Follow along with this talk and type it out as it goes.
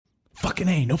Fucking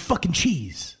A, no fucking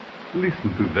cheese.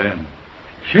 Listen to them,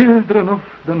 children of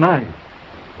the night.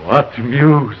 What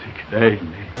music they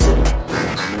make.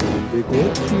 They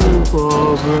get you,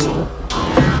 Barbara.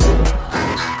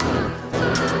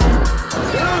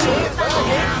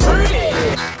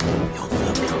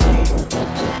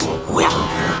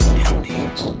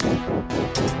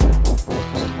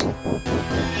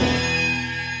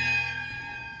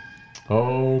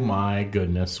 Oh my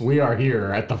goodness. We are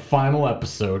here at the final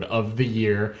episode of the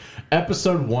year,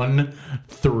 episode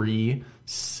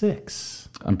 136.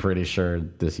 I'm pretty sure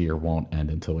this year won't end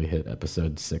until we hit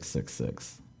episode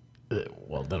 666.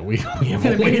 Well, then we have It's a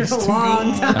gonna be ways a to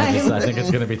long go. time. I think it's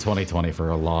going to be 2020 for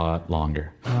a lot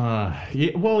longer.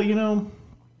 Yeah, well,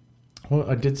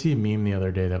 I did see a meme the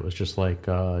other day that was just like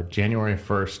January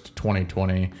 1st,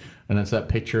 2020, and it's that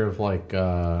picture of like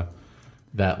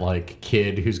that like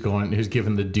kid who's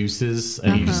given the deuces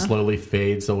and he just slowly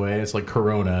fades away. It's like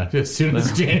Corona. As soon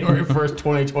as January 1st,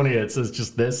 2020, it says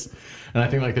just this. And I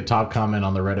think like the top comment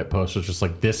on the Reddit post was just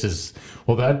like,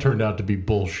 that turned out to be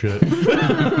bullshit.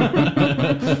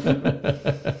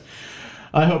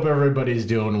 I hope everybody's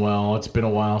doing well. It's been a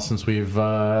while since we've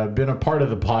been a part of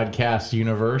the podcast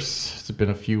universe. It's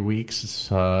been a few weeks.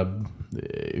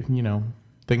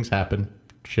 Things happen.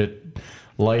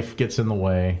 Life gets in the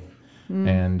way.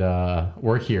 And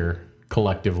we're here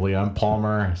collectively. I'm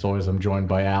Palmer. As always, I'm joined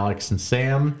by Alex and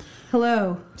Sam.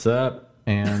 Hello. What's up?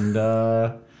 And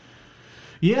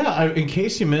in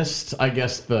case you missed, I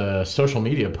guess, the social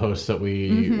media post that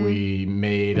we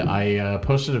made, I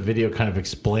posted a video kind of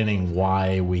explaining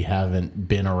why we haven't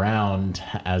been around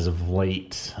as of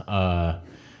late,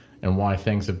 and why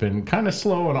things have been kind of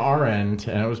slow on our end.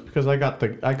 And it was because I got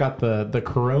the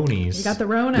coronies. You got the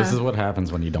Rona. This is what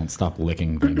happens when you don't stop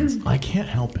licking things. I can't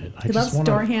help it. He loves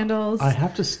door handles. I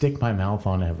have to stick my mouth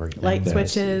on everything. Light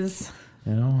switches.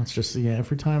 It's just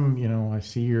every time I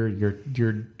see your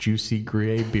juicy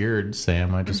gray beard,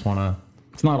 Sam, I just want to.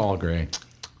 It's not all gray.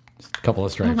 Just a couple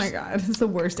of stripes. Oh my god, this is the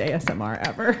worst ASMR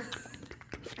ever.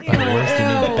 By the worst, you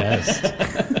mean the best.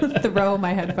 Throw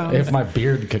my headphones. If my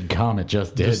beard could come, it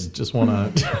just did. Just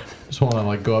want to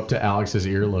like go up to Alex's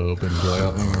earlobe and be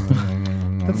like,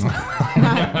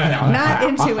 not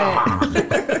into it.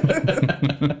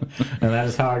 and that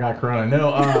is how I got corona.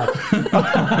 No,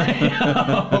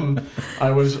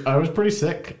 I was pretty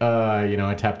sick.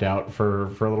 I tapped out for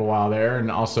a little while there,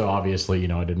 and also obviously,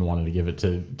 I didn't want to give it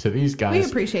to these guys. We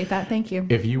appreciate that. Thank you.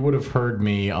 If you would have heard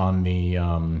me on the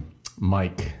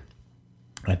mic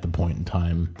at the point in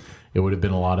time, it would have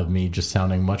been a lot of me just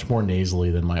sounding much more nasally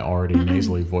than my already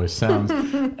nasally voice sounds,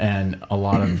 and a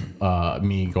lot of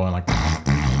me going like.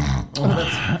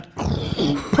 That's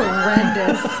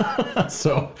horrendous.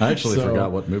 I actually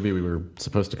forgot what movie we were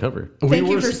supposed to cover. Thank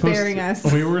you for sparing us.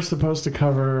 We were supposed to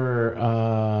cover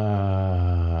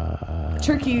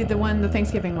Turkey, the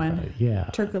Thanksgiving one. Yeah.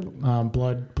 Turkey.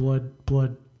 Blood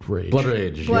Rage. Blood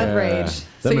Rage. Blood Rage.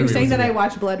 So you're saying that I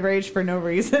watched Blood Rage for no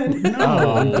reason?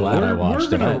 No, I'm glad I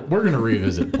watched it. We're gonna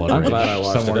revisit Blood Rage. I'm glad I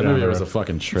watched it. That movie was down a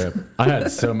fucking trip. I had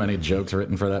so many jokes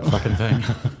written for that fucking thing.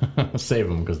 Save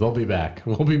them because they'll be back.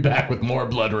 We'll be back with more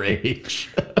Blood Rage.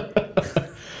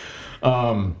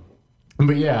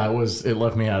 But yeah, it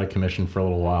left me out of commission for a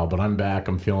little while. But I'm back.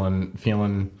 I'm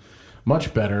feeling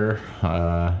much better.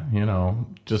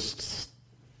 Just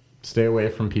stay away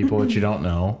from people that you don't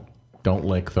know. Don't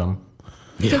lick them.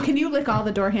 Yeah. So can you lick all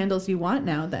the door handles you want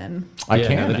now then? I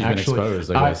can now that you've actually. been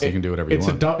exposed, I guess you can do whatever you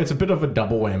want. It's a bit of a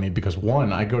double whammy because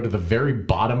one, I go to the very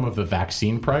bottom of the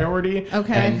vaccine priority.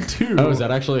 Okay. And two, is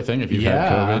that actually a thing? If you've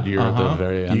had COVID, you're at the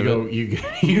very end of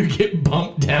it? You get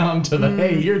bumped down to the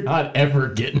hey, you're not ever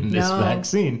getting this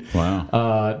vaccine.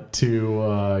 Wow.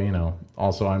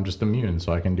 Also I'm just immune,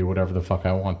 so I can do whatever the fuck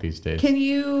I want these days.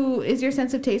 Is your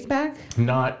sense of taste back?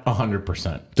 Not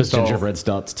 100%. Does gingerbread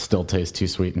stout still taste too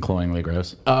sweet and cloyingly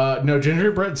gross? No,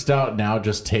 gingerbread stout now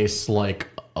just tastes like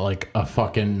a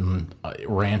fucking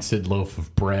rancid loaf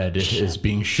of bread is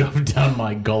being shoved down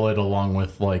my gullet along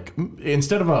with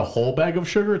instead of a whole bag of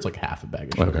sugar, it's like half a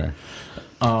bag of sugar. Okay.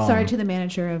 Sorry to the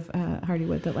manager of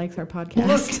Hardywood that likes our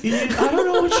podcast. Look, I don't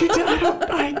know what you did.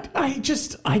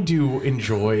 I do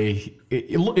enjoy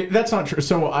it. That's not true.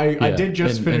 So I did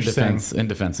just finish saying in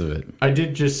defense of it. I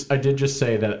did just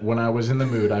say that when I was in the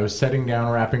mood, I was setting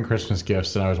down wrapping Christmas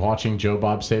gifts and I was watching Joe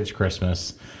Bob Saves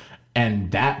Christmas.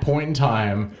 And that point in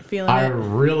time, I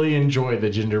really enjoyed the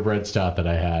gingerbread stout that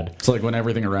I had. It's like when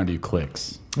everything around you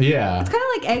clicks. Yeah. It's kind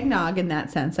of like eggnog in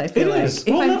that sense, I feel It like. is.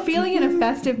 If I'm feeling in a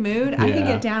festive mood, I can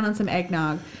get down on some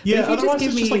eggnog. Yeah, but if you just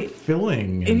give me, just like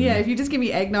filling. if you just give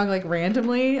me eggnog like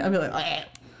randomly, I'll be like,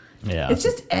 yeah. It's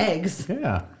just eggs.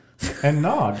 Yeah. and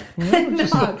nog. You know,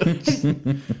 just-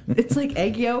 Nog. It's like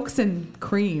egg yolks and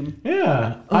cream.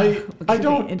 yeah, Ugh, I it's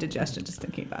don't indigestion just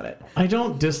thinking about it. I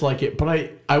don't dislike it,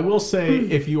 but I will say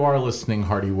if you are listening,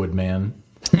 Hardywood man,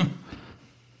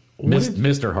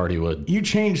 Mr. Hardywood. you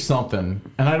changed something,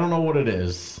 and I don't know what it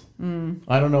is.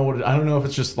 I don't know I don't know if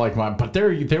it's just like but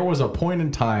there was a point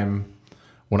in time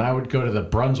when I would go to the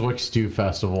Brunswick Stew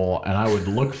Festival and I would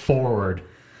look forward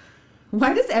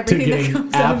Why does to everything that getting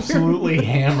comes out of your absolutely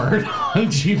hammered on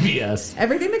GBS.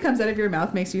 everything that comes out of your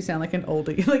mouth makes you sound like an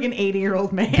oldie, like an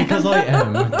 80-year-old man? Because I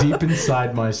am deep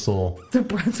inside my soul. The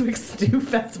Brunswick Stew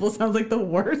Festival sounds like the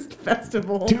worst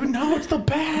festival. Dude, no, it's the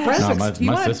best. Brunswick No, Stew- you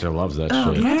my want- sister loves that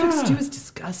Oh, shit. Brunswick Yeah. Stew is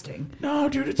disgusting. No,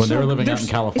 dude, it's When they so, were living out in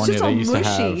It's California, just they all used to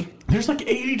mushy. have. There's like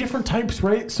 80 different types,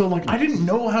 right? So like I didn't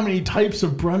know how many types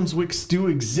of Brunswick stew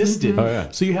existed. Oh, yeah.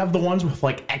 So you have the ones with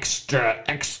like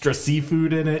extra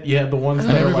seafood in it. You have the ones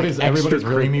that are like extra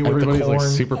creamy with the everybody's corn. like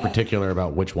super particular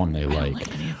about which one they like.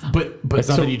 but It's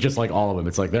not so, that you just like all of them.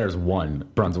 It's like there's one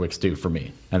Brunswick stew for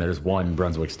me, and there's one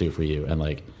Brunswick stew for you, and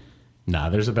like. nah,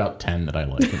 there's about 10 that I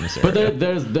like in this area.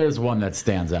 But there's one that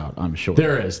stands out. I'm sure.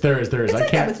 there is. It's I like that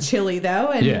can't. with chili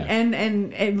though, and, Yeah.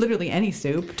 and literally any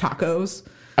soup, tacos.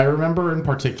 I remember in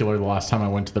particular the last time I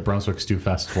went to the Brunswick Stew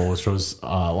Festival, which was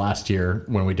last year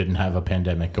when we didn't have a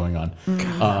pandemic going on.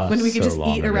 When we could so just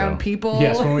long eat ago. around people.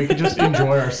 Yes, when we could just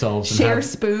enjoy ourselves, and Share have,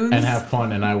 spoons. and have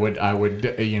fun, and I would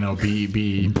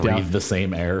be breathe the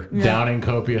same air. downing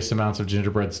copious amounts of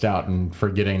gingerbread stout and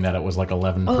forgetting that it was like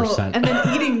 11%, Oh, and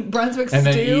then eating Brunswick and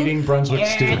stew. then eating Brunswick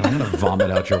stew. I'm gonna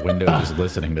vomit out your window just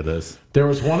listening to this. There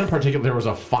was one in particular. There was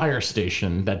a fire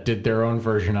station that did their own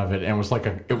version of it, and it was like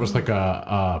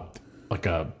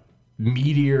a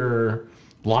meteor,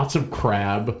 lots of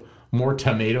crab, more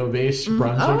tomato based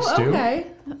Brunswick stew. Okay.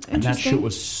 And that shit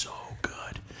was so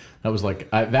good. That was like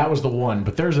that was the one.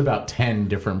 But there's about 10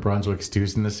 different Brunswick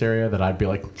stews in this area that I'd be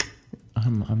like,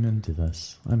 I'm into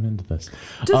this. I'm into this.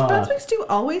 Does Brunswick stew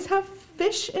always have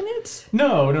fish in it?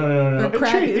 No. Or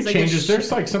crab It is like a changes. sh-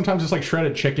 There's like sometimes it's like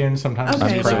shredded chicken. Sometimes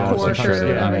Okay, it's like crab. pork Sometimes or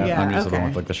yeah, whatever, yeah. I'm used to the okay. one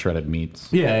with like the shredded meats.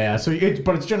 Yeah. So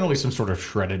but it's generally some sort of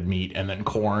shredded meat and then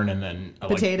corn and then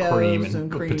Potatoes like cream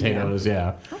and cream, potatoes.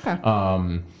 Yeah. Okay.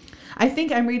 I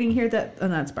think I'm reading here that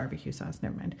that's barbecue sauce.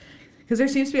 Never mind. Because there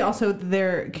seems to be also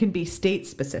there can be state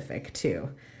specific too,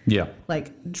 Yeah.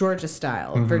 like Georgia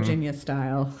style, Mm-hmm. Virginia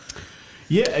style.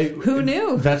 Yeah. Who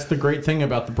knew? That's the great thing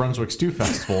about the Brunswick Stew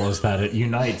Festival is that it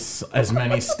unites as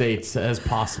many states as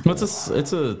possible. Well, it's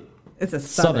a It's a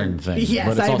southern thing, Yes,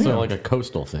 but it's I've, also like a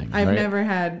coastal thing. I've right? never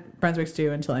had Brunswick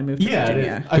stew until I moved to Yeah,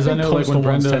 Virginia. I Because think I know, like coastal when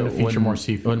ones Brenda, tend to feature more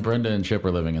seafood. when Brenda and Chip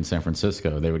were living in San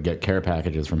Francisco, they would get care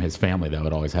packages from his family that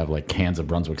would always have like cans of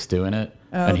Brunswick stew in it,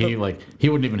 and he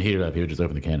wouldn't even heat it up. He would just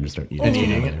open the can and just start eating. And it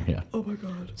eating together. it? Yeah. Oh my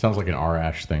god. Sounds like an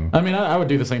R-Ash thing. I mean, I would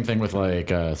do the same thing with like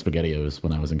SpaghettiOs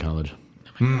when I was in college.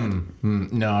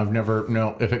 No, I've never.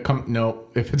 No, if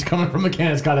it's coming from the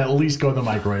can, it's got to at least go in the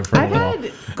microwave for a I've little while.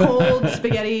 had cold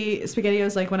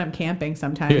spaghettios like when I'm camping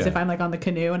sometimes. Yeah. If I'm like on the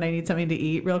canoe and I need something to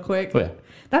eat real quick. Oh, yeah.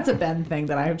 That's a Ben thing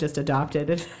that I've just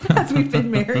adopted as we've been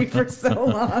married for so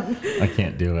long. I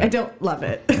can't do it. I don't love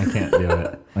it. I can't do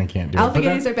it. I can't do it. But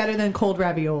Alfaghettis are better than cold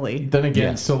ravioli. then again,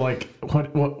 Yeah. so like,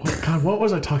 what? God, what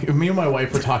was I talking? Me and my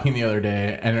wife were talking the other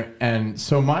day, and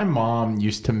so my mom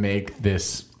used to make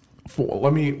this.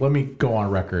 Let me go on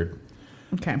record.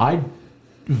 Okay. I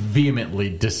vehemently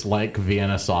dislike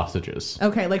Vienna sausages.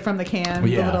 Okay, like from the can.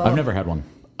 Yeah, the little... I've never had one.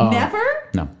 Never?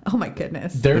 No. Oh my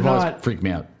goodness. They're They've always not. freaked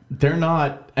me out. They're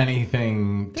not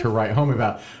anything to write home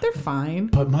about. They're fine.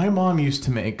 But my mom used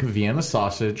to make Vienna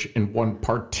sausage in one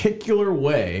particular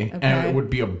way, and Okay. it would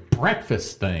be a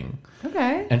breakfast thing.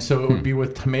 Okay. And so it would be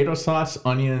with tomato sauce,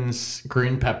 onions,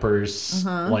 green peppers,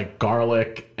 like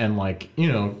garlic, and like,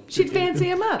 She'd fancy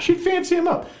him up. She'd fancy them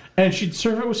up. And she'd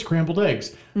serve it with scrambled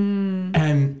eggs.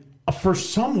 And for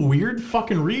some weird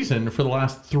fucking reason, for the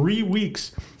last 3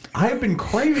 weeks, I have been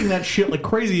craving that shit like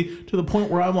crazy to the point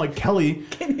where I'm like, Kelly,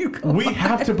 Can you go we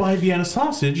have to buy Vienna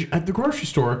sausage at the grocery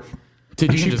store.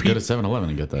 Dude, you She can just go pe- to 7-Eleven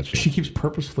and get that shit. She keeps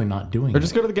purposefully not doing Or it.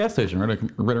 just go to the gas station right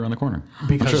around the corner.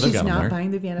 Because I'm sure they've She's got them not there.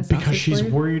 buying the Vienna sausage Because she's for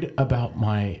you? worried about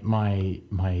my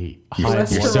high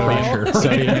Cholesterol. blood pressure.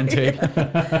 Sodium intake.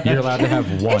 You're allowed to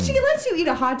have one. If she lets you eat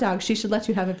a hot dog, she should let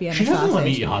you have a Vienna She doesn't sausage. let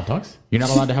me eat hot dogs. You're not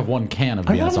allowed to have one can of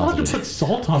I'm Vienna not allowed to sausage. put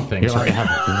salt on things. You're allowed to Right?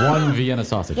 have one Vienna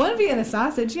sausage. One Vienna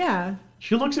sausage, yeah.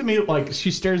 She looks at me like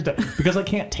she stares down because I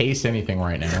can't taste anything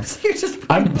right now. You're just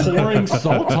I'm pouring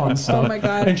salt on stuff. Oh my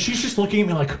God. And she's just looking at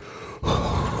me like,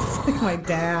 like my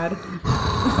dad.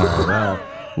 All right, well,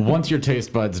 once your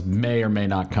taste buds may or may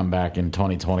not come back in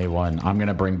 2021, I'm going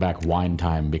to bring back Wine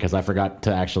Time because I forgot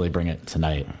to actually bring it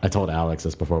tonight. I told Alex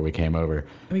this before we came over.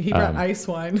 I mean, he brought ice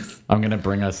wine. I'm going to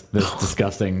bring us this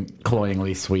disgusting,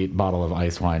 cloyingly sweet bottle of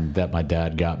ice wine that my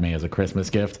dad got me as a Christmas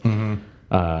gift.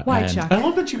 Why, and- Chuck? I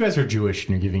love that you guys are Jewish and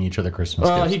you're giving each other Christmas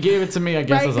Well, gifts. he gave it to me, I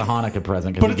guess, Right. as a Hanukkah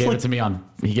present But because it's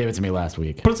he gave it to me last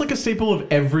week. But it's like a staple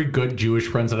of every good Jewish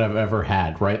friends that I've ever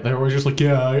had, right? They're always just like,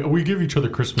 yeah, we give each other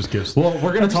Christmas gifts. Well,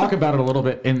 we're going to talk about it a little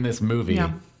bit in this movie.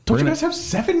 Yeah. Don't you We're guys have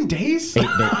 7 days? 8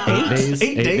 days.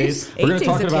 8 days? We're going 8 to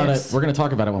talk days of about gifts. it. We're going to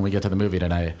talk about it when we get to the movie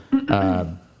tonight,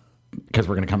 because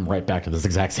we're going to come right back to this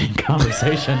exact same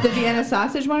conversation. The Vienna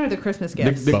sausage one or the Christmas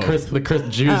gifts? The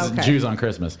Jews, Oh, okay. Jews on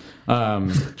Christmas.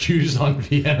 Jews on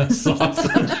Vienna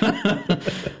sausage.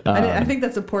 I think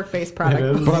that's a pork-based product.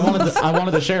 It is. But I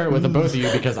wanted to share it with the both of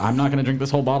you because I'm not going to drink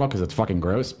this whole bottle because it's fucking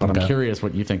gross. But Okay. I'm curious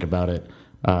what you think about it.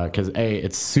 Because A,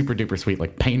 it's super duper sweet,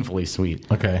 like painfully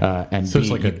sweet. Okay. And So B,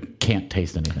 it's like you can't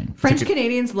taste anything. French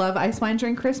Canadians love ice wine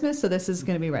during Christmas, so this is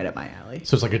going to be right up my alley.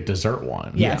 So it's like a dessert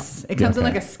wine. Yes, it comes in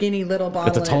Okay. like a skinny little bottle.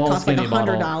 It's a and tall, it costs like skinny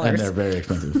bottle, and they're $100 very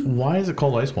expensive. Why is it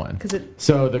called ice wine? because it.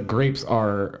 So the grapes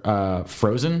are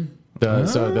frozen.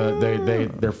 So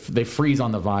they freeze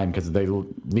on the vine because they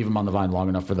leave them on the vine long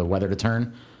enough for the weather to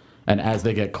turn. And as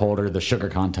they get colder, the sugar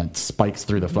content spikes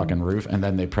through the fucking roof, and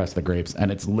then they press the grapes, and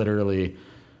it's literally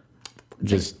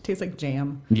just Tastes like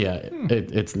jam. yeah,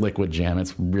 it's liquid jam.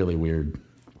 It's really weird.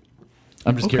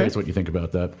 I'm just Okay. curious what you think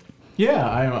about that. Yeah,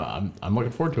 I'm looking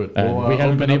forward to it. And We'll, we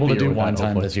haven't been open up able the to do year with wine that, time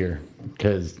hopefully. this year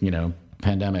because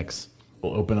pandemics.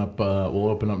 We'll open up. We'll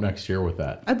open up next year with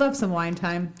that. I'd love some wine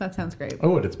time. That sounds great.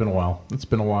 Oh, it's been a while. It's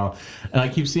been a while, and I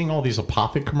keep seeing all these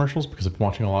Apothic commercials because I've been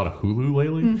watching a lot of Hulu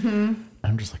lately. Mm-hmm.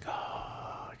 I'm just like,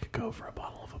 oh, I could go for a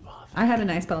bottle of Apothic. I had a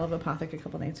nice bottle of Apothic a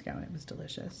couple nights ago, and it was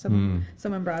delicious.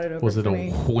 Someone brought it over Was it for a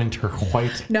me. winter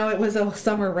white? No, it was a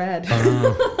summer red.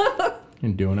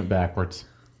 You're doing it backwards.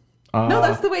 No,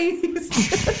 that's the way you used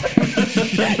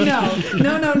it.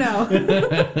 No.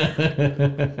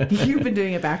 You've been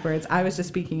doing it backwards. I was just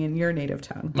speaking in your native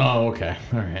tongue. Oh, okay.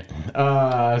 All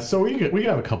right. So we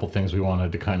have a couple things we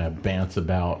wanted to kind of bants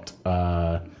about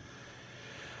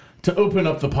to open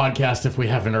up the podcast if we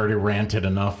haven't already ranted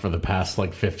enough for the past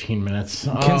like 15 minutes.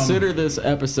 Consider this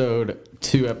episode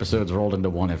 2 episodes rolled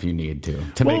into one if you need to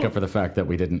make Well- up for the fact that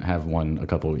we didn't have one a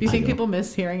couple weeks Do you think ago. people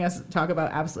miss hearing us talk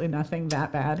about absolutely nothing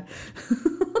that bad?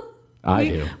 I we-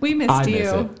 do. we missed I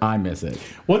miss you. it. I miss it.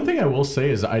 One thing I will say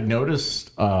is I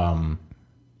noticed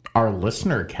our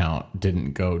listener count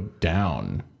didn't go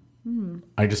down.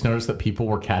 I just noticed that people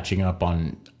were catching up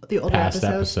on The older past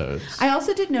episodes. episodes. I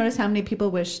also did notice how many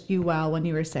people wished you well when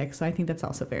you were sick, so I think that's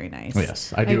also very nice.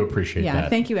 Yes, I do appreciate yeah, that.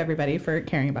 thank you everybody for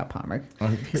caring about Palmer.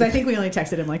 Because I think we only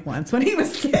texted him like once when he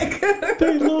was sick.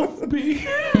 They love me.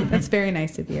 That's very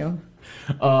nice of you.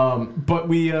 But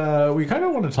we kind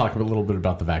of want to talk a little bit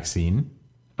about the vaccine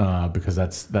because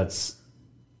that's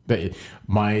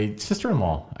my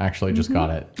sister-in-law actually just got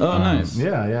it. Oh, nice.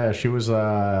 Yeah. She was.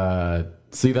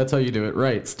 See, that's how you do it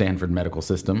right. Stanford medical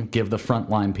system. Give the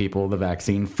frontline people the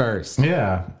vaccine first.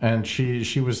 Yeah, and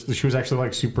she was actually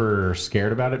like super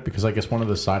scared about it because I guess one of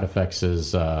the side effects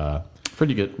is I've heard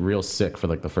you get real sick for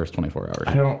like the first 24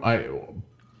 hours.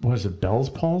 what is it, Bell's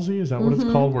palsy? Is that what it's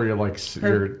called? Where you're like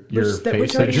your which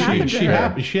face. already happened to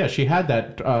her. She had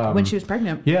that When she was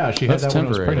pregnant. Yeah, she had That's that when I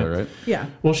was temporary, pregnant. though, right? Yeah.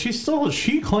 Well,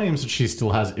 she claims that she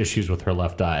still has issues with her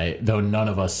left eye, though none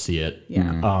of us see it.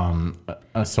 Yeah.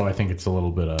 So I think it's a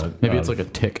little bit of Maybe it's like a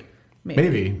tick.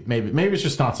 maybe it's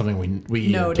just not something we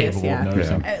are Notice, capable yeah. of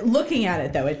noticing. Looking at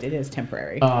it though, it is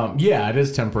temporary. Yeah, it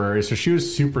is temporary. So she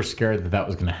was super scared that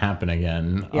was going to happen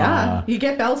again. yeah. You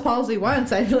get Bell's palsy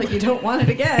once, I feel like you don't want it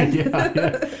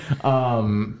again.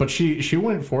 But she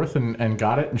went forth and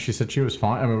got it, and she said she was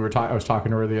fine. I mean, I was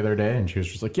talking to her the other day, and she was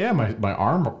just like, "Yeah, my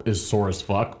arm is sore as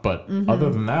fuck, but other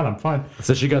than that, I'm fine."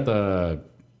 So she got the,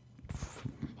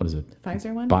 what is it?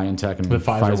 Pfizer one? BioNTech and The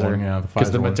Pfizer one, yeah, the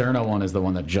Because the Pfizer one. Moderna one is the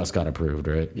one that just got approved,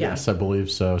 right? Yeah. Yes, I believe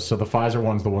so. So the Pfizer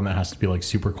one's the one that has to be like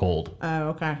super cold. Oh,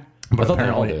 okay. But I thought they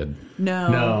all apparently, did.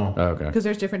 No. Oh, okay. Because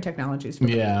there's different technologies. For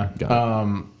yeah.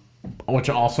 Got Which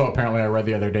also apparently I read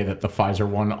the other day that the Pfizer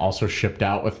one also shipped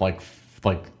out with like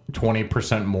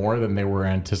 20% more than they were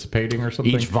anticipating or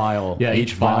something. Each vial, Yeah,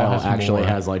 each vial has actually more.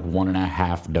 has like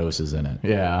 1.5 doses in it.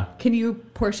 Yeah. Can you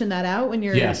portion that out when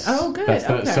you're? Yes. Oh, good. That's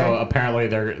okay. So apparently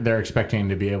they're expecting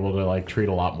to be able to like treat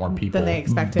a lot more people Than they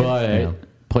expected. But Yeah.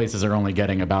 places are only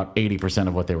getting about 80%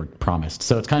 of what they were promised.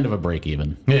 So it's kind of a break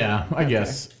even. Yeah, I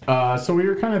guess. So we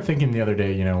were kind of thinking the other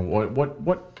day,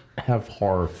 what have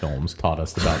horror films taught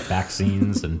us about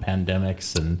vaccines and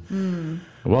pandemics and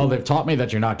Well, they've taught me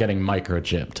that you're not getting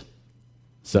microchipped.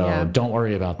 So Yeah. don't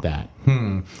worry about that.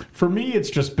 for me it's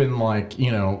just been like,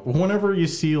 you know, whenever you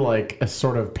see like a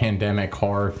sort of pandemic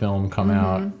horror film come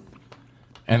out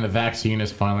and the vaccine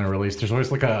is finally released, there's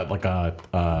always like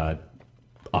a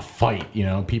fight, you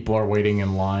know, people are waiting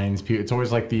in lines. It's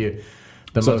always like the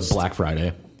So most it's Black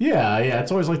Friday. Yeah,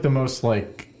 it's always like the most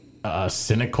like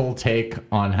cynical take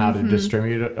on how to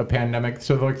distribute a pandemic.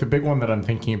 So like the big one that I'm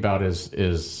thinking about is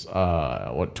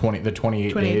the 28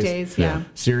 28 days, yeah.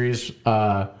 series,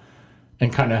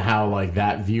 and kind of how like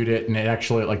that viewed it, and it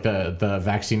actually like the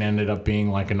vaccine ended up being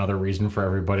like another reason for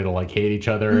everybody to like hate each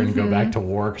other and go back to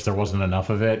war because there wasn't enough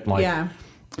of it. Like, Yeah.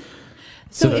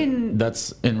 So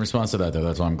That's in response to that, though.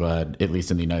 That's why I'm glad, at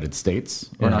least in the United States,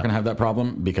 we're not going to have that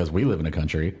problem because we live in a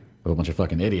country with a bunch of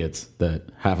fucking idiots that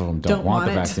half of them don't want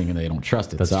the it. vaccine and they don't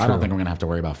trust it. That's so I don't true. think we're going to have to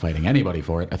worry about fighting anybody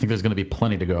for it. I think there's going to be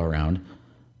plenty to go around.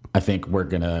 I think we're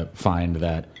going to find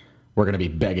that we're going to be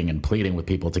begging and pleading with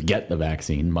people to get the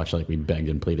vaccine, much like we begged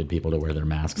and pleaded people to wear their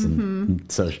masks and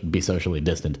be socially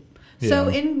distant. So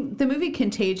in the movie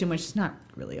Contagion, which is not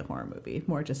really a horror movie,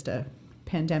 more just a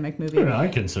pandemic movie. I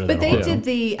consider But that they horror. did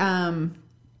the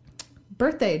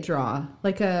birthday draw.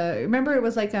 Remember it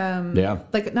was like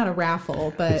like not a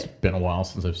raffle, but It's been a while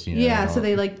since I've seen it. yeah, so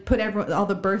they like put all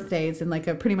the birthdays in like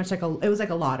a pretty much like it was like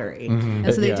a lottery. And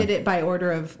so they Yeah. did it by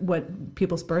order of what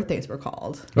people's birthdays were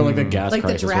called. Or like the gas Like the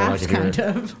crisis, draft, where like if you're-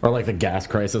 kind of. or like the gas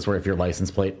crisis, where if your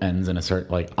license plate ends in a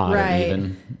certain like odd Right. or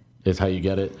even is how you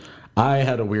get it. I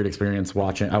had a weird experience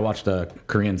watching. I watched a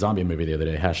Korean zombie movie the other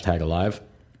day, #Alive.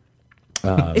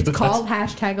 It's called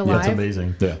 #Alive. Yeah, it's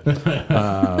amazing.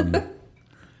 Yeah.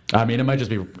 I mean, it might just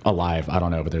be alive. I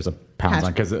don't know, but there's a pound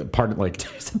sign because part of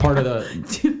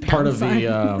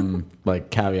the like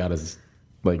caveat is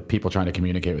like people trying to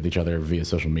communicate with each other via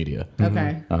social media.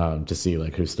 Okay. To see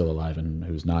like who's still alive and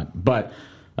who's not. But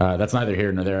that's neither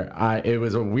here nor there. It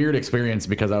was a weird experience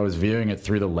because I was viewing it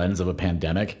through the lens of a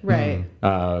pandemic. Right.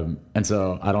 And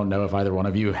so I don't know if either one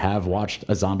of you have watched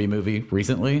a zombie movie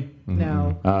recently.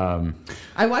 No.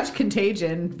 I watched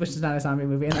Contagion, which is not a zombie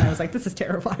movie, and I was like, this is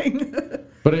terrifying.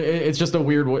 But it's just a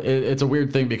weird. It's a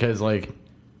weird thing because like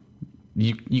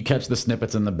you catch the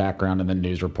snippets in the background and the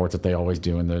news reports that they always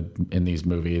do in these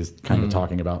movies, kind of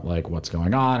talking about like what's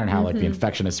going on and how like the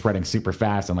infection is spreading super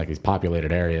fast in like these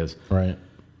populated areas. Right.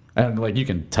 And like you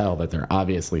can tell that they're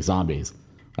obviously zombies.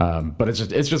 But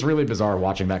it's just really bizarre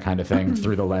watching that kind of thing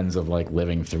through the lens of like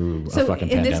living through a So fucking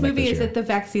in pandemic this movie, is year. it the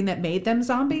vaccine that made them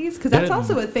zombies? Because that's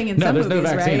also a thing in no, some there's movies,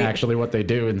 no vaccine. right? Actually, what they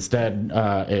do instead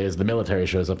is the military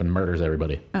shows up and murders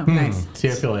everybody. Oh, nice. See,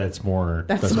 I feel like it's more.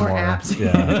 That's more apt.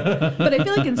 Yeah. But I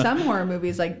feel like in some horror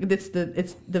movies, like it's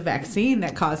the vaccine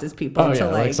that causes people Oh to yeah,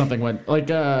 like like something went like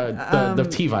the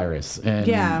T virus in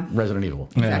yeah. Resident Evil.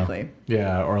 exactly.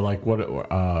 Yeah, or like what?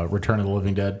 Return of the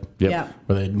Living Dead. Yep. Yeah.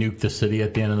 Where they nuke the city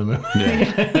at the end of the movie.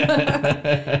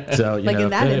 So you Like know, in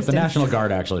that if the instance. National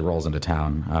Guard actually rolls into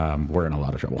town, we're in a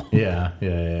lot of trouble. Yeah.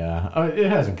 It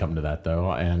hasn't come to that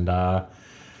though, and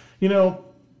you know,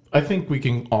 I think we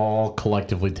can all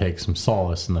collectively take some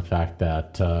solace in the fact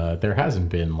that there hasn't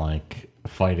been like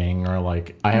fighting or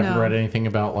like I haven't No. read anything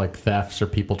about like thefts or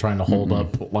people trying to hold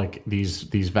up like these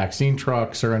vaccine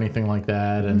trucks or anything like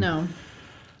that. And No,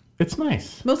 it's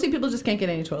nice. mostly people just can't get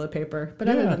any toilet paper. But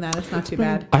other Yeah. than that, it's not too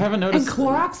bad. I haven't And noticed.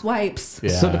 Clorox wipes. Yeah.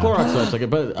 So the Clorox wipes like it,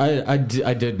 but I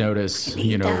did notice,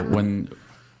 you know, when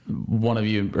one of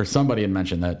you or somebody had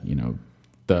mentioned that, you know,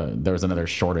 there was another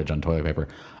shortage on toilet paper.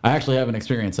 I actually haven't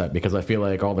experienced that because I feel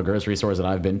like all the grocery stores that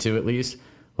I've been to, at least,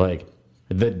 like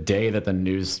the day that the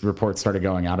news reports started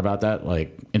going out about that,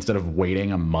 like instead of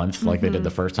waiting a month like they did the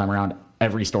first time around,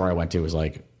 every store I went to was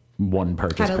like one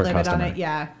purchase Had a per limit customer. on it.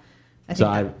 Yeah. I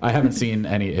So think I haven't seen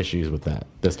any issues with that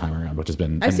this time around, which has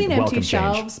been I've a seen welcome empty change.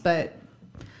 shelves, but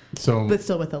So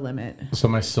still with a limit. So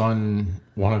my son,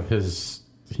 one of his,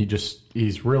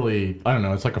 he's really, I don't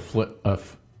know, it's like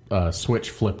a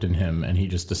switch flipped in him, and he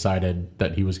just decided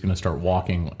that he was going to start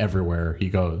walking everywhere he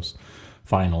goes,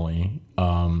 finally.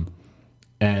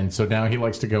 And so now he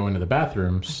likes to go into the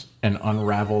bathrooms and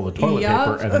unravel the toilet Yup.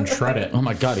 paper and then shred it. Oh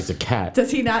my God, he's a cat.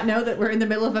 Does he not know that we're in the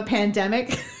middle of a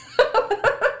pandemic?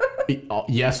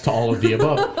 yes to all of the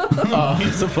above.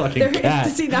 He's a fucking There cat.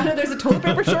 is, does he not know there's a toilet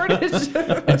paper shortage?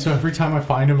 And so every time I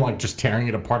find him like just tearing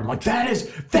it apart, I'm like, that is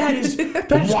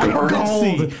white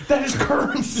currency. gold. That is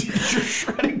currency. You're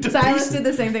shredding to Silas pieces. did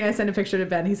the same thing. I sent a picture to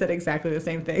Ben. He said exactly the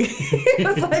same thing. He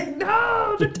was like,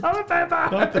 no, the toilet paper.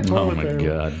 Not the Oh toilet my paper.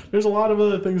 God. There's a lot of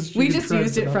other things. We you can just shred,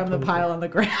 used it but from the not pile on the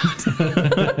ground.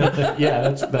 Yeah,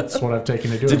 that's what I've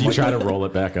taken to do. Did I'm you like, try to roll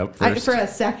it back up first? For a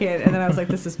second, and then I was like,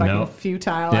 this is fucking No.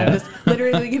 futile. Yeah. I'm just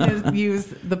literally going to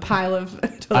use the pile of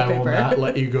toilet I will paper. not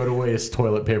let you go to waste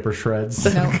toilet paper shreds.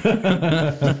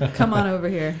 No. Come on over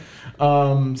here.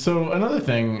 So another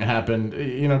thing happened.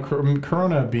 You know,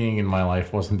 Corona being in my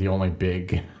life wasn't the only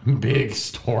big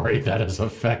story that has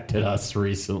affected us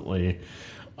recently.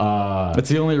 That's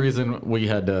the only reason we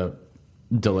had to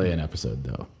delay an episode,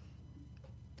 though.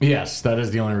 Yes, that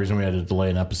is the only reason we had to delay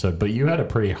an episode. But you had a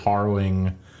pretty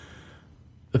harrowing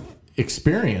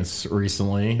experience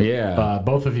recently. Yeah.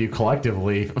 Both of you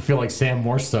collectively. I feel like Sam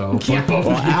more so. But Yeah. both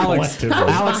Well, of you Alex,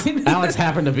 collectively. Alex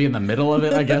happened to be in the middle of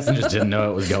it, I guess, and just didn't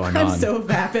know it was going I'm on. so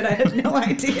vapid. I had no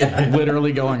idea.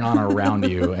 Literally going on around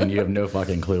you, and you have no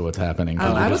fucking clue what's happening. 'cause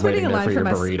you're I was just waiting in there line for your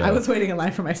my. burrito. I was waiting in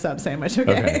line for my sub sandwich.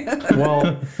 Okay.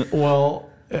 Well.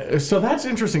 So that's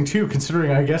interesting too,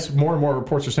 considering I guess more and more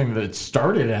reports are saying that it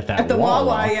started at that At the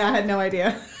Wawa, yeah, I had no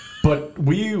idea. But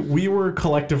we were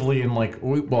collectively in like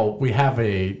we have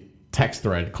a text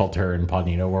thread called Terra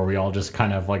Incognito where we all just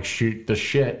kind of like shoot the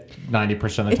shit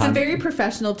 90% of the It's time. a very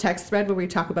professional text thread where we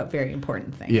talk about very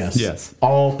important things. Yes.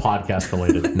 All podcast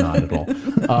related, not at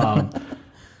all.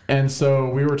 And so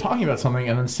we were talking about something,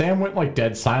 and then Sam went like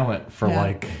dead silent for Yeah.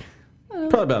 like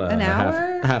Probably about An a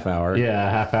hour? half hour. a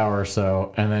half hour or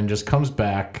so, and then just comes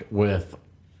back with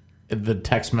the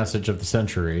text message of the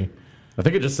century. I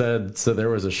think it just said, so there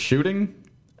was a shooting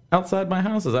outside my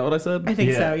house. Is that what I said? I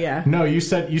think so, yeah. No, you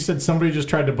said somebody just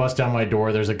tried to bust down my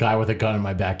door. There's a guy with a gun in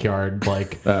my backyard.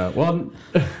 Like, Well,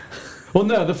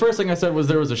 no. The first thing I said was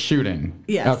there was a shooting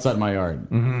Yes. outside my yard,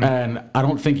 and I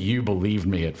don't think you believed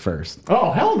me at first.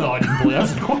 oh hell no, I didn't believe. I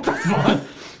was like, what the fuck?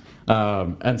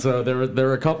 And so there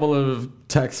were a couple of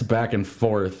texts back and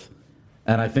forth,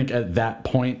 and I think at that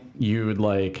point you'd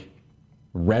like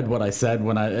read what I said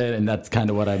and that's kind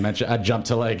of what I mentioned. I jumped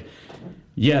to like,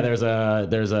 yeah, there's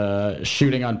a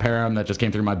shooting on Parham that just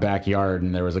came through my backyard,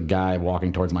 and there was a guy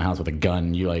walking towards my house with a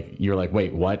gun. You're like,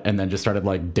 wait, what? And then just started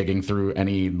like digging through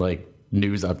any like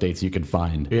news updates you could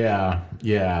find. Yeah.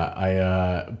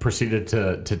 I proceeded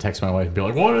to text my wife and be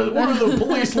like, what are the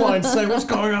police lines saying? What's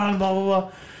going on? Blah blah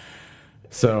blah.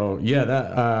 So yeah,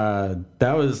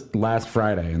 that was last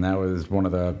Friday, and that was one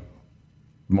of the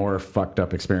more fucked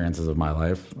up experiences of my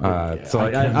life. So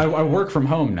like, I work from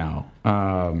home now,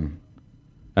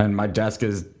 and my desk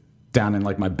is down in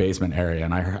like my basement area,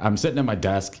 and I'm sitting at my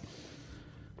desk,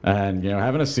 and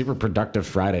having a super productive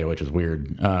Friday, which is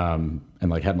weird, and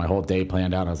like had my whole day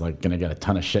planned out. I was like gonna get a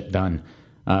ton of shit done.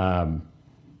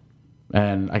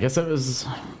 And I guess it was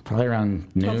probably around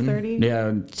noon. 12:30?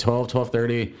 Yeah,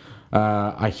 12:30.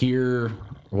 I hear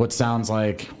what sounds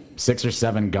like 6 or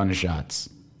 7 gunshots.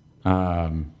 I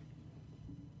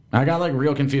got like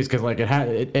real confused because like it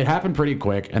happened pretty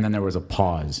quick, and then there was a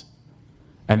pause,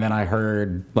 and then I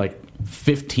heard like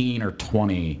 15 or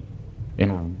 20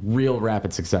 in real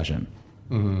rapid succession.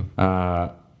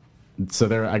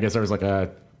 So I guess there was like a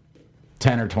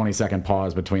 10 or 20 second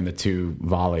pause between the two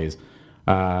volleys.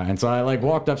 And so I like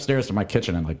walked upstairs to my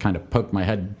kitchen and like kind of poked my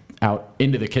head out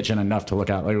into the kitchen enough to look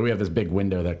out. Like we have this big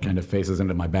window that kind of faces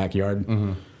into my backyard.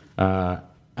 And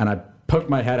I poked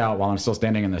my head out while I'm still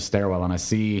standing in the stairwell, and I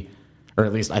see, or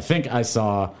at least I think I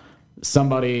saw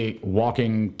somebody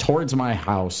walking towards my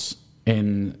house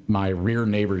in my rear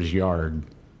neighbor's yard.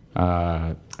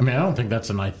 I mean, I don't think that's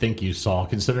an I think you saw,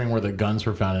 considering where the guns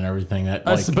were found and everything. That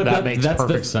makes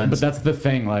perfect sense. But that's the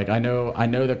thing. Like I know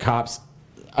the cops.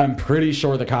 I'm pretty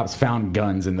sure the cops found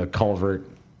guns in the culvert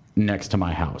next to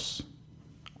my house.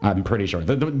 I'm pretty sure.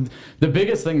 The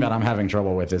biggest thing that I'm having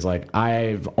trouble with is like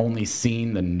I've only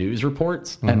seen the news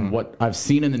reports, and what I've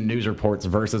seen in the news reports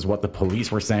versus what the police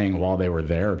were saying while they were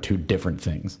there are two different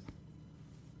things.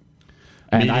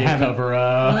 And Media I haven't cover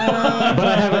up.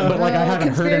 I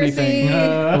haven't heard anything. Conspiracy.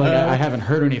 I haven't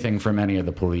heard anything from any of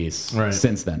the police Right.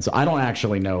 since then. So I don't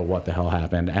actually know what the hell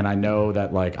happened, and I know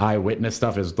that like eyewitness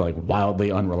stuff is like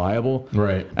wildly unreliable.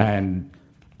 Right. And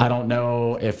I don't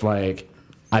know if like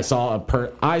I saw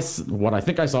what I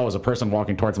think I saw was a person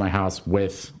walking towards my house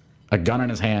with a gun in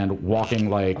his hand, walking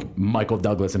like Michael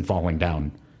Douglas and falling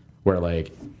down, where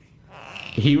like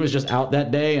he was just out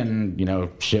that day, and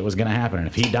shit was gonna happen. And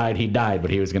if he died, he died,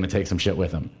 but he was gonna take some shit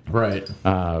with him. Right.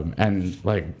 And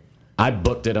like I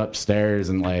booked it upstairs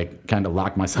and like kind of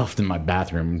locked myself in my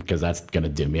bathroom because that's gonna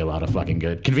do me a lot of fucking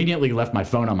good. Conveniently left my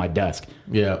phone on my desk.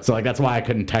 Yeah. So like that's why I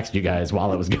couldn't text you guys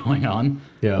while it was going on.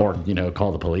 Yeah. Or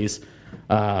call the police.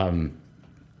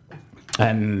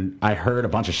 And I heard a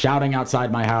bunch of shouting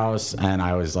outside my house, and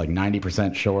I was like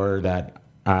 90% sure that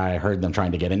I heard them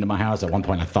trying to get into my house. At one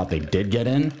point, I thought they did get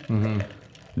in. Mm-hmm.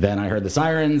 Then I heard the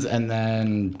sirens, and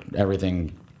then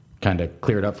everything kind of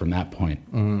cleared up from that point.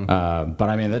 Mm-hmm. But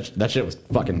I mean, that shit was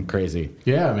fucking crazy.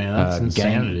 Yeah, man, that's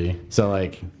insanity. So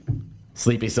like,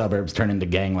 sleepy suburbs turn into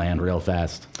gangland real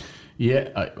fast.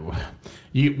 Yeah,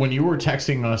 when you were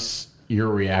texting us your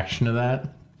reaction to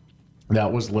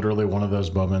that was literally one of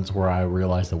those moments where I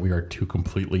realized that we are two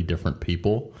completely different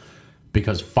people.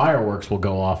 Because fireworks will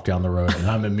go off down the road, and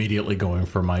I'm immediately going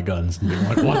for my guns and being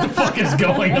like, "What the fuck is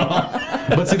going on?"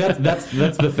 But see,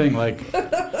 that's the thing. Like,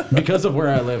 because of where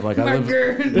I live, like I live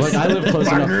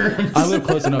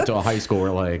close enough to a high school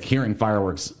where like hearing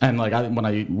fireworks, and like when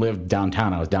I lived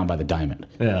downtown, I was down by the Diamond.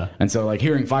 Yeah, and so like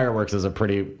hearing fireworks is a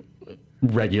pretty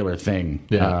regular thing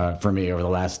for me over the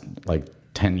last like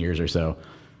 10 years or so.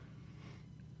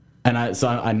 And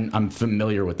I'm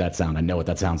familiar with that sound. I know what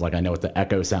that sounds like. I know what the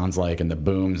echo sounds like and the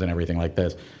booms and everything like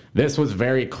this. This was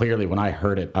very clearly, when I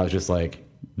heard it, I was just like,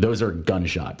 those are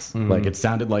gunshots. Mm-hmm. Like it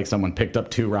sounded like someone picked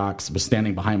up two rocks, was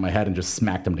standing behind my head and just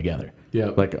smacked them together. Yeah,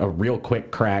 like a real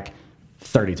quick crack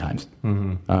 30 times.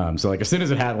 Mm-hmm. So like as soon as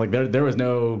it had, like there was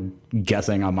no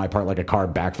guessing on my part, like a car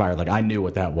backfired. Like I knew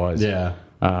what that was. Yeah.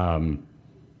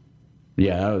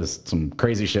 Yeah, that was some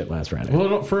crazy shit last Friday.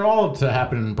 Well, for all to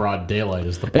happen in broad daylight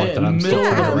is the part that I'm still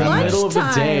trying to wrap. Middle of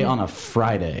the day on a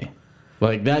Friday,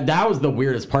 like that was the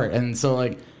weirdest part. And so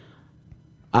like,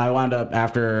 I wound up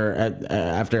after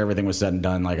everything was said and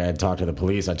done, like I had talked to the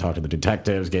police, I talked to the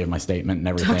detectives, gave my statement and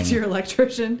everything. Talk to your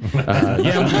electrician. I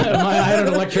had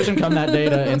an electrician come that day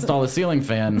to install a ceiling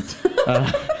fan.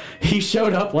 He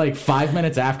showed up like 5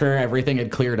 minutes after everything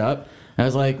had cleared up. I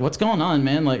was like, what's going on,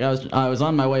 man? Like I was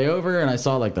on my way over and I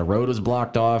saw like the road was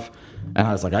blocked off and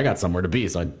I was like, I got somewhere to be.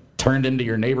 So I turned into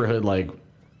your neighborhood like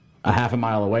a half a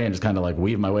mile away and just kind of like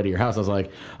weaved my way to your house. I was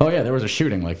like, oh yeah, there was a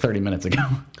shooting like 30 minutes ago.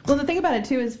 Well, the thing about it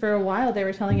too is for a while they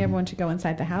were telling everyone to go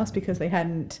inside the house because they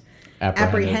hadn't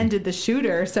apprehended the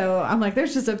shooter. So I'm like,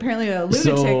 there's just apparently a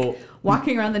lunatic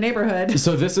walking around the neighborhood.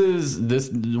 So this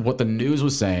what the news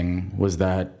was saying was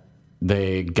that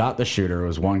they got the shooter. It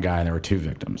was one guy and there were two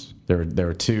victims. There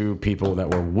were two people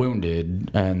that were wounded,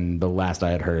 and the last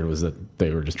I had heard was that they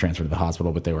were just transferred to the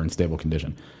hospital, but they were in stable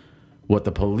condition. What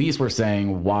the police were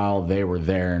saying while they were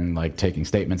there and like taking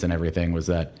statements and everything was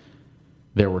that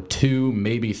there were 2,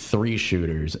 maybe 3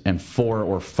 shooters, and 4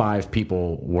 or 5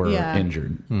 people were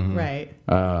injured. Mm-hmm. Right.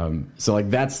 So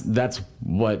like that's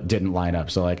what didn't line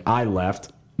up. So like I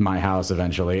left my house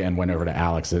eventually and went over to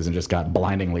Alex's and just got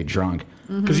blindingly drunk.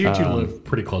 Because you two live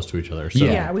pretty close to each other. So.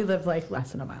 Yeah, we live like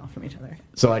less than a mile from each other.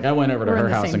 So like I went over to her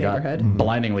house and got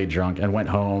blindingly drunk and went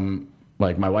home.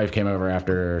 Like my wife came over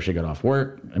after she got off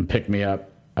work and picked me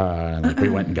up. And like we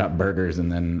went and got burgers, and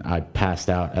then I passed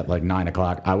out at like 9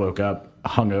 o'clock. I woke up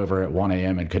hungover at 1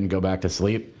 a.m. and couldn't go back to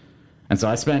sleep. And so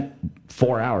I spent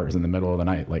 4 hours in the middle of the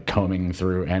night, like combing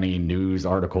through any news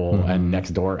article and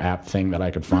Nextdoor app thing that I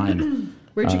could find.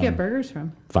 Where'd you get burgers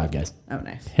from? Five Guys. Oh,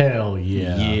 nice. Hell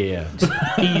yeah. Yeah.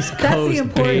 East Coast, That's the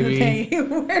important baby.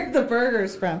 thing. Where'd the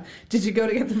burgers from? Did you go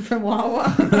to get them from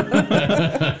Wawa?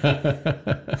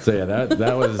 So yeah,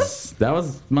 that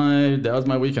was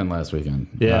my weekend last weekend.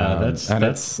 Yeah,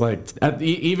 that's like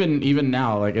even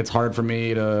now, like it's hard for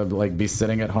me to like be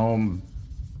sitting at home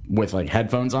with like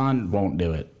headphones on. Won't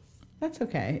do it. That's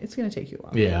okay. It's going to take you a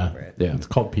while. Yeah. Yeah. It's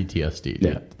called PTSD. Dude.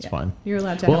 Yeah. It's fine. You're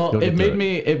allowed to. Well, it made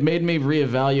me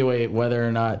reevaluate whether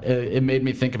or not it made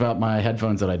me think about my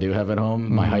headphones that I do have at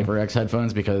home, my HyperX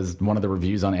headphones, because one of the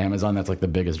reviews on Amazon, that's like the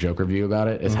biggest joke review about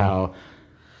it, is how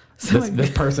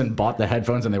this person bought the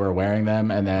headphones and they were wearing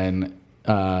them, and then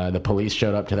the police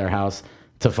showed up to their house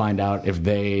to find out if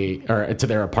to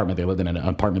their apartment. They lived in an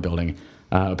apartment building.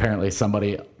 Apparently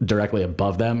somebody directly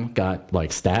above them got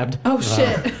like stabbed. Oh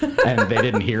shit. And they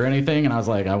didn't hear anything. And I was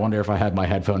like, I wonder if I had my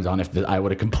headphones on, if I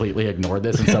would have completely ignored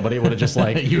this and somebody would have just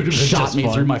like shot me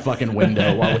through my fucking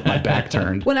window while with my back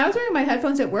turned. When I was wearing my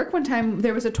headphones at work one time,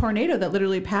 there was a tornado that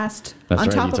literally passed on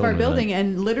top of our building.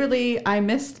 And literally I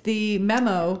missed the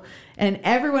memo and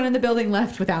everyone in the building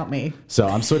left without me. So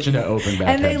I'm switching to open back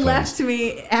and they headphones. left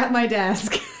me at my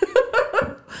desk.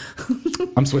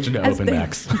 I'm switching to open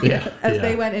backs. As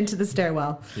they went into the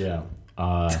stairwell. Yeah.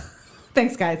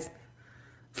 Thanks, guys.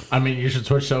 I mean, you should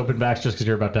switch to open backs just because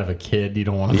you're about to have a kid. You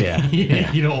don't want to.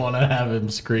 Yeah. You don't want to have him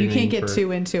screaming. You can't get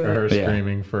too into or it. her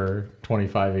screaming for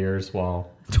 25 years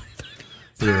while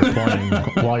you're playing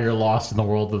while you're lost in the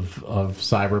world of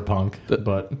cyberpunk.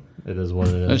 But it is what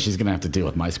it And is. she's gonna have to deal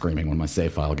with my screaming when my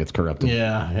save file gets corrupted.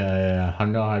 Yeah. I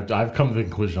know. I've come to the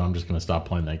conclusion I'm just going to stop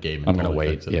playing that game. I'm gonna until they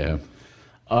wait. fix it. Yeah.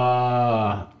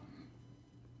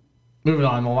 Moving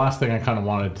on. The last thing I kind of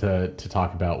wanted to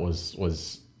talk about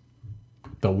was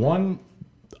the one.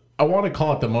 I want to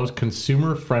call it the most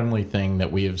consumer friendly thing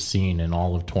that we have seen in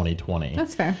all of 2020.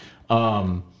 That's fair.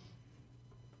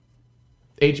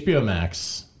 HBO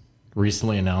Max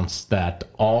recently announced that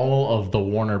all of the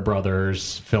Warner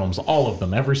Brothers films, all of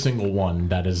them, every single one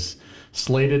that is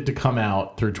slated to come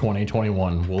out through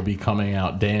 2021 will be coming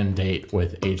out day and date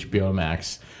with HBO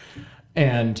Max.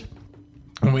 And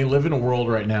we live in a world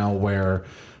right now where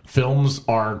films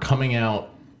are coming out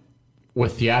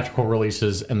with theatrical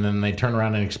releases and then they turn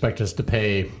around and expect us to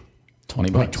pay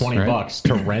 $20, like $20 right?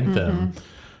 to rent them.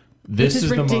 This Which is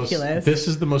The ridiculous. this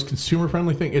is the most consumer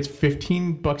friendly thing. It's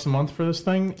 $15 a month for this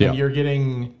thing, Yeah. and you're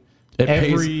getting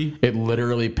It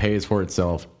literally pays for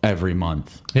itself every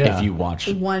month Yeah. if you watch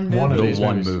One One of movie. these the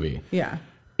one movies. movie. Yeah.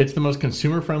 It's the most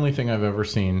consumer friendly thing I've ever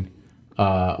seen.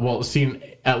 Seen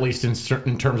at least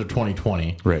in terms of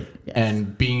 2020, Right.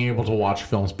 And being able to watch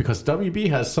films because WB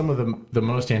has some of the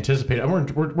most anticipated.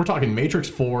 We're talking Matrix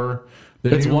 4.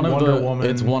 It's new one of Wonder the Woman.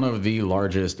 it's one of the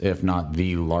largest, if not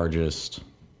the largest,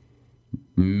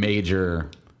 major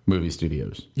movie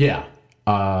studios. Yeah,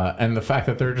 and the fact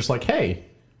that they're just like, hey,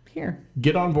 Here.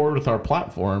 get on board with our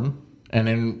platform, and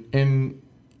in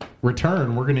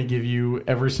return, we're going to give you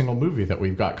every single movie that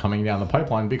we've got coming down the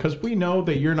pipeline because we know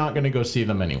that you're not going to go see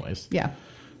them anyways. Yeah.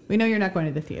 We know you're not going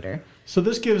to the theater. So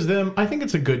this gives them, I think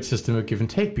it's a good system of give and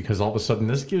take because all of a sudden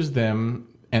this gives them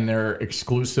and their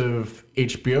exclusive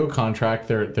HBO contract,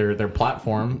 their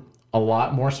platform, a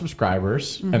lot more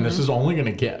subscribers, and this is only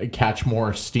going to catch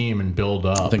more steam and build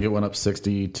up. I think it went up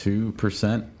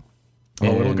 62%.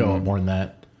 It'll go up more than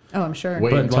that. Oh, I'm sure.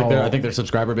 Wait But until I think their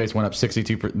subscriber base went up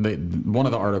 62%. One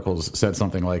of the articles said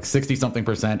something like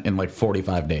 60-something% in like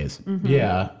 45 days.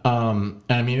 Yeah. And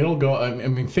I mean, it'll go. I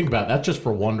mean, think about it. That's just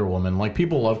for Wonder Woman. Like,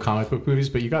 people love comic book movies,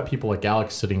 but you got people like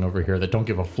Alex sitting over here that don't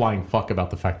give a flying fuck about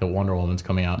the fact that Wonder Woman's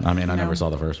coming out. I mean, I never saw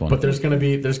the first one. But there's gonna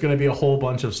be a whole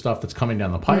bunch of stuff that's coming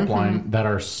down the pipeline that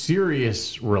are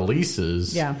serious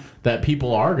releases Yeah. that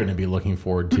people are going to be looking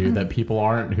forward to. That people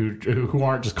aren't who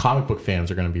aren't just comic book fans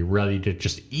are going to be ready to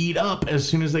just eat up as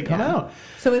soon as they come Yeah. out.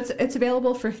 So it's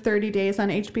available for 30 days on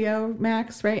HBO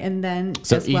Max, right? And then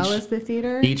So as well as the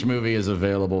theater. Each movie is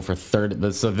available for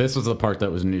 30. So this was the part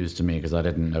that was news to me because I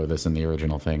didn't know this in the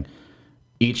original thing.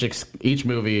 Each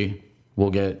movie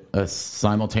will get a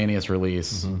simultaneous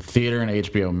release, theater and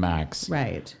HBO Max.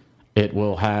 Right. It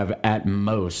will have at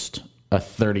most a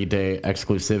 30-day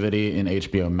exclusivity in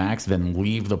HBO Max, then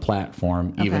leave the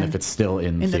platform even Okay. if it's still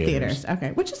in In the theaters. theaters.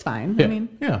 Okay. Which is fine. Yeah. I mean,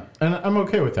 Yeah, and I'm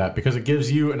okay with that because it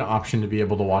gives you an option to be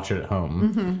able to watch it at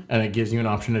home, and it gives you an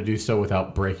option to do so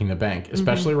without breaking the bank.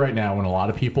 Especially right now when a lot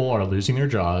of people are losing their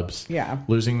jobs, Yeah.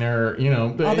 losing their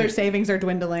all their savings are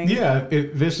dwindling. Yeah,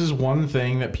 this is one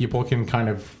thing that people can kind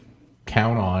of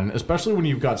count on, especially when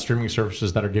you've got streaming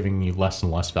services that are giving you less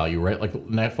and less value, right? Like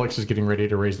Netflix is getting ready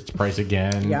to raise its price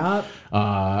again. Yep.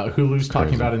 Hulu's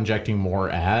talking about injecting more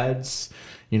ads.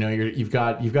 You know, you've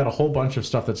got a whole bunch of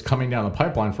stuff that's coming down the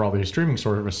pipeline for all these streaming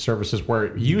services where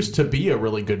it used to be a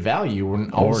really good value,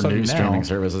 and all of a Or sudden new now, streaming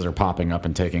services are popping up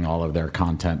and taking all of their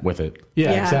content with it.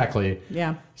 yeah, Yeah. exactly.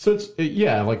 Yeah. So it's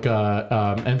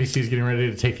NBC's getting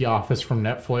ready to take The Office from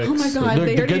Netflix. Oh my God. The-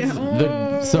 they the already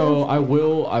good- so I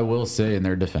will say in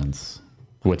their defense,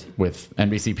 with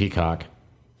NBC Peacock,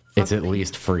 it's at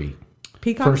least free.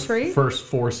 Peacock's free? First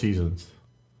 4 seasons.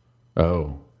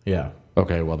 Oh, Yeah.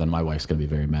 okay. Well, then my wife's gonna be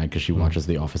very mad because she watches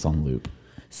The Office on loop.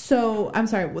 So, I'm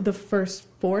sorry, the first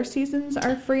 4 seasons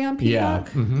are free on Yeah.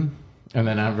 Peacock? And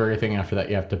then everything after that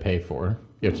you have to pay for.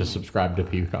 You have to subscribe to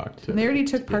Peacock. And they already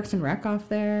took Parks and Rec off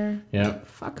there. Yeah.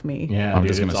 Fuck me. Yeah. I'm dude,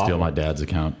 just gonna it's steal awful. my dad's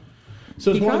account.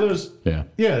 So it's one of Peacock? those. Yeah,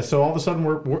 Yeah. So all of a sudden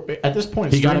we're at this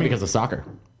point. he got it streaming- because of soccer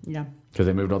Yeah. because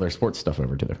they moved all their sports stuff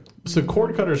over to there. So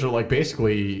cord cutters are like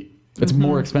basically. It's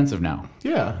more expensive now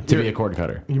Yeah. to be a cord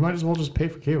cutter. You might as well just pay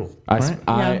for cable. I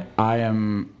right? I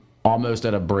am almost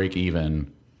at a break even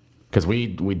because we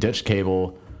ditched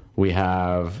cable. We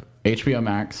have HBO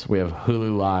Max. We have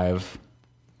Hulu Live.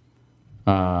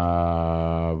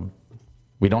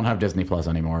 We don't have Disney Plus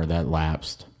anymore. That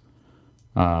lapsed.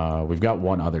 We've got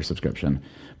one other subscription,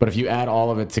 but if you add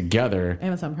all of it together,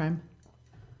 Amazon Prime.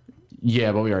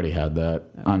 yeah, but we already had that.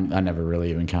 I never really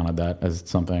even counted that as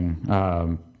something.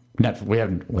 We have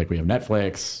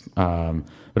Netflix,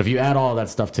 but if you add all of that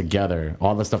stuff together,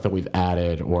 all the stuff that we've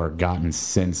added or gotten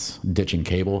since ditching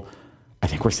cable, I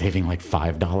think we're saving like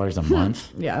 $5 a month.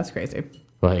 Yeah, that's crazy.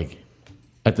 Like,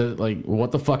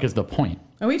 what the fuck is the point?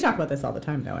 And we talk about this all the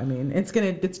time, though. I mean, it's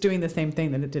doing the same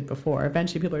thing that it did before.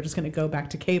 Eventually, people are just gonna go back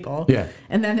to cable. Yeah.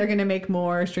 And then they're gonna make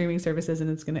more streaming services,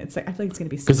 and I feel like it's gonna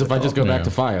be. Because if I just go back Yeah. to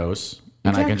FiOS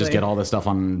and I can just get all this stuff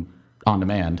on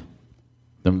demand,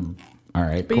 then all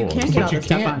right, But cool. you can't get But all you this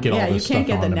stuff can't on. get all Yeah, you this can't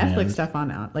stuff get the on Netflix demand. stuff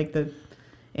on out, like the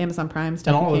Amazon Prime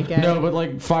stuff. all You of- can't get. No, but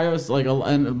like FiOS,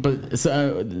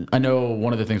 I know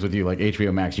one of the things with you, like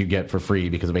HBO Max, you get for free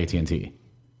because of AT&T,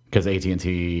 because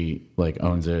AT&T like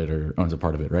owns it or owns a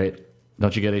part of it, right?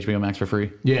 Don't you get HBO Max for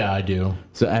free? Yeah, I do.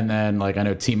 So and then like I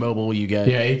know T-Mobile, you get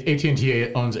Yeah,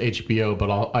 AT&T owns HBO,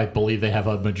 but I believe they have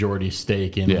a majority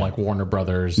stake in like Warner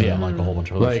Brothers and like a whole bunch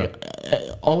of other like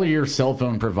stuff. all of your cell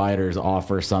phone providers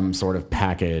offer some sort of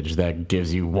package that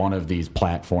gives you one of these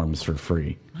platforms for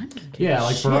free. Yeah,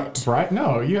 like Verizon.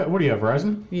 No, what do you have,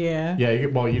 Verizon? Yeah. Yeah,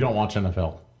 you don't watch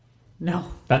NFL. No.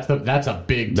 That's a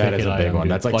big That ticket is a big item, one.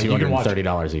 dude. That's like you can watch-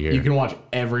 $230 a year. You can watch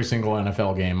every single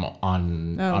NFL game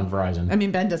on Verizon. I mean,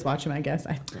 Ben does watch them, I guess.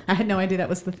 I had no idea that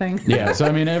was the thing. Yeah, so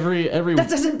I mean every That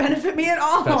doesn't benefit me at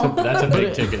all. that's a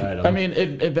big ticket item. I mean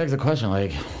it begs the question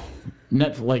like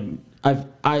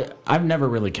I've never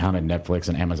really counted Netflix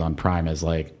and Amazon Prime as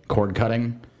like cord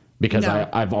cutting because No.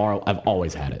 I've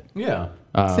always had it. yeah.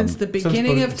 Since the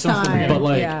beginning of since the time. beginning. But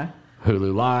like yeah.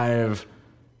 Hulu Live,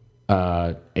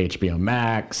 HBO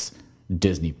Max,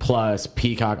 Disney Plus,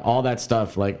 Peacock, all that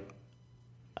stuff. Like,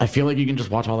 I feel like you can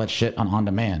just watch all that shit on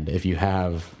demand if you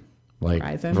have like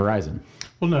Verizon.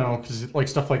 Well, no, because like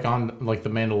stuff like on like the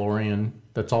Mandalorian,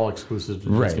 that's all exclusive to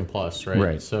Right. Disney Plus, right?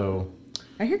 Right. So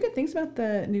I hear good things about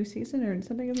the new season or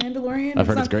something of Mandalorian. I've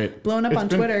heard not it's great. Blown up on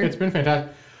Twitter. It's been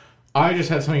fantastic. I just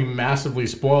had something massively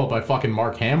spoiled by fucking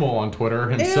Mark Hamill on Twitter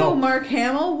himself. Ew, Mark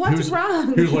Hamill, what's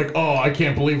wrong? He was like, "Oh, I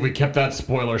can't believe we kept that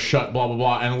spoiler shut." Blah blah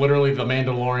blah. And literally, The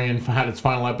Mandalorian had its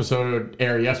final episode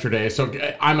air yesterday. So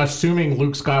I'm assuming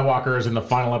Luke Skywalker is in the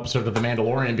final episode of The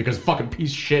Mandalorian because fucking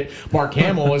piece of shit Mark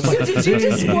Hamill is like. Did you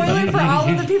just spoil it for all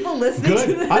of the people listening to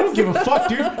Good. this? I don't give a fuck,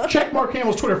 dude. Check Mark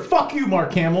Hamill's Twitter. Fuck you,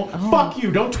 Mark Hamill. Fuck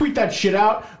you. Don't tweet that shit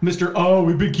out, Mr. Oh,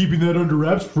 we've been keeping that under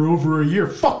wraps for over a year.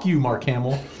 Fuck you, Mark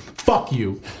Hamill. Fuck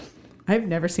you. I've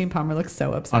never seen Palmer look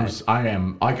so upset.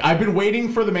 I've been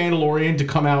waiting for The Mandalorian to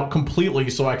come out completely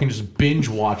so I can just binge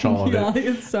watch all of Yeah, it.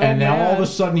 it's so and now all of a mad.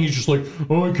 sudden he's just like,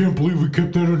 "Oh, I can't believe we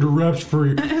kept that under wraps for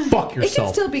you." Fuck It can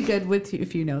yourself. still be good with you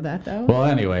if you know that, though. Well,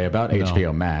 anyway, about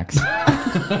HBO Max.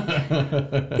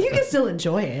 You can still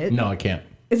enjoy it. No, I can't.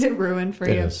 Is it ruined for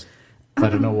It you? is. I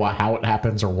don't know how it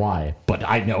happens or why, but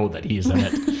I know that he's in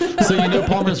it. So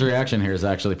Palmer's reaction here is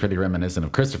actually pretty reminiscent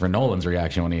of Christopher Nolan's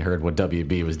reaction when he heard what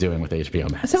WB was doing with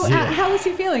HBO Max. So how is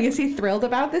he feeling? Is he thrilled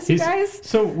about this, you guys?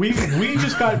 So we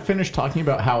just got finished talking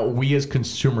about how we as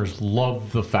consumers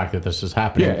love the fact that this is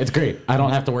happening. Yeah, it's great. I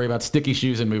don't have to worry about sticky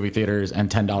shoes in movie theaters and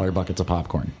 $10 buckets of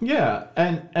popcorn. Yeah,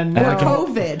 and Or now,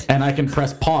 COVID. And I can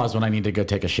press pause when I need to go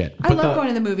take a shit. I love going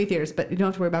to the movie theaters, but you don't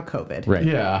have to worry about COVID. Right.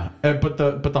 yeah, but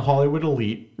the Hollywood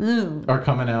elite are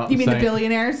coming out. You mean saying, the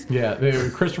billionaires? Yeah,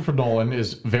 Christopher Nolan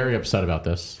is very upset about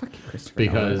this Christopher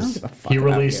Nolan. I don't because give a fuck he about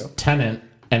released you. Tenet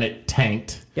and it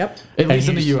tanked. Yep. At least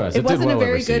in And the he's- U.S. It did wasn't a well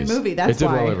very good overseas. movie, that's it did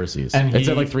why. well overseas. And It's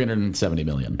he- at like $370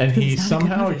 million. And he It's not a good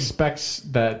somehow movie. expects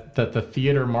that the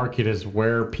theater market is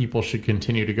where people should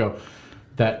continue to go.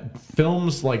 That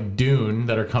films like Dune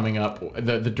that are coming up,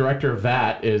 the director of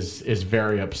that is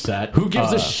very upset. Who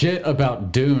gives a shit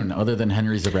about Dune other than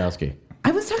Henry Zabrowski? I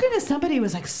was talking to somebody who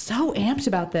was like so amped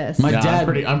about this. My Yeah, dad,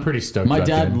 I'm pretty stoked. my about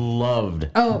dad Dune. loved.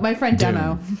 Oh, my friend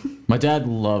Demo. My dad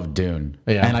loved Dune,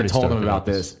 Yeah, I'm and I pretty told him stoked about about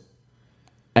this,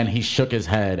 and he shook his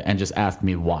head and just asked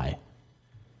me why.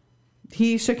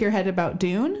 He shook your head about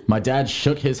Dune? My dad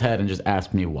shook his head and just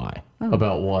asked me why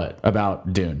About what?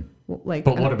 about Dune. Like,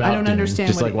 But what about I don't Dune? understand.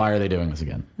 Just what like, why are they doing this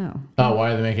again? Oh,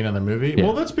 why are they making another movie? Yeah.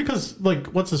 Well, that's because like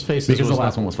what's his face? Because the was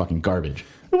last one was fucking garbage.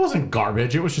 It wasn't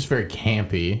garbage. It was just very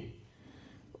campy.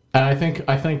 And I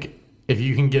think if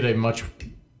you can get a much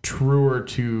truer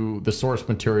to the source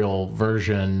material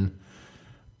version,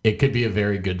 it could be a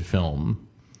very good film.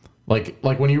 Like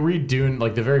when you read Dune,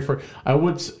 like the very first,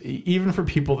 even for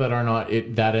people that are not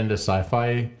that into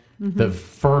sci-fi, the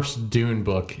first Dune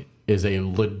book is a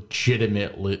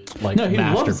legitimate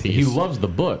masterpiece. He loves the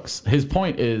books. His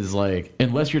point is like,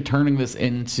 unless you're turning this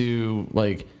into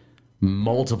like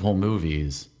multiple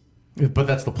movies. But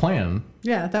that's the plan.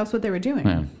 Yeah, that's what they were doing.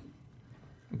 Yeah.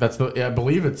 I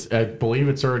believe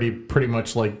it's already pretty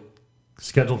much like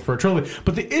scheduled for a trilogy.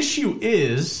 But the issue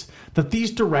is that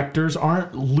these directors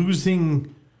aren't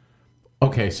losing.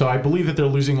 Okay, so I believe that they're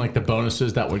losing like the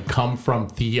bonuses that would come from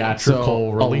theatrical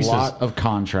So releases. a lot of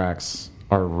contracts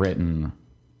are written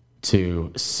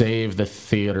to save the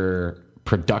theater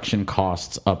production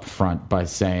costs up front by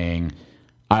saying,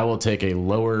 I will take a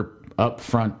lower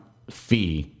upfront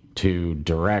fee to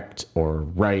direct or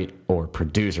write or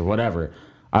produce or whatever.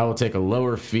 I will take a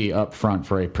lower fee up front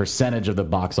for a percentage of the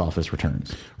box office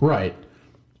returns. Right.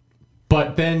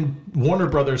 But then Warner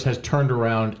Brothers has turned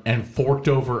around and forked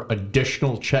over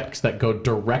additional checks that go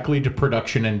directly to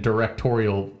production and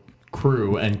directorial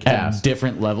crew and cast. At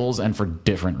different levels and for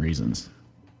different reasons.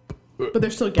 But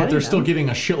they're still getting still getting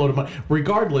a shitload of money.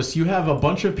 Regardless, you have a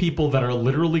bunch of people that are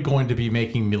literally going to be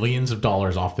making millions of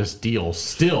dollars off this deal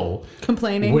still.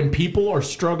 Complaining. When people are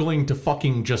struggling to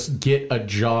fucking just get a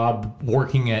job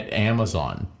working at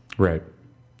Amazon. Right.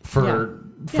 For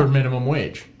minimum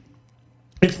wage.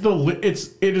 It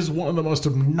is one of the most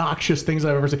obnoxious things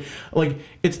I've ever seen. Like,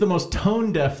 it's the most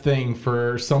tone deaf thing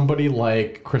for somebody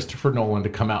like Christopher Nolan to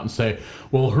come out and say,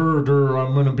 well,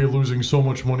 I'm going to be losing so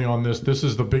much money on this. This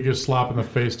is the biggest slap in the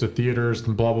face to theaters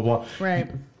and blah, blah, blah. Right.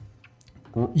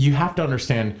 You have to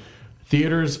understand,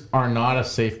 theaters are not a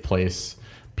safe place.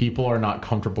 People are not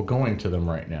comfortable going to them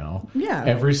right now. Yeah.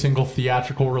 Every single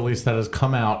theatrical release that has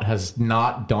come out has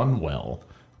not done well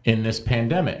in this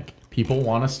pandemic. People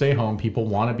want to stay home. People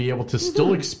want to be able to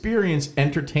still experience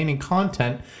entertaining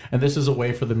content, and this is a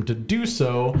way for them to do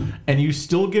so. And you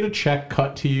still get a check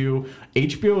cut to you.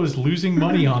 HBO is losing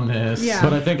money on this. Yeah.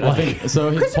 But I think so.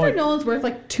 His Christopher point, Nolan's worth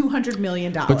like $200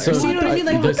 million. so you know what I mean?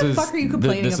 Like, what the fuck are you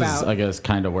complaining this about? Is, I guess,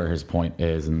 kind of where his point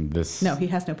is, and this. No, he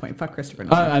has no point. Fuck Christopher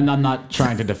Nolan. And I'm not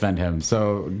trying to defend him.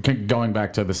 So going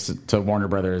back to this, to Warner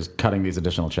Brothers cutting these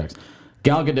additional checks,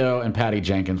 Gal Gadot and Patty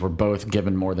Jenkins were both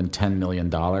given more than $10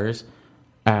 million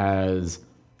as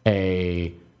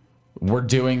we're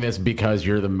doing this because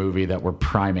you're the movie that we're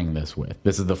priming this with.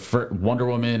 This is the first, Wonder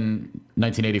Woman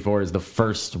 1984 is the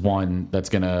first one that's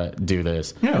gonna do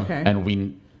this. Yeah. Okay.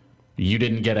 And you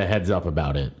didn't get a heads up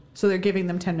about it. So they're giving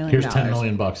them $10 million. Here's $10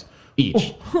 million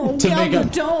Each to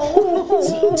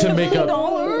make up.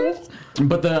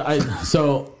 But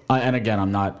and again,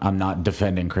 I'm not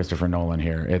defending Christopher Nolan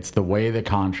here. It's the way the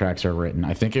contracts are written.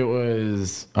 I think it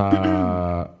was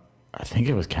Katherine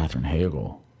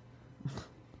Hagel.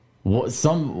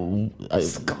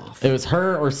 It was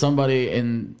her or somebody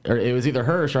or it was either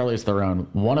her or Charlize Theron.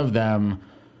 One of them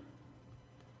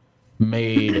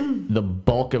made the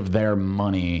bulk of their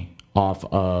money off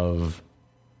of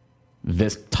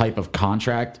this type of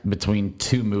contract between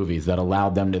two movies that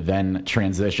allowed them to then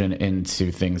transition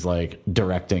into things like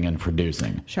directing and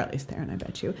producing. Charlize Theron, I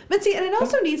bet you. But see, and it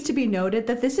also needs to be noted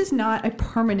that this is not a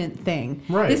permanent thing.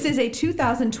 Right. This is a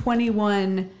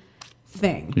 2021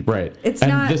 thing. Right.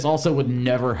 This also would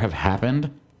never have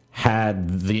happened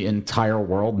had the entire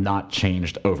world not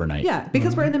changed overnight. Yeah,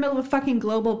 because we're in the middle of a fucking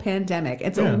global pandemic.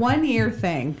 It's a 1 year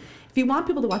thing. If you want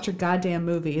people to watch your goddamn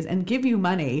movies and give you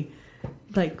money,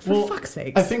 like, for fuck's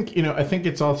sakes. I think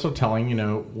it's also telling,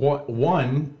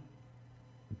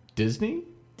 Disney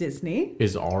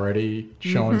is already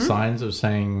showing signs of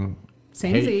saying,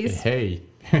 hey,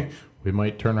 we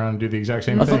might turn around and do the exact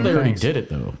same thing. I thought they already did it,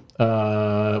 though.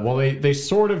 Well, they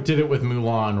sort of did it with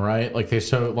Mulan, right? Like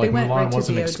Mulan right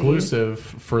wasn't exclusive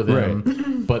for them,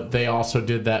 right. But they also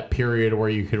did that period where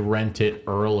you could rent it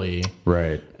early,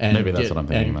 right? And maybe that's what I'm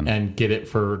thinking. And get it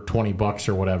for $20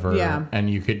 or whatever. Yeah. And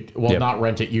you could not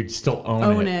rent it; you'd still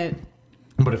own it.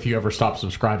 But if you ever stop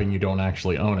subscribing, you don't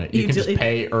actually own it. You can just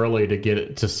pay early to get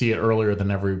it, to see it earlier than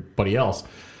everybody else.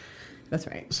 That's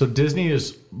right. So Disney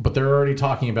but they're already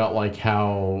talking about like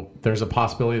how there's a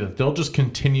possibility that they'll just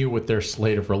continue with their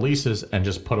slate of releases and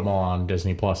just put them all on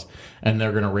Disney Plus, and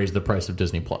they're going to raise the price of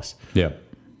Disney Plus. Yeah,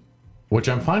 which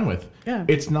I'm fine with. Yeah,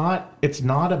 it's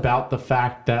not about the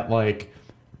fact that like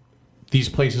these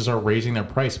places are raising their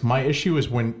price. My issue is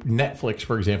when Netflix,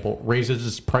 for example, raises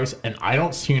its price and I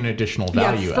don't see an additional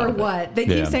value for out of what? it. They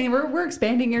keep saying we're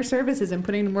expanding your services and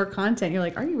putting more content. You're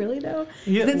like, are you really though?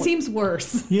 Yeah, that seems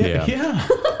worse. Yeah.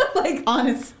 Like,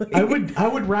 honestly. I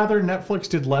would rather Netflix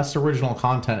did less original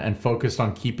content and focused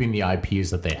on keeping the IPs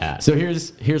that they had. So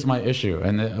here's my issue,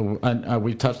 and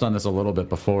we touched on this a little bit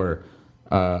before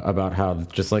about how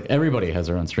just like everybody has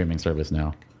their own streaming service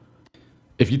now.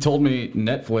 If you told me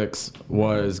Netflix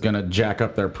was going to jack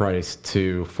up their price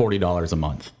to $40 a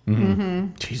month,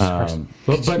 Jesus Christ.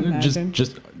 But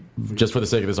just for the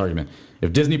sake of this argument,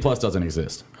 if Disney Plus doesn't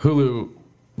exist, Hulu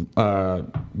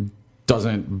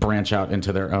doesn't branch out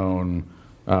into their own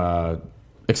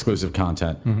exclusive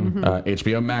content,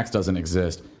 HBO Max doesn't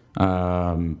exist,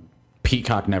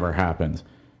 Peacock never happens,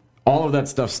 all of that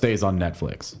stuff stays on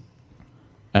Netflix,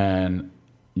 and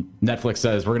Netflix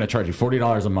says we're going to charge you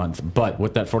 $40 a month, but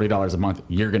with that $40 a month,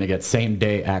 you're going to get same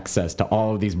day access to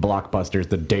all of these blockbusters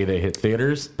the day they hit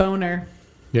theaters. Boner.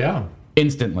 Yeah.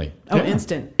 Instantly. Oh,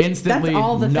 instant. Instantly, That's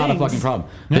all the not things. a fucking problem.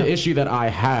 Yeah. The issue that I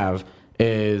have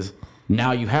is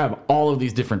now you have all of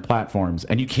these different platforms,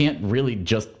 and you can't really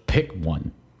just pick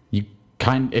one. You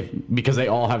because they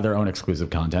all have their own exclusive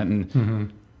content,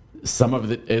 and some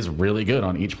of it is really good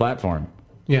on each platform.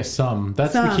 Yeah, some.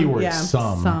 That's the key word,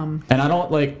 some. And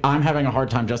I'm having a hard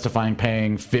time justifying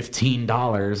paying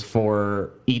 $15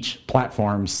 for each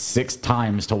platform 6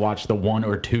 times to watch the 1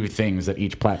 or 2 things that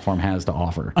each platform has to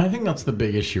offer. I think that's the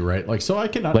big issue, right? Like, so I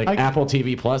can... Apple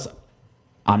TV Plus,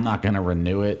 I'm not going to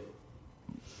renew it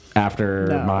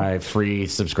after my free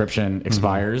subscription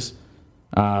expires.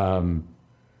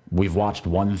 We've watched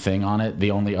one thing on it.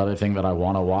 The only other thing that I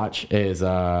want to watch is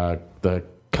the Coach.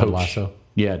 Ted Lasso.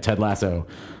 Yeah, Ted Lasso.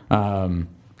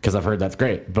 Because I've heard that's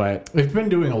great. But they've been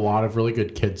doing a lot of really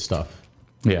good kid stuff.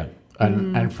 Yeah.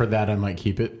 And for that, I might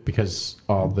keep it because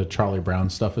all the Charlie Brown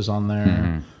stuff is on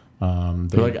there.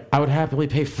 I would happily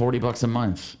pay $40 a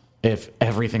month if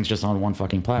everything's just on one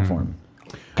fucking platform.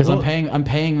 Because I'm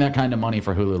paying that kind of money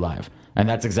for Hulu Live, and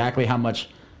that's exactly how much.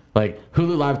 Like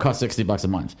Hulu Live costs $60 a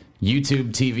month.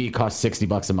 YouTube TV costs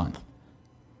 $60 a month.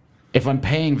 If I'm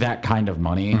paying that kind of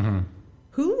money,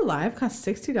 Hulu Live costs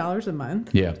 $60 a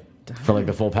month. Yeah, for like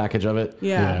the full package of it.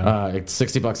 Yeah. It's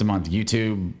 $60 a month.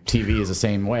 YouTube TV is the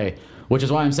same way, which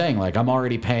is why I'm saying like I'm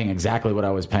already paying exactly what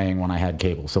I was paying when I had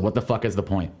cable. So what the fuck is the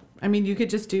point? I mean, you could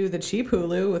just do the cheap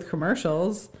Hulu with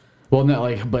commercials. Well,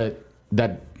 no, but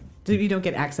that. You don't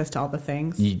get access to all the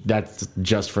things. That's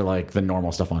just for like the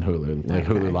normal stuff on Hulu, like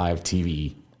Hulu Live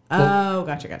TV. Oh,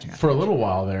 gotcha. For a little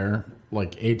while there,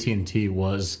 like AT&T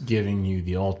was giving you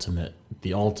the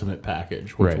ultimate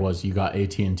package, which was you got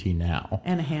AT&T Now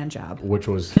and a hand job, which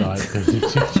was the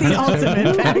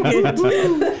ultimate package.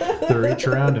 The reach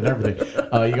around and everything.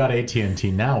 You got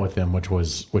AT&T Now with them, which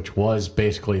was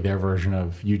basically their version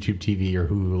of YouTube TV or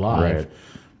Hulu Live. Right.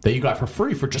 That you got for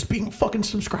free for just being a fucking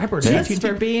subscriber to just AT&T.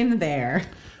 for being there.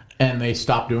 And they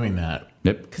stopped doing that.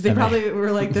 Yep. Because they probably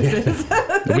were like, "This is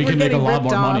we can make a lot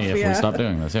more money if we stop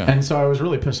doing this." Yeah. And so I was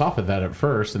really pissed off at that at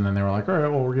first, and then they were like, "All right,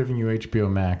 well, we're giving you HBO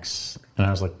Max," and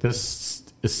I was like, "This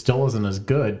still isn't as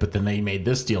good." But then they made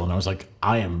this deal, and I was like,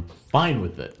 "I am fine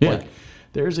with it." Yeah. Like,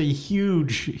 there's a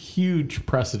huge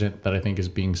precedent that I think is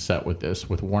being set with this,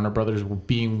 with Warner Brothers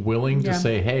being willing to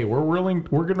say, "Hey, we're going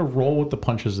to roll with the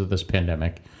punches of this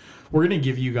pandemic. We're going to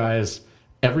give you guys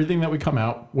everything that we come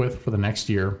out with for the next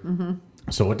year."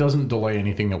 So it doesn't delay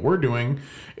anything that we're doing.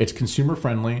 It's consumer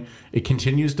friendly. It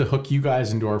continues to hook you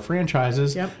guys into our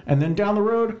franchises. Yep. And then down the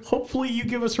road, hopefully you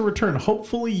give us a return.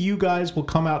 Hopefully you guys will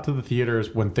come out to the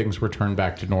theaters when things return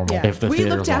back to normal. Yeah. If the we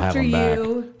theaters looked will have after them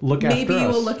you. Look Maybe after you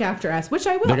us. will look after us, which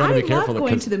I will. They gotta I be careful love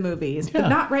going to the movies, but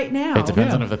not right now. It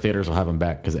depends on if the theaters will have them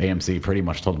back, because AMC pretty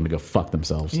much told them to go fuck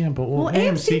themselves. Yeah, but Well,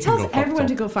 AMC tells everyone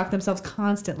to go fuck themselves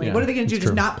constantly. Yeah, What are they going to do? it's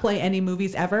Just true. not play any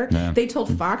movies ever? Yeah. They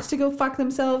told Fox to go fuck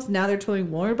themselves. Now they're telling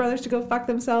Warner Brothers to go fuck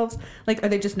themselves. Like, are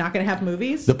they just not going to have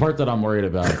movies? The part that I'm worried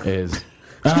about is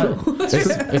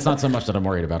it's not so much that I'm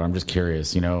worried about. I'm just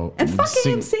curious, And fuck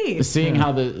AMC. Seeing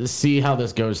how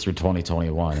this goes through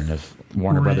 2021, and if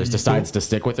Warner Brothers decides to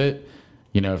stick with it.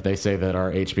 If they say that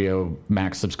our HBO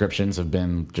Max subscriptions have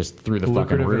been just through the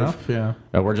fucking roof,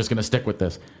 we're just going to stick with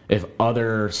this. If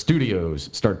other studios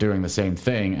start doing the same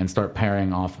thing and start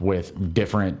pairing off with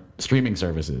different streaming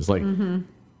services, like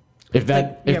if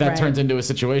that turns into a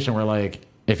situation where, like,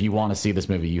 if you want to see this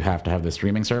movie, you have to have the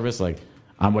streaming service, like,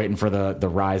 I'm waiting for the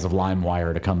rise of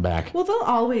LimeWire to come back. Well, they'll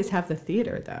always have the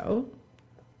theater, though.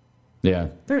 Yeah.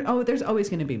 There's always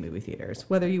going to be movie theaters,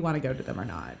 whether you want to go to them or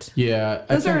not. Yeah.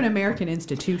 Those are an American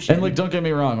institution. And, like, don't get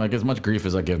me wrong, like, as much grief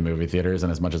as I give movie theaters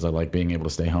and as much as I like being able to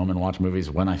stay home and watch movies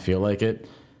when I feel like it,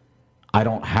 I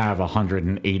don't have a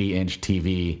 180-inch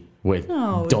TV with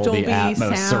Dolby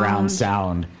Atmos surround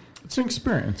sound. It's an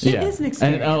experience. It is an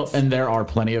experience. And there are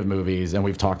plenty of movies, and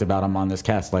we've talked about them on this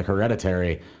cast, like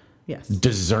Hereditary,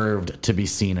 deserved to be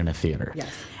seen in a theater.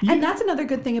 Yes. And that's another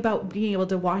good thing about being able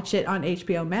to watch it on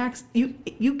HBO Max.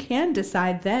 You can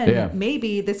decide then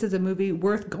maybe this is a movie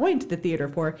worth going to the theater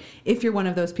for if you're one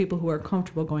of those people who are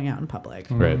comfortable going out in public.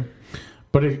 Right.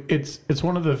 But it's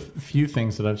one of the few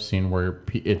things that I've seen where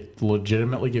it's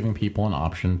legitimately giving people an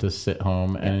option to sit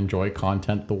home and enjoy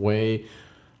content the way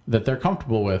that they're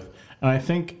comfortable with. And I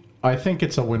think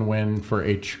it's a win-win for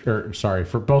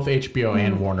for both HBO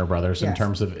and Warner Brothers in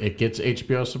terms of it gets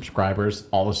HBO subscribers.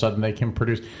 All of a sudden they can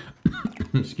produce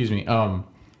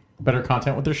better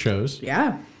content with their shows.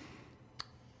 Yeah.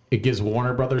 it gives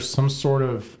Warner Brothers some sort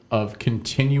of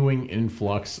continuing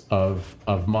influx of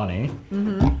money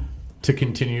to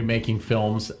continue making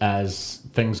films as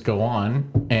things go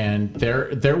on, and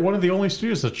they're one of the only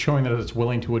studios that's showing that it's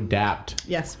willing to adapt.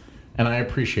 Yes. And I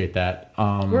appreciate that.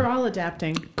 We're all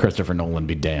adapting. Christopher Nolan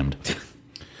be damned.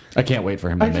 I can't wait for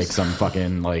him to make some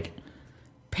fucking like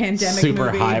Pandemic super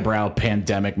movie. highbrow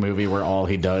pandemic movie where all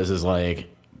he does is like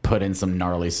put in some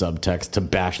gnarly subtext to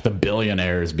bash the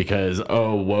billionaires because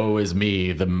woe is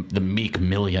me, the meek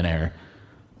millionaire.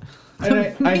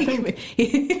 And I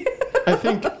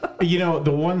think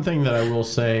the one thing that I will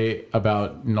say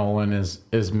about Nolan is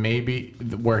maybe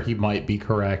where he might be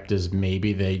correct is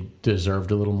maybe they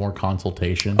deserved a little more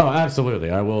consultation. Oh,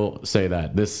 absolutely. I will say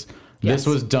that this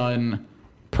was done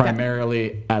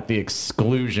primarily at the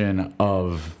exclusion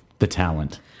of the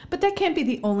talent. But that can't be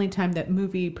the only time that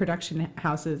movie production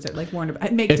houses or like Warner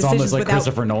make It's decisions almost like without,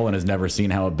 Christopher Nolan has never seen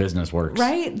how a business works.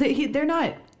 right? They're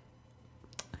not.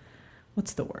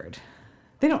 What's the word?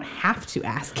 They don't have to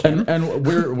ask him. And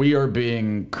we are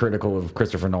being critical of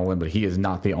Christopher Nolan, but he is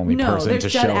not the only person there's to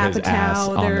Judd show his ass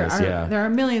Apatow. on this. There are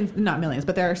millions, not millions,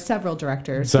 but there are several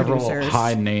directors, Several producers.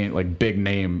 high name, like big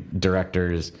name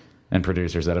directors and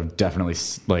producers that have definitely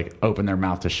like opened their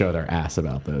mouth to show their ass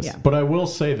about this. Yeah. But I will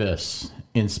say this,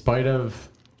 in spite of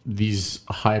these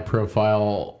high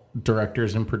profile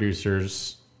directors and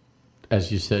producers, as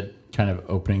you said, kind of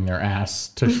opening their ass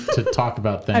to talk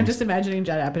about things. I'm just imagining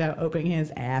Judd Apatow opening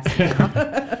his ass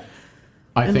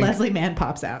I and think Leslie Mann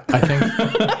pops out. I think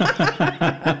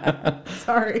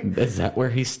Sorry. Is that where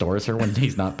he stores her when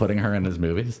he's not putting her in his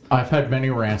movies? I've had many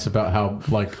rants about how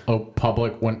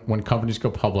public when companies go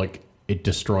public, it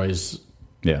destroys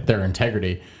their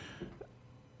integrity.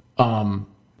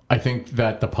 I think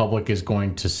that the public is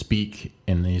going to speak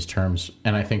in these terms,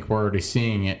 and I think we're already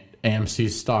seeing it.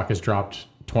 AMC's stock has dropped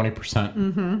 20%.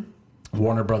 Mm-hmm.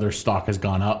 Warner Brothers stock has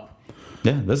gone up.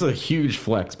 Yeah, this is a huge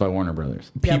flex by Warner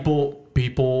Brothers. People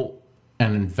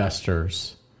and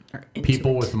investors,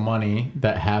 people with money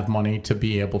that have money to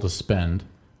be able to spend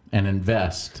and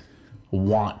invest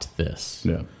want this.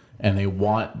 Yeah. And they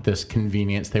want this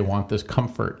convenience. They want this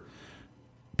comfort.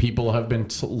 People have been,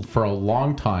 for a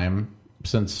long time,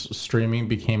 since streaming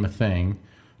became a thing,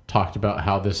 talked about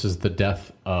how this is the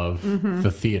death of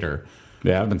the theater.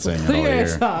 Yeah, I've been saying it all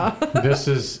year. This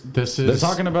is. They're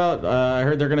talking about. I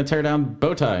heard they're going to tear down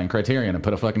Bowtie and Criterion and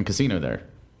put a fucking casino there.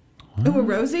 Ooh,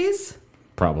 Rosie's?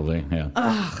 Probably, yeah.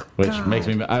 Oh, Which God. makes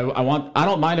me. I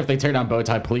don't mind if they tear down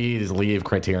Bowtie. Please leave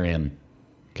Criterion,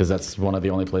 because that's one of the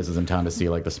only places in town to see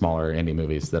like the smaller indie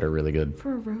movies that are really good.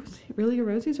 For a Rosie? Really a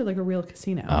Rosie's or like a real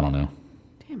casino? I don't know.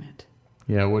 Damn it.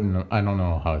 Yeah, I don't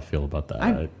know how I feel about that.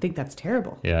 I think that's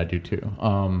terrible. Yeah, I do too.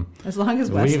 As long as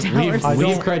West Tower's...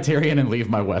 Leave Criterion and leave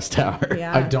my West Tower.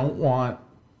 Yeah. I don't want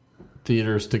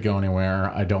theaters to go anywhere.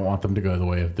 I don't want them to go the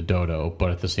way of the dodo.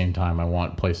 But at the same time, I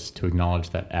want places to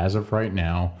acknowledge that as of right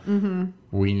now,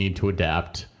 we need to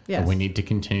adapt. Yes. And we need to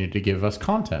continue to give us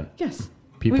content. Yes.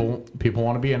 People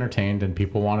want to be entertained, and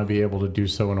people want to be able to do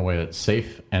so in a way that's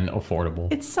safe and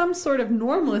affordable. It's some sort of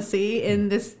normalcy in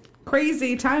this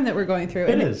crazy time that we're going through.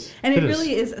 It And is. And It it is.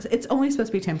 really is. It's only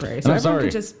supposed to be temporary. So I'm everyone sorry.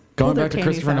 could just pull Going their back to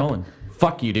panties Christopher up. Nolan.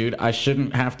 Fuck you, dude. I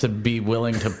shouldn't have to be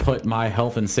willing to put my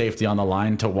health and safety on the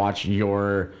line to watch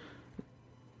your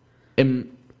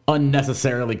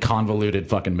unnecessarily convoluted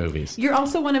fucking movies. You're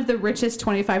also one of the richest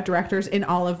 25 directors in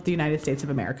all of the United States of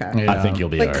America. Yeah. I think you'll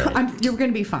be all right. You're going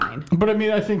to be fine. But I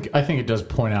mean, I think it does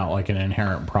point out like an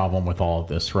inherent problem with all of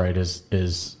this, right?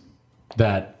 Is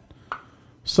that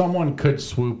someone could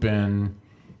swoop in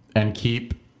and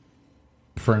keep,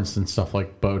 for instance, stuff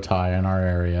like Bowtie in our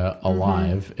area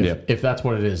alive. If that's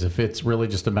what it is, if it's really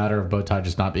just a matter of Bowtie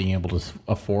just not being able to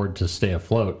afford to stay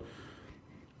afloat,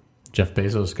 Jeff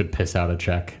Bezos could piss out a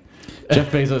check.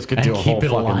 Jeff Bezos could do a whole keep it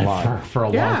fucking alive lot. for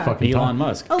a Yeah. long fucking time. Elon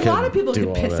Musk. A lot of people do could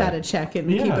all piss that. out a check and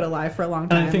Yeah. keep it alive for a long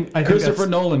And time. I think Christopher that's-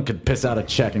 Nolan could piss out a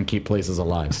check and keep places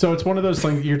alive. So it's one of those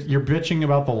things. You're bitching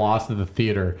about the loss of the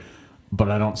theater, but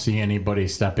I don't see anybody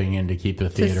stepping in to keep the to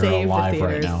theater save alive the right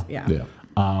theaters. now. Yeah.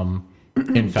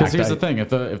 In Because fact, here's the thing: if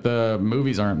the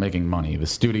movies aren't making money, the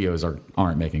studios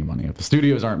aren't making money. If the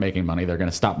studios aren't making money, they're going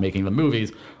to stop making the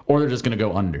movies, or they're just going to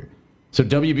go under. So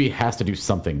WB has to do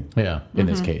something. In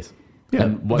this case, Yeah,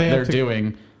 and what they have they're to-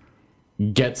 doing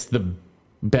gets the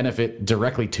benefit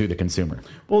directly to the consumer.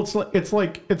 well, it's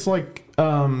like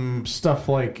stuff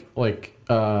like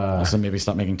Also, maybe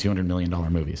stop making $200 million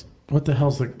movies. what the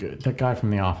hell's that guy from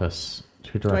The Office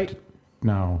who directed? Right.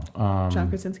 No, John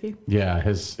Krasinski, yeah,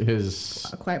 his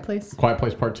A Quiet Place. Quiet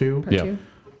Place Part 2. Part Yeah. 2.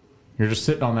 You're just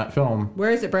sitting on that film.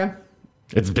 Where is it, bro?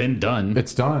 It's been done.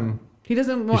 It's done. He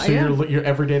doesn't want. So you're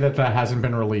every day that hasn't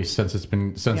been released since it's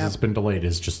been it's been delayed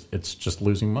is just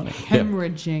losing money.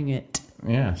 Hemorrhaging it.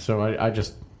 Yeah. So I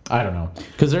don't know.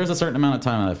 Because there's a certain amount of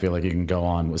time that I feel like you can go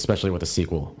on, especially with a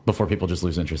sequel, before people just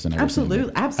lose interest in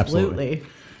everything. Absolutely.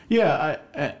 Yeah,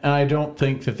 I don't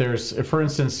think that there's, for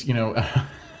instance,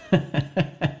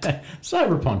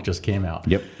 Cyberpunk just came out.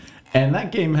 Yep. And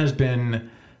that game has been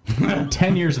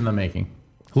 10 years in the making.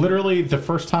 Literally, the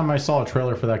first time I saw a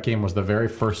trailer for that game was the very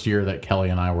first year that Kelly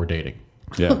and I were dating.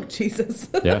 Yeah. Oh, Jesus.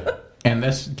 Yeah. And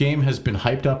this game has been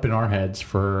hyped up in our heads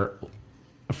for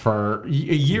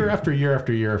year after year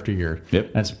after year after year. Yep.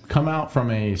 And it's come out from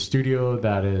a studio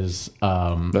that is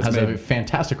has a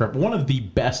fantastic one of the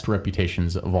best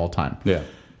reputations of all time. Yeah.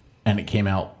 And it came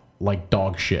out like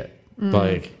dog shit.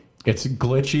 Like, it's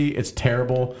glitchy. It's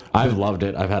terrible. I've loved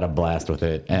it. I've had a blast with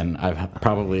it, and I've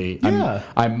probably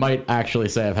I might actually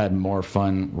say I've had more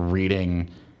fun reading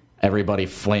everybody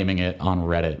flaming it on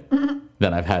Reddit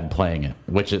than I've had playing it,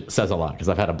 which it says a lot because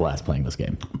I've had a blast playing this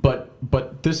game.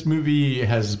 But this movie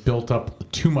has built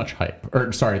up too much hype.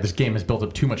 This game has built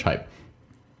up too much hype.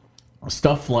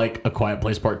 Stuff like A Quiet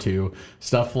Place Part 2,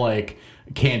 stuff like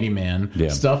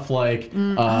Candyman, stuff like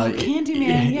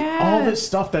Candyman, yeah, all this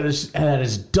stuff that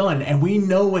is done, and we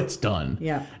know it's done.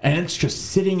 Yeah, and it's just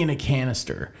sitting in a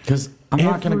canister. Because I'm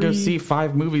not going to go see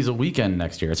 5 movies a weekend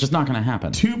next year. It's just not going to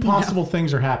happen. Two possible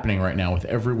things are happening right now with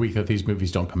every week that these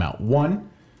movies don't come out. One,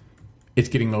 it's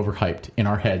getting overhyped in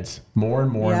our heads more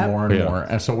and more and more and more.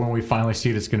 And so when we finally see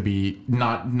it, it's going to be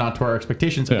not to our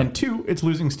expectations. And two, it's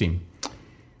losing steam.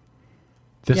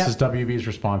 This is WB's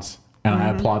response, and I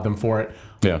applaud them for it.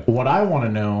 Yeah. What I want to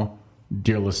know,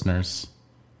 dear listeners,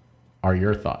 are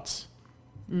your thoughts.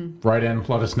 Write in,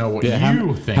 let us know what you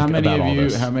think about all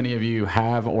this. How many of you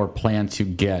have or plan to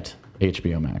get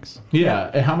HBO Max?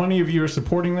 Yeah. How many of you are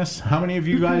supporting this? How many of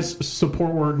you guys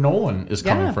support where Nolan is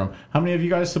coming from? How many of you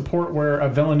guys support where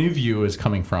Villeneuve is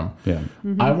coming from? Yeah.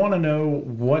 I want to know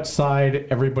what side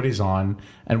everybody's on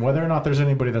and whether or not there's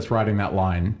anybody that's riding that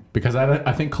line. Because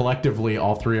I think collectively,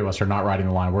 all three of us are not riding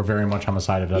the line. We're very much on the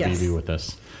side of WB with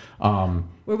this.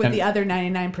 We're with the other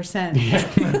 99%.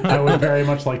 Yeah, I would very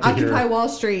much like to hear Occupy Wall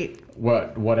Street.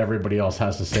 What everybody else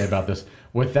has to say about this.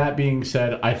 With that being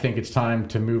said, I think it's time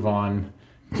to move on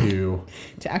to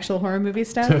actual horror movie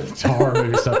stuff. to horror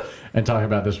movie stuff and talk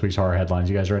about this week's horror headlines.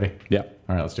 You guys ready? Yeah.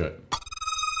 All right, let's do it.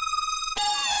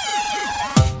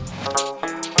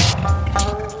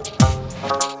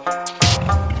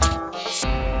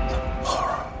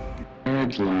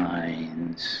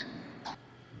 Headlines.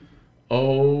 Oh,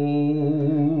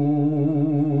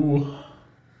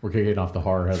 we're kicking off the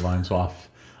horror headlines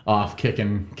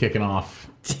kicking off.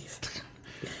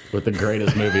 With the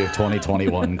greatest movie of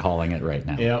 2021 calling it right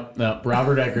now. Yep.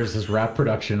 Robert Eggers has wrapped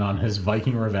production on his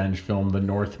Viking revenge film, The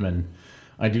Northman.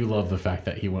 I do love the fact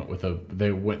that they went with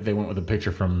a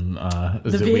picture from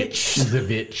The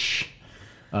Witch.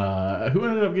 Who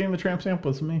ended up getting the tramp stamp?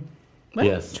 Was it me? What?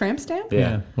 Yes. Tramp stamp?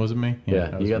 Yeah. Was it me?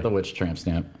 Yeah, you got the Witch tramp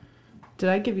stamp. Did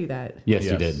I give you that? Yes.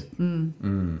 You did.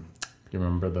 You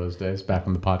remember those days back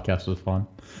when the podcast was fun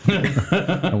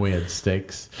and we had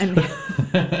steaks? And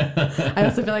I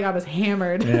also feel like I was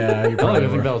hammered. Yeah, you I don't probably even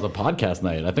think were. that was a podcast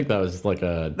night. I think that was like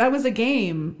a That was a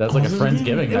game. a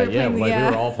Friendsgiving night. Yeah, playing, like we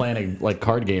were all playing a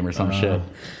card game or some shit.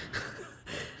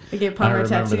 I gave I Palmer a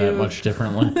remember tattoo. that much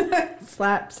differently.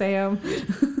 Slap Sam.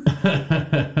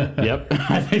 Yep,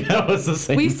 I think that was the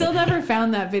same. We still never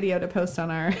found that video to post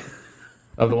on our.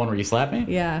 Of the one where you slapped me?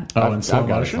 Yeah. Oh, in slow I've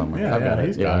got it motion? somewhere. Yeah, I've got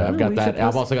he's it. got Yeah, it. I've got we that. should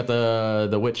I've post- also got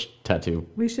the witch tattoo.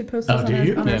 We should post those do on,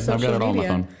 you? our, on Yeah, our I've social got it all on my media.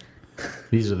 phone.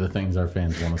 These are the things our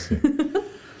fans want to see.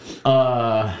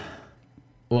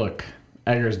 Look,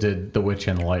 Eggers did The Witch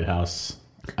and the Lighthouse.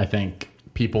 I think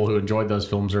people who enjoyed those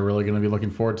films are really going to be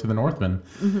looking forward to The Northman.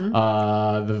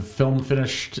 The film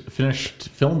finished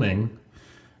filming,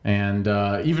 and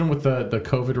even with the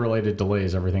COVID-related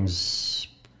delays, everything's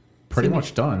pretty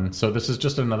much done. So this is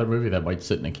just another movie that might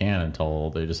sit in a can until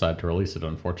they decide to release it,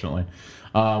 unfortunately.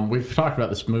 We've talked about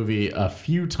this movie a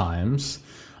few times.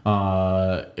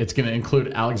 It's going to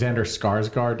include Alexander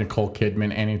Skarsgård, Nicole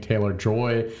Kidman, Anya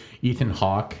Taylor-Joy, Ethan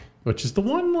Hawke, which is the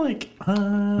one, like,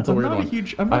 I'm a weird not one.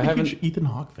 a huge Ethan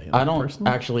Hawke fan. I don't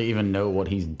personally. actually even know what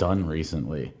he's done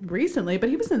recently. Recently, but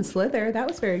he was in Slither. That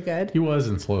was very good. He was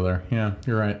in Slither. Yeah,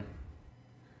 you're right.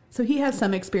 So he has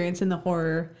some experience in the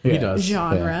horror He does.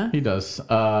 genre. He does.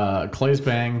 Claes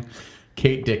Bang,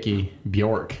 Kate Dickie,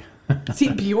 Bjork. See,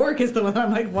 Bjork is the one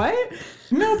I'm like, what?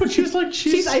 No, but she's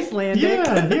Icelandic.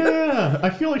 Yeah. I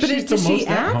feel like But she's the does most she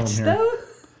at home act here. though?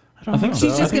 I think She's so.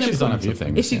 just I think gonna she's done a few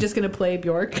things. Is she just going to play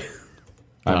Bjork?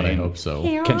 God, I hope so.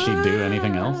 Can she do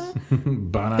anything else?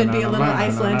 Then be a little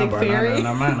Icelandic fairy.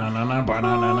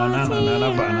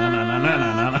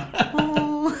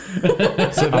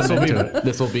 So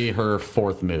this will be her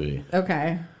fourth movie.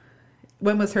 Okay.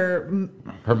 When was her?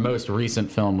 Her most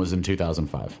recent film was in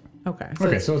 2005.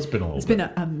 Okay. So it's been a little. It's been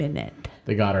a minute.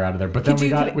 They got her out of there, but then we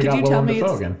got Willem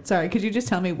Dafoe again. Sorry, could you just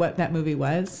tell me what that movie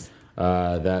was?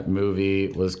 That movie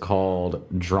was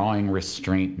called Drawing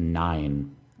Restraint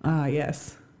 9. Ah,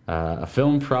 yes. A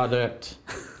film project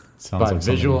by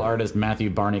visual artist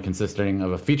Matthew Barney, consisting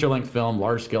of a feature-length film,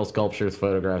 large-scale sculptures,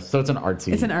 photographs. So it's an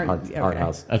artsy, art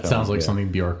house. That sounds like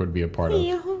something Bjork would be a part of.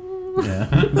 Yeah.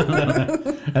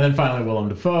 And then finally, Willem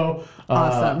Dafoe.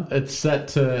 Awesome. It's set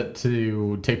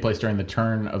to take place during the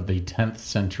turn of the 10th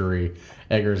century.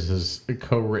 Eggers has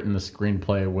co-written the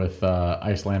screenplay with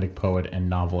Icelandic poet and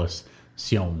novelist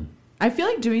Sjón. I feel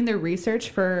like doing their research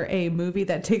for a movie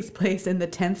that takes place in the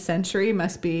 10th century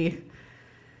must be.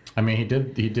 I mean, he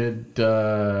did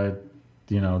The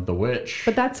Witch.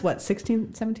 But that's what,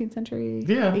 16th, 17th century?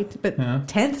 Yeah.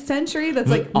 10th century? That's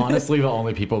like. Honestly, the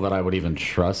only people that I would even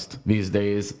trust these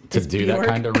days to do Bjork. that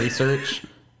kind of research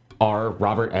are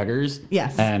Robert Eggers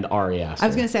and Ari Aster. I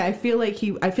was going to say, I feel like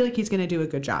he's going to do a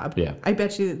good job. Yeah. I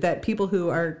bet you that people who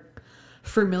are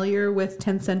familiar with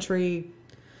 10th century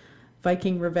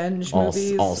Viking revenge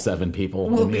movies, all 7 people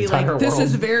will in the be entire like, world. this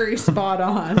is very spot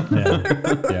on.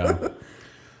 Yeah.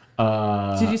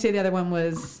 Did you say the other one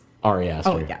was Ari Aster?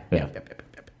 Oh yeah. Yep.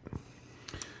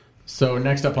 So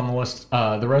next up on the list,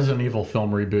 the Resident Evil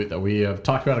film reboot that we have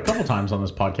talked about a couple times on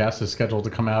this podcast is scheduled to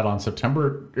come out in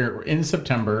September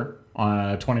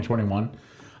 2021.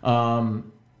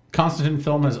 Constantine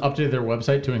Film has updated their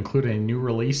website to include a new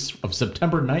release of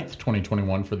September 9th,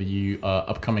 2021 for the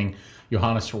upcoming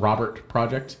Johannes Robert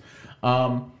project.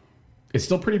 It's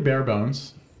still pretty bare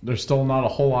bones. There's still not a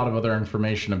whole lot of other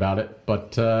information about it,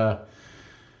 but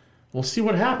we'll see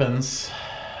what happens.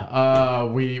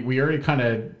 We already kind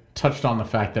of touched on the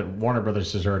fact that Warner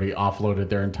Brothers has already offloaded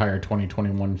their entire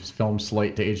 2021 film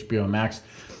slate to HBO Max.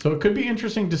 So it could be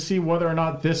interesting to see whether or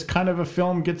not this kind of a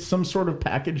film gets some sort of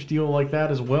package deal like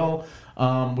that as well.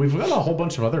 We've got a whole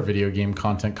bunch of other video game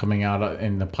content coming out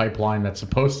in the pipeline that's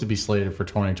supposed to be slated for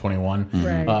 2021,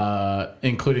 Right.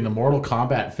 Including the Mortal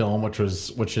Kombat film, which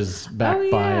is backed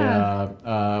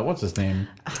by what's his name?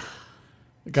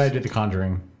 The guy who did The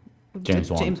Conjuring.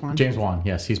 James Wan. James Wan.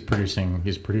 Yes, he's producing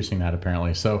that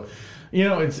apparently. So,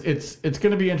 it's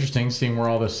going to be interesting seeing where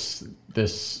all this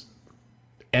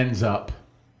ends up.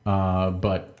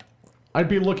 But I'd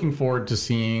be looking forward to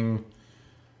seeing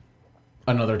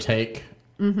another take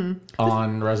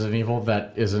on Resident Evil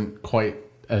that isn't quite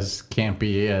as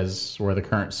campy as where the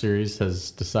current series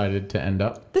has decided to end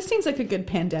up. This seems like a good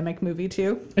pandemic movie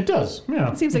too. It does,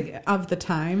 yeah. It seems like of the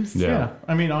times. Yeah.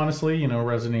 I mean, honestly,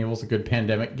 Resident Evil's a good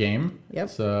pandemic game. Yep.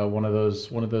 It's one of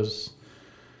those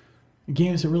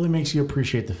games that really makes you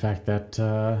appreciate the fact that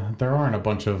there aren't a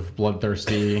bunch of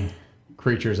bloodthirsty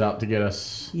creatures out to get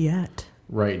us Yet.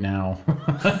 right now.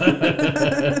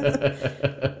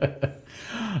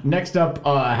 Next up,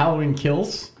 Halloween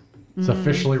Kills. It's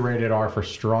officially rated R for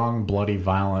strong, bloody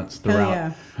violence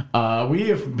throughout. We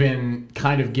have been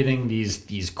kind of getting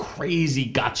these crazy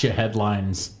gotcha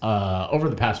headlines over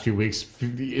the past few weeks.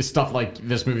 Stuff like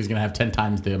this movie is going to have 10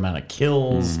 times the amount of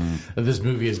kills. This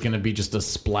movie is going to be just a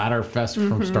splatter fest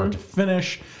from start to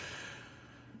finish.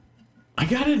 I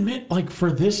gotta admit,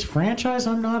 for this franchise,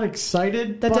 I'm not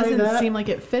excited. That by doesn't seem like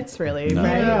it fits really, No,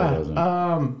 right?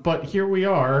 Yeah. But here we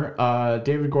are.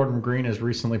 David Gordon Green has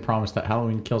recently promised that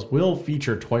Halloween Kills will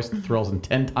feature twice the thrills and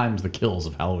 10 times the kills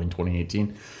of Halloween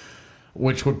 2018.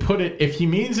 Which would put it, if he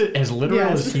means it as literal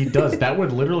as he does, that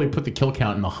would literally put the kill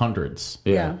count in the hundreds.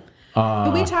 Yeah.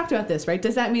 But we talked about this, right?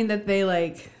 Does that mean that they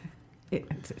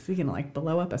is he gonna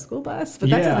blow up a school bus? But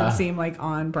that doesn't seem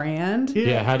on brand.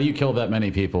 Yeah. How do you kill that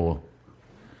many people?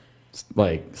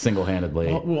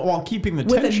 Single-handedly While keeping the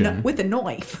tension. With a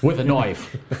knife. with a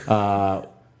knife,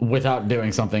 without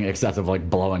doing something excessive like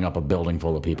blowing up a building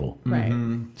full of people. Right.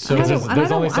 So I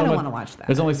don't want to watch that.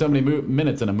 There's only so many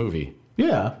minutes in a movie.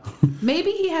 Yeah.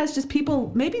 Maybe he has just people.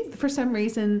 Maybe for some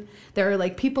reason there are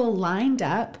people lined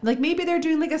up. Maybe they're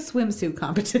doing a swimsuit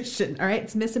competition. All right,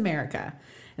 it's Miss America,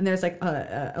 and there's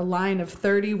a line of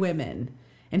 30 women.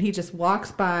 And he just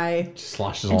walks by,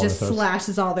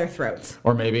 slashes all their throats.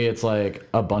 Or maybe it's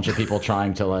a bunch of people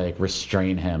trying to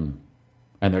restrain him,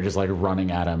 and they're just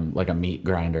running at him like a meat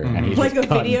grinder, and he's just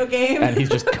video game, and he's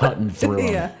just cutting through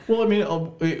them. Well, I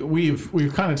mean,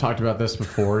 we've kind of talked about this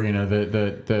before.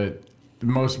 The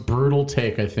most brutal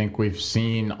take I think we've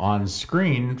seen on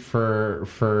screen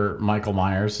for Michael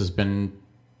Myers has been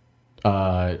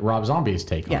Rob Zombie's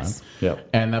take on Yes. him. Yep.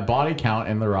 And the body count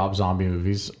in the Rob Zombie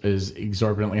movies is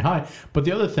exorbitantly high. But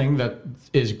the other thing that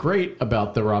is great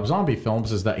about the Rob Zombie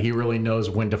films is that he really knows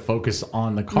when to focus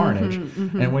on the carnage.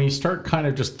 And when you start kind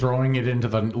of just throwing it into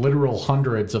the literal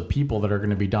hundreds of people that are going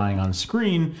to be dying on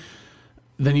screen,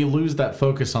 then you lose that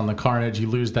focus on the carnage. You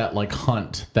lose that like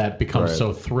hunt that becomes Right.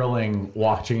 so thrilling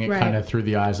watching it Right. kind of through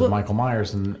the eyes of Michael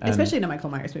Myers. And Especially in a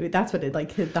Michael Myers movie. That's what it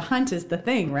like. The hunt is the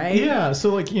thing, right? yeah,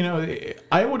 so like, you know,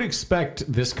 I would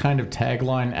expect this kind of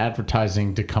tagline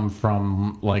advertising to come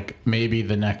from like maybe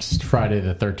the next Friday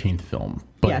the 13th film.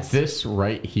 But Yes. this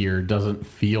right here doesn't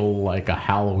feel like a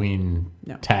Halloween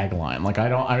No. tagline. Like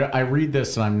I read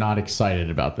this and I'm not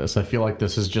excited about this. I feel like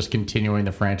this is just continuing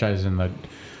the franchise in the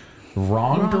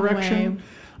wrong direction.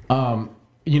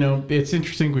 You know, it's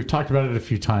interesting. We've talked about it a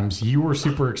few times. You were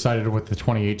super excited with the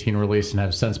 2018 release and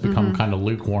have since become kind of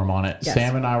lukewarm on it. Yes.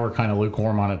 Sam and I were kind of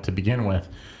lukewarm on it to begin with.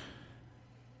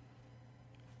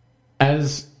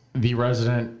 As the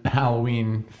resident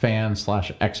Halloween fan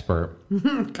 / expert,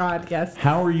 God, yes.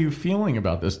 how are you feeling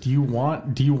about this? Do you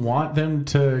want them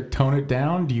to tone it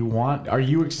down? Are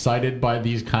you excited by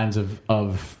these kinds of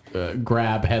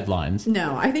grab headlines?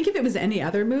 No, I think if it was any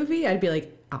other movie, I'd be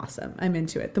like, awesome, I'm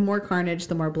into it. The more carnage,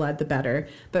 the more blood, the better.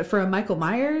 But for a Michael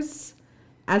Myers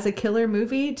as a killer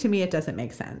movie, to me, it doesn't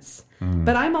make sense.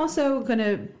 But I'm also going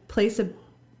to place an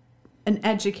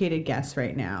educated guess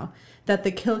right now that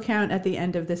the kill count at the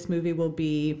end of this movie will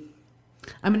be,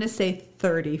 I'm going to say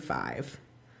 35.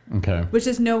 Okay. Which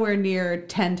is nowhere near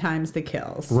 10 times the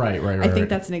kills. Right. I think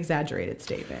that's an exaggerated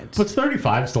statement. But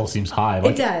 35 still seems high.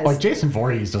 Like, It does. Like Jason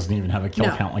Voorhees doesn't even have a kill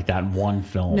No. count like that in one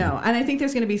film. No, and I think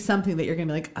there's going to be something that you're going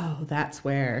to be like, oh, that's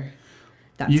where.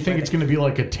 You think it's going to be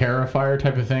like a Terrifier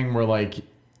type of thing where like,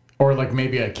 or like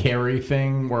maybe a Carrie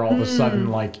thing where all of a sudden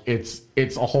like it's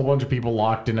a whole bunch of people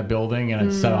locked in a building and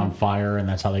it's set on fire and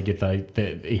that's how they get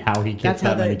the how he gets That's how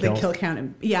that many the kills. kill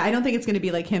count. Yeah, I don't think it's going to be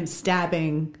like him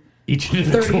stabbing Each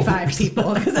individual 35 person.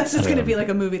 people because that's just going to be like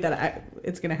a movie that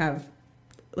it's going to have,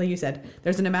 like you said,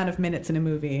 there's an amount of minutes in a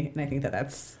movie, and I think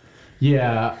that's.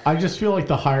 Yeah, I just feel like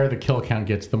the higher the kill count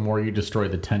gets, the more you destroy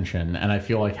the tension. And I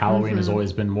feel like Halloween has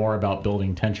always been more about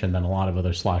building tension than a lot of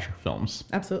other slasher films.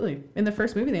 Absolutely. In the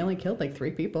first movie, they only killed like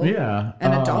 3 people. Yeah.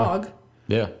 And a dog.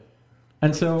 Yeah.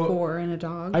 And so 4 and a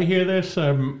dog. I hear this.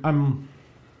 I'm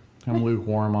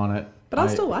lukewarm on it. But I'll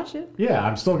still watch it. Yeah,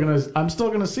 I'm still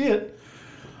gonna see it.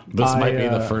 This might be I,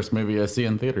 the first movie I see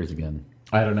in theaters again.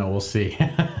 I don't know. We'll see.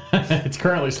 It's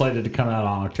currently slated to come out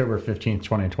on October 15th,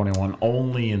 2021,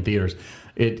 only in theaters.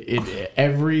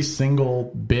 Every single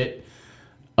bit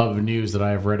of news that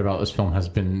I have read about this film has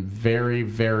been very,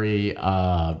 very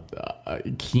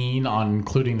keen on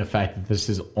including the fact that this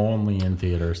is only in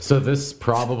theaters. So this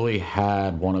probably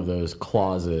had one of those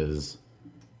clauses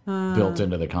built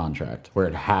into the contract where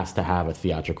it has to have a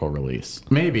theatrical release.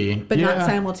 Maybe. But yeah. not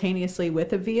simultaneously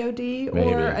with a VOD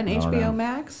Maybe. or an I don't know. HBO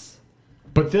Max.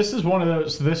 But this is one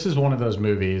of those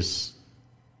movies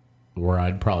where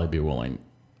I'd probably be willing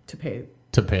To pay.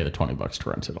 to pay the $20 to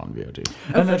rent it on VOD.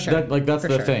 And for sure. that's For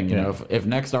the sure. thing, you know, if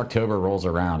next October rolls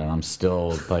around and I'm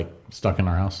still Stuck in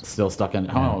our house. stuck in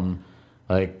home,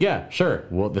 like, yeah, sure.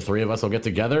 The 3 of us will get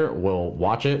together. We'll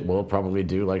watch it. We'll probably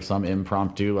do like some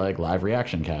impromptu like live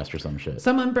reaction cast or some shit.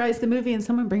 Someone buys the movie and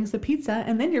someone brings the pizza,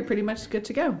 and then you're pretty much good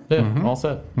to go. Yeah, all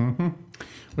set.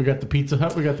 We got the Pizza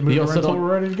Hut. We got the movie rental.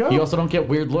 We're ready to go. You also don't get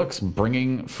weird looks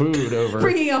bringing food over.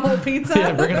 Bringing a whole pizza.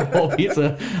 Yeah, bringing a whole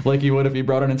pizza like you would if you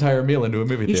brought an entire meal into a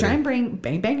movie You theater. try and bring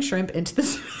Bang Bang Shrimp into the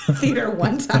theater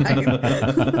one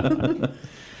time.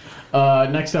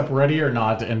 Next up, Ready or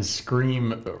Not and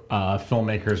Scream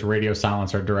filmmakers Radio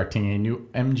Silence are directing a new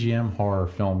MGM horror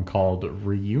film called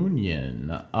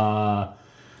Reunion.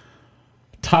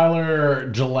 Tyler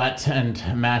Gillette and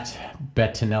Matt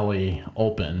Bettinelli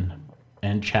open,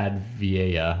 and Chad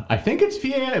Vieira. I think it's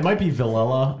Vieira. It might be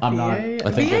Villela. I'm not. I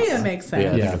think Vieira it's- makes Yeah, I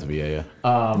sense. think Yeah. it's VA,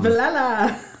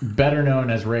 Villela. Better known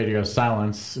as Radio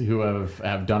Silence, who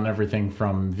have done everything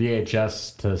from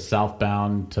VHS to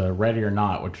Southbound to Ready or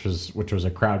Not, which was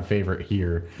a crowd favorite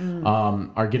here,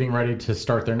 are getting ready to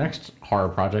start their next horror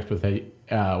project with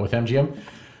MGM.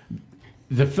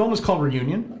 The film is called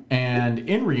Reunion, and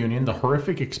in Reunion, the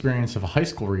horrific experience of a high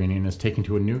school reunion is taken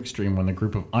to a new extreme when the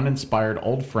group of uninspired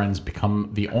old friends become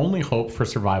the only hope for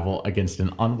survival against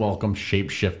an unwelcome,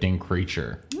 shape-shifting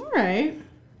creature. All right.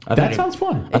 That sounds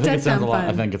fun. I think does it sounds sound a lot. I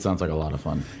fun. think it sounds like a lot of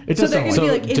fun. It So does they're sound going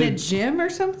to like- be like in a did- gym or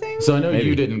something? So I know Maybe.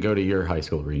 you didn't go to your high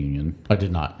school reunion. I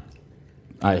did not.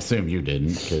 I assume you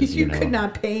didn't, because You could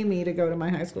not pay me to go to my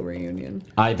high school reunion.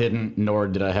 I didn't, nor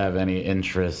did I have any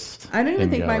interest. I don't even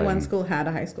think my going. one school had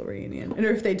a high school reunion, or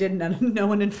if they did, no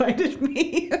one invited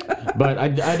me. But I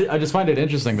just find it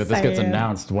interesting that this gets Sad.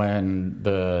 announced when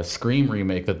the Scream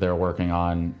remake that they're working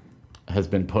on has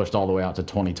been pushed all the way out to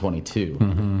 2022.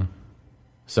 Mm-hmm.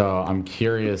 So I'm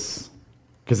curious,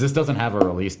 because this doesn't have a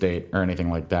release date or anything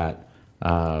like that.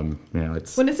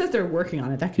 It's When it says they're working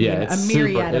on it, that could be it's a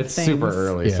myriad super, of it's things. super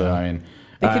early. So Yeah. I mean,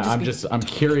 They could just be- I'm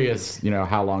curious,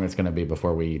 how long it's going to be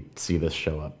before we see this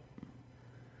show up.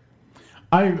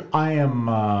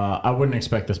 I wouldn't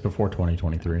expect this before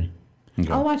 2023.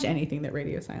 Okay. I'll watch anything that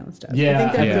Radio Silence does. Yeah, I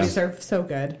think their yeah. movies are so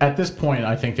good. At this point,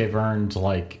 I think they've earned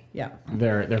like Yeah.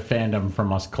 their fandom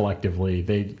from us collectively.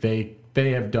 They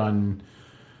have done.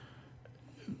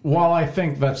 While I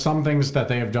think that some things that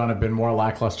they have done have been more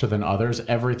lackluster than others,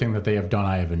 everything that they have done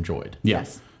I have enjoyed.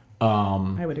 Yes.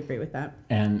 I would agree with that.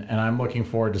 And I'm looking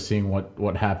forward to seeing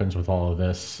what happens with all of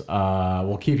this.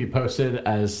 We'll keep you posted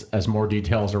as more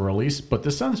details are released. But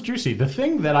this sounds juicy. The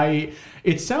thing that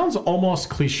it sounds almost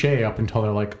cliche up until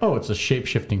they're like, oh, it's a shape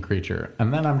shifting creature,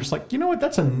 and then I'm just like, you know what?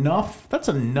 That's enough. That's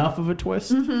enough of a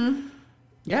twist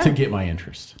Yeah. to get my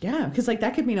interest. Yeah, because like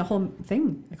that could mean a whole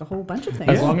thing, like a whole bunch of things.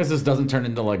 As long as this doesn't turn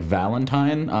into like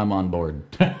Valentine, I'm on board.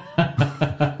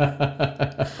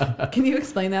 Can you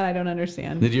explain that? I don't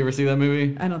understand. Did you ever see that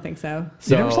movie? I don't think so.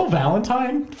 You never saw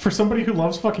Valentine? For somebody who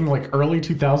loves fucking like early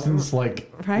 2000s,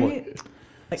 like Right?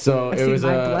 Like, So I've it seen was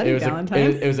My a Bloody it was Valentine. a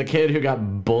it was a kid who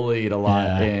got bullied a lot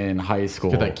Yeah. in high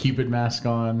school, get that Cupid mask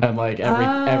on. and like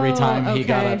every time he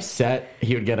got okay. upset,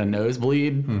 he would get a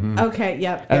nosebleed. Okay,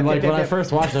 yep. And yep, like yep, when yep, I yep.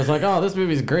 first watched it, I was like, "Oh, this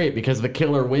movie's great because the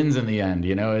killer wins in the end."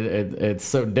 It's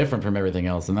so different from everything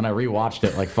else. And then I rewatched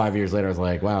it like 5 years later. I was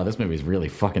like, "Wow, this movie's really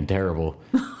fucking terrible."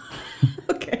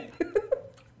 Okay.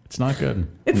 It's not good.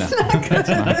 It's not good.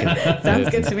 Sounds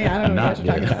good to me. I don't know what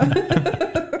you're talking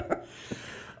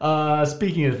about.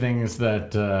 Speaking of things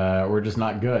that were just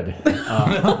not good, Dang.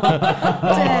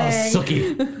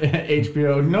 Sucky.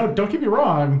 HBO. No, don't get me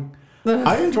wrong.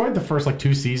 I enjoyed the first like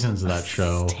 2 seasons of that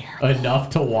show enough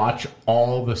to watch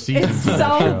all the seasons. It's of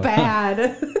that so show.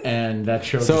 bad. And that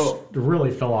show So- just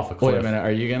really fell off a cliff. Wait a minute.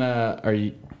 Are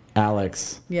you,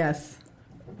 Alex? Yes.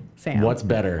 Sam. What's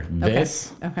better,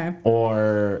 this Okay.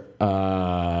 or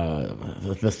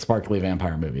the sparkly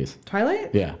vampire movies?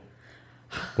 Twilight? Yeah.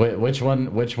 Which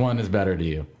one is better to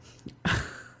you? I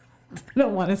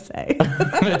don't want to say.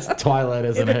 It's Twilight,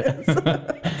 isn't it?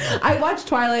 I watched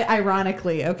Twilight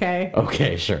ironically, okay?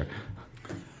 Okay, sure.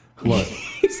 Look,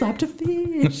 You slapped a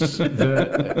fish.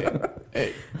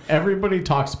 everybody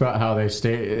talks about how they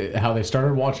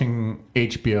started watching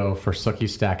HBO for Sookie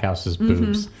Stackhouse's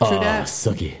boobs, True that.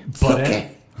 Sucky.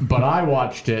 but I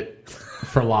watched it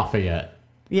for Lafayette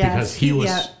Yes, because he was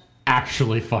yeah.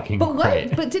 actually fucking But what?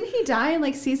 great. But didn't he die in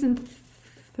like season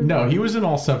 3? No, he was in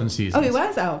all 7 seasons. Oh, he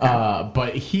was? Oh, okay.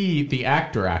 But the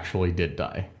actor actually did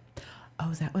die. Oh,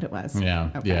 is that what it was?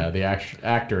 Yeah, Okay. yeah. The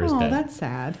actor is Oh, dead. that's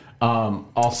sad.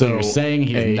 Also, So you're saying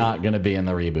he's not going to be in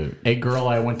the reboot? A girl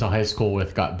I went to high school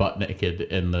with got butt naked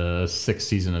in the 6th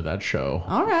season of that show.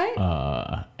 All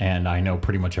right. And I know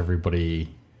pretty much everybody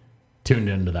tuned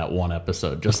into that one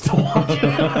episode just to watch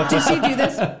it. Did she do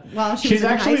this while she She's was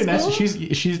in actually high an school?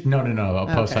 she's no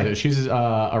post Okay. she's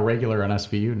a regular on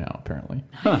SVU now apparently.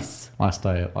 Nice. Last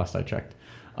I checked.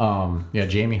 Yeah,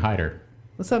 Jamie Hyder.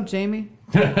 What's up, Jamie?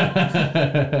 In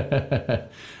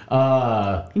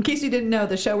case you didn't know,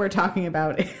 the show we're talking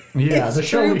about Yeah, is the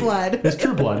show True Blood. It's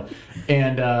True Blood,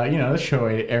 and the show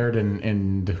aired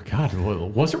in God,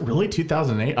 was it really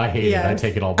 2008? I hate it. I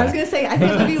take it all I back. was going to say, I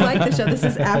think if you like the show, this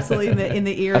is absolutely in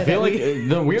the era I feel that like we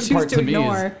the weird choose part to me is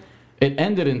ignore. it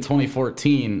ended in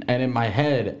 2014, and in my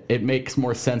head, it makes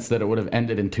more sense that it would have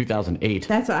ended in 2008.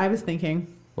 That's what I was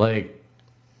thinking. Like,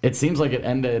 it seems like it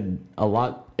ended a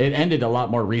lot. It ended a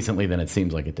lot more recently than it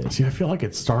seems like it did. See, I feel like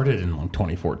it started in like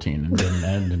 2014 and didn't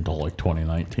end until like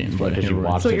 2019. But Because you anyway.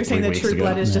 watched So it you're saying 3 that weeks True ago.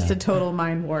 Blood is just a total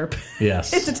mind warp.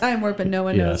 Yes. It's a time warp and no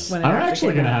one knows Yes, when it I'm actually actually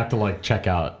came gonna out. have to like check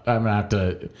out. I'm gonna have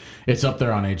to. It's up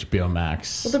there on HBO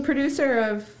Max. Well, the producer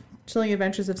of Chilling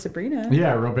Adventures of Sabrina,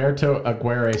 Yeah, Roberto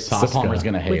Aguirre So Palmer's Sasca.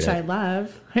 gonna hate which it. I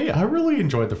love. Hey, I really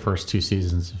enjoyed the first 2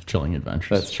 seasons of Chilling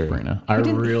Adventures. That's true. Sabrina. I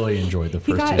really enjoyed the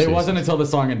first 2 got- seasons. It wasn't until the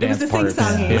song and It was dance the part.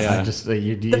 sing-songy. Yeah, Yeah. just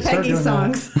you The start Peggy doing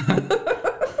songs.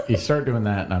 That, you start doing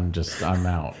that, and I'm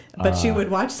out. But you would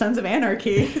watch Sons of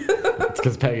Anarchy. It's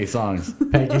because Peggy Songs.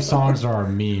 Peggy songs are a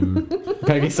meme.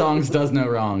 Peggy Songs does no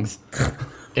wrongs.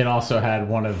 It also had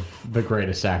one of the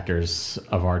greatest actors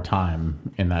of our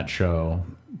time in that show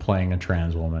playing a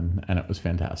trans woman, and it was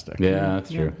fantastic. Yeah,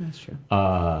 that's true. That's true.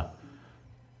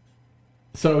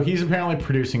 So he's apparently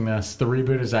producing this. The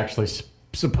reboot is actually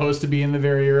supposed to be in the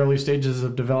very early stages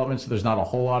of development, so there's not a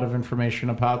whole lot of information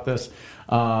about this.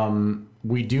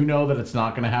 We do know that it's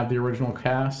not going to have the original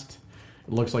cast.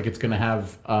 It looks like it's going to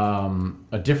have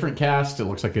a different cast. It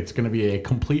looks like it's going to be a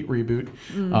complete reboot.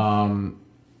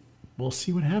 We'll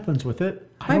see what happens with it.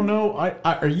 I don't know.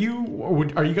 Are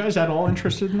you guys at all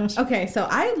interested in this? Okay, so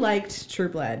I liked True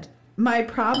Blood. My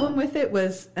problem with it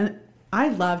was I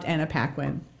loved Anna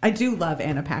Paquin. I do love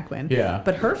Anna Paquin. Yeah.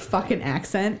 But her fucking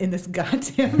accent in this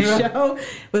goddamn show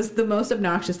was the most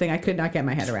obnoxious thing. I could not get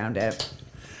my head around it.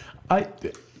 I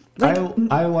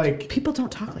like... People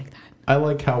don't talk like that. I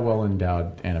like how well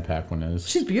endowed Anna Paquin is.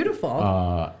 She's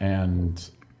beautiful. And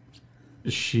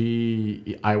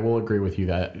I will agree with you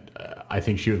that I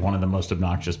think she was one of the most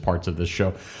obnoxious parts of this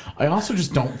show. I also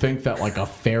just don't think that like a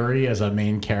fairy as a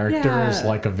main character is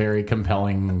like a very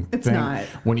compelling thing. Not.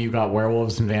 When you got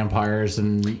werewolves and vampires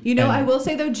and I will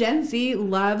say though, Gen Z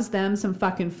loves them some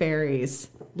fucking fairies.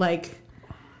 Like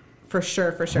for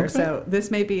sure. Okay. So this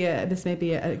may be a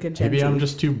good Gen Z. Maybe I'm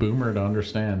just too boomer to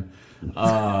understand.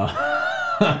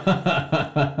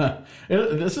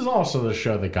 This is also the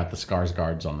show that got the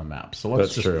Skarsgårds on the map, so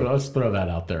let's throw that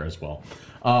out there as well.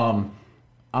 I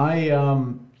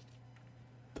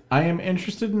am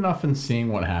interested enough in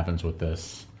seeing what happens with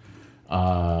this.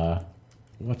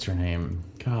 What's her name?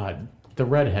 God, the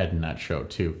redhead in that show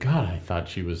too. God, I thought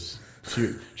she was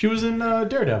in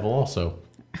Daredevil also.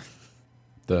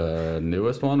 The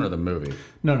newest one or the movie?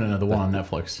 No, the one on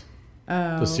Netflix.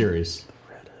 Oh. The series.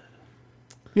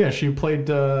 Yeah, she played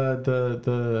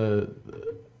the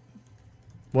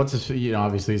what's his?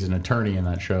 Obviously he's an attorney in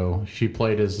that show. She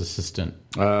played his assistant.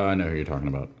 I know who you're talking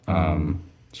about.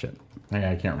 Shit.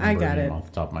 Yeah, I can't remember her name off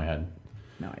the top of my head.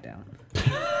 No, I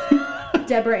don't.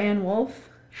 Deborah Ann Wolfe.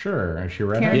 Sure, is she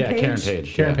read? Karen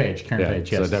Page. Karen Page.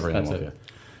 Yes, so Deborah Ann Wolfe.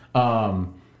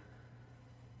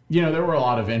 Yeah. There were a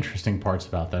lot of interesting parts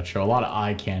about that show. A lot of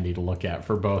eye candy to look at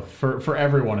for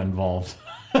everyone involved.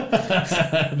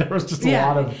 There was just a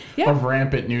lot of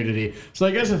rampant nudity. So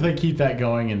I guess if they keep that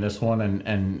going in this one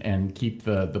and keep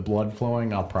the blood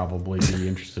flowing, I'll probably be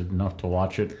interested enough to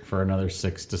watch it for another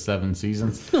 6 to 7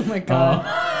 seasons. Oh my god.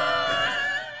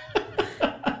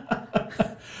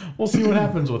 We'll see what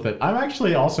happens with it. I'm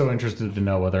actually also interested to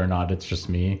know whether or not it's just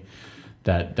me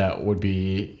that would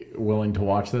be willing to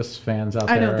watch this. Fans out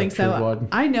there, I don't think so. Blood.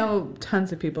 I know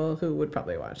tons of people who would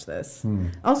probably watch this.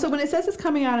 Also, when it says it's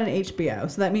coming out on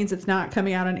HBO, so that means it's not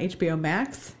coming out on HBO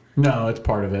Max. No, it's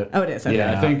part of it. Oh, it is. Okay.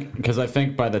 Yeah, I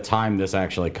think by the time this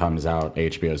actually comes out,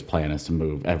 HBO's plan is to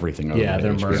move everything over to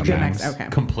they're HBO merging Max. Okay.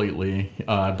 completely.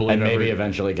 I believe, and maybe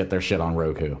eventually get their shit on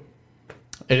Roku.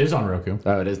 It is on Roku.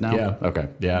 Oh, it is now? Yeah. Okay.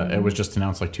 Yeah, it was just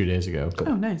announced like 2 days ago. Cool.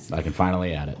 Oh, nice. I can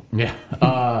finally add it. Yeah.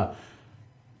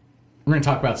 We're going to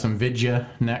talk about some vidya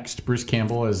next. Bruce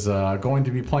Campbell is going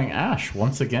to be playing Ash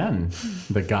once again.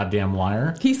 The goddamn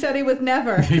liar. He said he would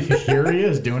never. Here he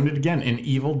is doing it again in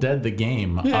Evil Dead the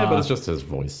game. Yeah, but it's just his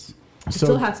voice. It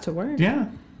still has to work. Yeah.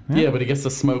 Yeah, but he gets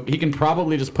to smoke. He can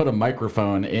probably just put a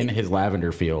microphone in his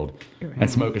lavender field and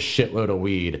smoke a shitload of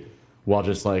weed while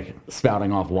just like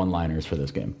spouting off one-liners for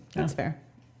this game. That's fair.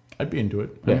 I'd be into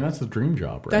it. I mean, that's the dream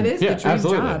job, right? That is the dream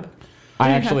job. I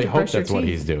actually hope that's what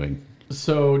he's doing.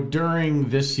 So during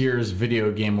this year's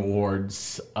Video Game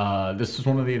Awards, this was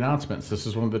one of the announcements. This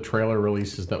is one of the trailer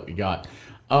releases that we got.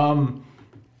 I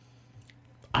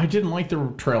didn't like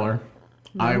the trailer.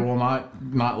 No. I will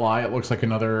not lie. It looks like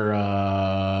another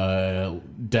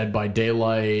Dead by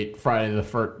Daylight, Friday the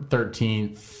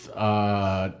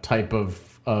 13th type of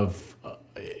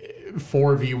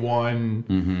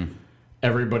 4v1.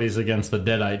 Everybody's against the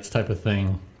Deadites type of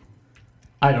thing.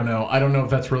 I don't know. I don't know if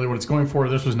that's really what it's going for.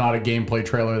 This was not a gameplay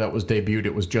trailer that was debuted.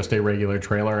 It was just a regular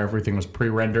trailer. Everything was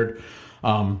pre-rendered.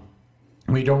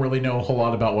 We don't really know a whole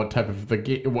lot about what type of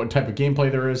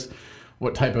gameplay there is,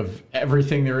 what type of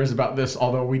everything there is about this.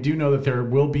 Although we do know that there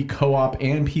will be co-op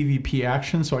and PvP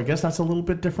action. So I guess that's a little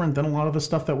bit different than a lot of the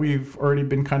stuff that we've already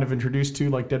been kind of introduced to,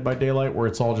 like Dead by Daylight, where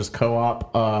it's all just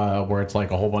co-op, where it's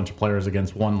like a whole bunch of players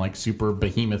against one like super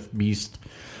behemoth beast.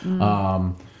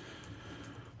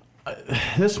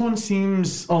 This one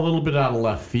seems a little bit out of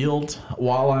left field.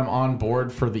 While I'm on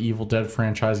board for the Evil Dead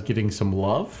franchise getting some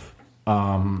love,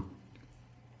 I'm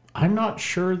not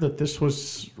sure that this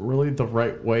was really the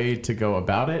right way to go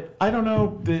about it. I don't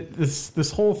know.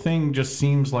 This whole thing just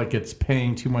seems like it's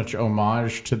paying too much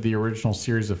homage to the original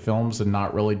series of films and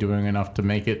not really doing enough to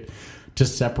make it to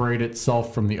separate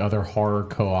itself from the other horror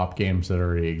co-op games that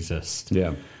already exist.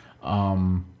 Yeah.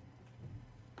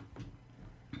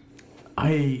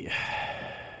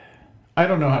 I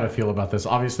don't know how to feel about this.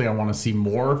 Obviously, I want to see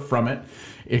more from it.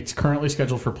 It's currently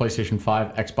scheduled for PlayStation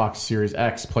 5, Xbox Series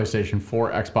X, PlayStation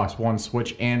 4, Xbox One,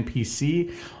 Switch, and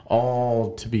PC,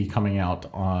 all to be coming out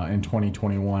in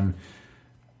 2021.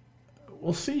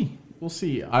 We'll see.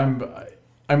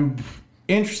 I'm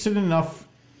interested enough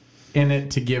in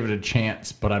it to give it a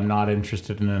chance, but I'm not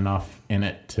interested enough in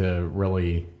it to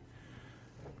really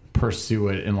pursue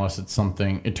it unless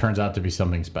it turns out to be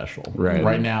something special.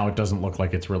 Right now, it doesn't look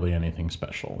like it's really anything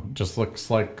special. It just looks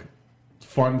like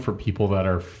fun for people that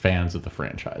are fans of the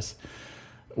franchise,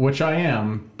 which I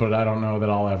am, but I don't know that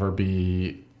I'll ever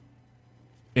be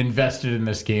invested in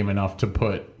this game enough to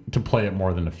play it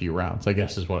more than a few rounds, I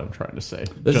guess is what I'm trying to say.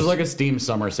 This is like a Steam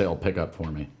summer sale pickup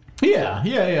for me. Yeah.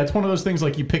 It's one of those things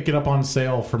like you pick it up on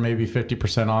sale for maybe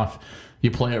 50% off. You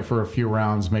play it for a few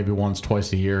rounds, maybe once,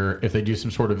 twice a year. If they do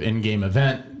some sort of in-game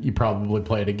event, you probably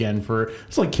play it again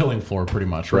it's like Killing Floor pretty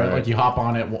much, right? Like you hop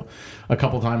on it a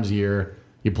couple times a year.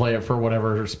 You play it for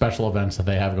whatever special events that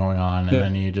they have going on. And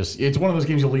then it's one of those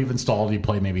games you leave installed. You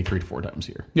play maybe 3 to 4 times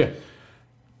a year. Yeah.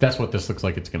 That's what this looks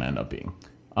like it's going to end up being.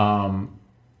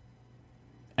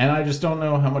 And I just don't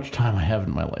know how much time I have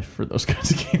in my life for those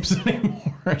kinds of games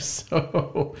anymore.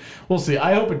 So we'll see.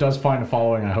 I hope it does find a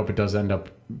following. I hope it does end up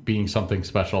being something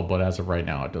special. But as of right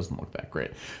now, it doesn't look that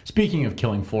great. Speaking of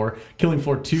Killing Floor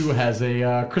 2 has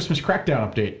a Christmas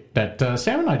Crackdown update that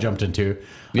Sam and I jumped into.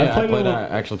 Yeah, I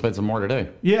actually played some more today.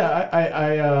 Yeah,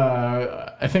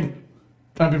 I think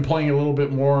I've been playing a little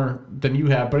bit more than you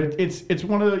have, but it's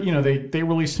one of the, they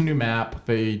released a new map.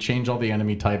 They changed all the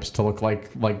enemy types to look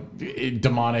like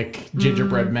demonic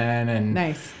gingerbread men, and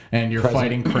nice. And you're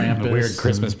fighting Krampus. Weird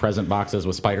Christmas present boxes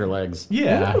with spider legs.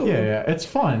 Yeah. It's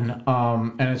fun.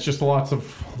 And it's just lots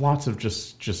of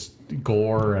just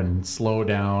gore and slow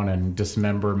down and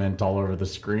dismemberment all over the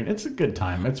screen. It's a good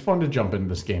time. It's fun to jump into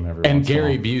this game every once in a while. And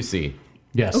Gary Busey.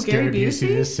 Yes, Gary Busey Busey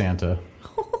is Santa.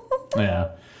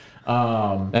 Yeah.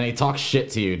 And he talks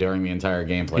shit to you during the entire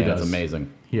gameplay. That's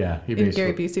amazing. Yeah, in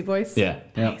Gary Busey voice. Yeah,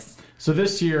 nice. So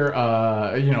this year,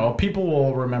 people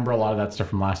will remember a lot of that stuff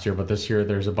from last year, but this year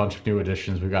there's a bunch of new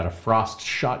additions. We've got a frost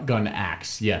shotgun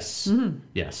axe. Yes,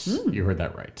 you heard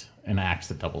that right. An axe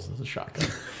that doubles as a shotgun.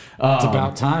 It's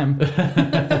about time. The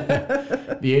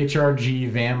HRG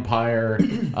vampire.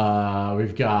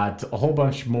 We've got a whole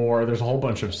bunch more. There's a whole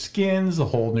bunch of skins, a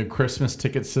whole new Christmas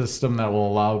ticket system that will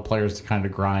allow players to kind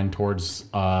of grind towards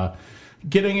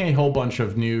getting a whole bunch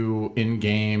of new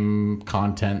in-game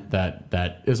content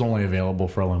that is only available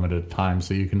for a limited time,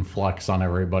 so you can flex on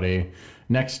everybody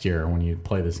next year when you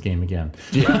play this game again.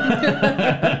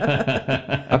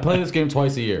 I play this game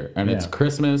twice a year, and it's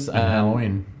Christmas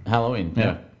and Halloween.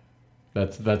 Yeah.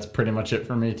 That's pretty much it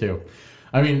for me too.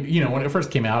 I mean, when it first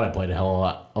came out, I played a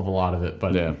hell of a lot of it,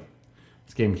 but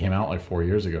this game came out like 4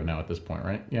 years ago now at this point,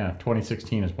 right? Yeah,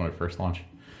 2016 is when it first launched.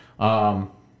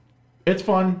 It's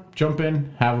fun. Jump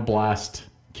in, have a blast,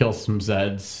 kill some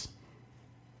Zeds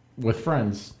with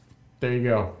friends. There you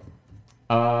go.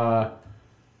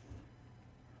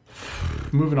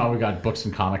 Moving on, we got books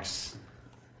and comics.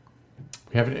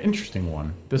 We have an interesting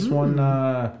one. This one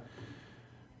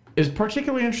is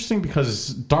particularly interesting because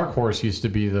Dark Horse used to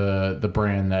be the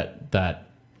brand that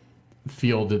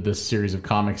fielded this series of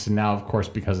comics, and now, of course,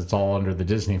 because it's all under the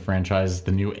Disney franchise,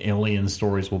 the new Alien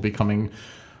stories will be coming,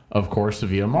 of course,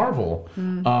 via Marvel.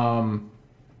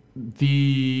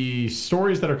 The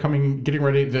stories that are getting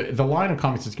ready, the line of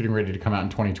comics that's getting ready to come out in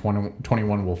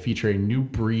 2021 will feature a new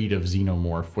breed of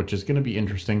xenomorph, which is going to be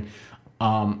interesting.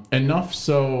 Enough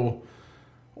so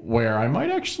where I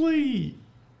might actually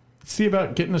see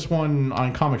about getting this one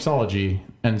on Comixology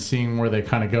and seeing where they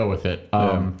kind of go with it.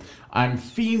 I'm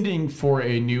fiending for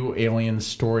a new Alien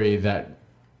story that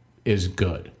is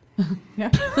good.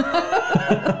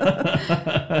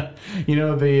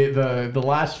 The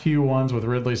last few ones with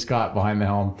Ridley Scott behind the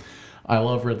helm, I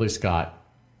love Ridley Scott.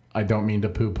 I don't mean to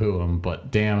poo-poo him, but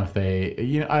damn if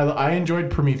they, I enjoyed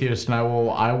Prometheus, and I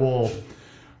will.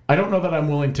 I don't know that I'm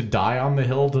willing to die on the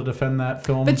hill to defend that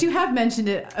film. But you have mentioned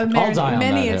it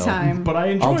many a time. But I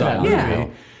enjoy that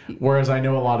movie. Whereas I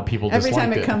know a lot a lot of people disliked it.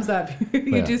 Every time it comes up,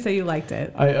 you do say you liked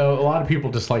it. A lot of people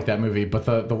disliked that movie, but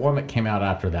the one that came out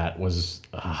after that was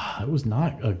it was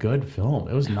not a good film.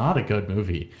 It was not a good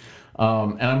movie.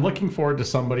 And I'm looking forward to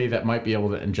somebody that might be able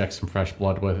to inject some fresh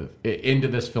blood into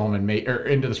this film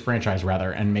into this franchise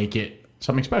rather, and make it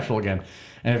something special again.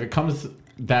 And if it comes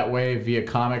that way via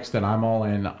comics, then I'm all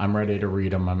in. I'm ready to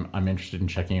read them. I'm interested in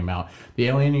checking them out. The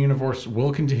Alien universe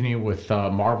will continue with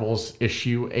Marvel's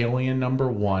issue Alien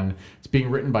 #1. It's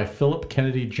being written by Philip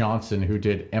Kennedy Johnson, who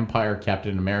did Empire,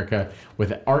 Captain America,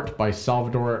 with art by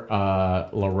Salvador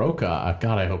LaRocca.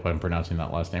 God, I hope I'm pronouncing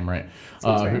that last name right.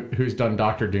 Who's done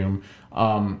Doctor Doom.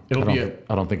 I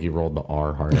don't think you rolled the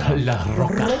R hard enough.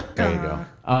 LaRocca. There you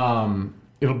go.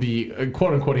 It'll be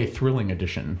quote unquote a thrilling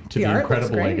addition to the art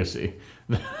Incredible looks great. Legacy.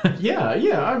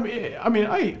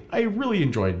 I really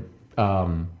enjoyed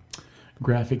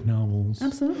graphic novels.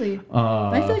 Absolutely.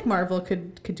 I feel like Marvel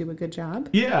could do a good job.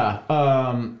 Yeah,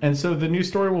 and so the new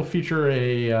story will feature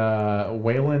a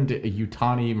Wayland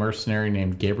Yutani mercenary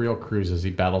named Gabriel Cruz as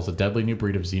he battles a deadly new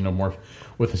breed of xenomorph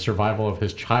with the survival of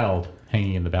his child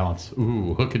hanging in the balance.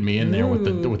 Ooh, hooking me in there with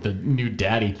the new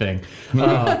daddy thing.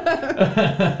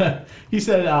 He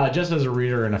said, just as a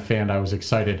reader and a fan, I was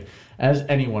excited as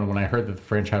anyone when I heard that the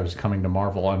franchise was coming to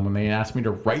Marvel, and when they asked me to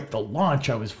write the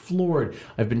launch, I was floored.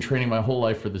 I've been training my whole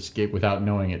life for this gig without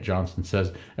knowing it, Johnson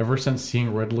says. Ever since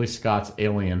seeing Ridley Scott's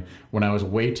Alien, when I was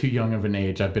way too young of an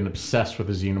age, I've been obsessed with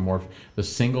the xenomorph, the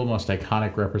single most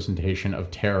iconic representation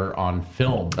of terror on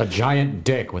film. A giant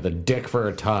dick with a dick for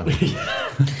a tongue.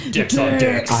 Dicks on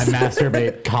dicks. I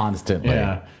masturbate constantly.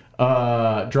 Yeah.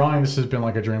 Drawing this has been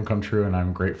like a dream come true, and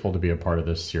I'm grateful to be a part of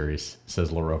this series,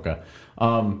 says LaRocca.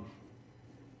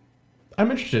 I'm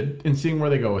interested in seeing where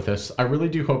they go with this. I really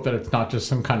do hope that it's not just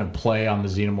some kind of play on the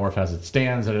xenomorph as it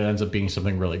stands, that it ends up being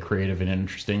something really creative and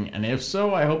interesting. And if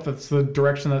so, I hope that's the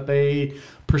direction that they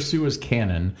pursue as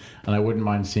canon. And I wouldn't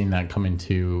mind seeing that come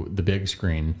into the big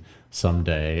screen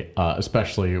someday,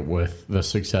 especially with the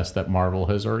success that Marvel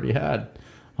has already had.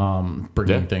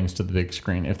 Bringing things to the big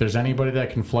screen. If there's anybody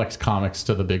that can flex comics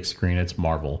to the big screen, it's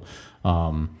Marvel.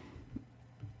 And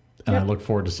I look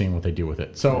forward to seeing what they do with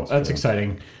it. So that's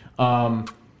exciting.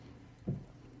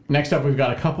 Next up, we've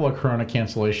got a couple of Corona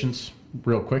cancellations,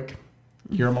 real quick.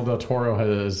 Guillermo del Toro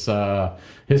has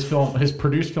his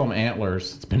produced film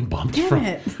Antlers. It's been bumped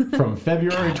from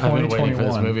February 2021. I've been waiting for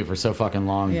this movie for so fucking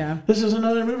long. Yeah. This is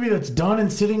another movie that's done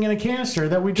and sitting in a canister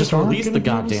that we just released the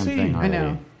goddamn thing. I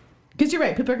know. Because you're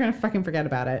right. People are going to fucking forget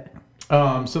about it.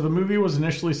 So the movie was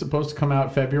initially supposed to come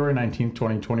out February 19th,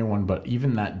 2021, but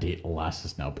even that date, alas,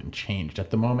 has now been changed.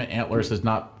 At the moment, Antlers has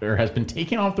been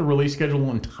taken off the release schedule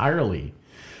entirely.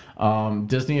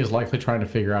 Disney is likely trying to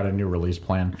figure out a new release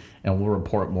plan, and we'll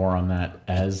report more on that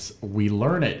as we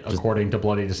learn it, according to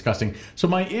Bloody Disgusting. So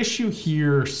my issue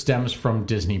here stems from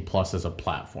Disney Plus as a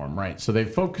platform, right? So they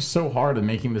focus so hard on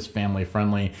making this family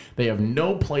friendly. They have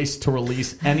no place to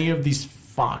release any of these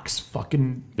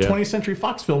fucking 20th Century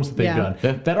Fox films that they've done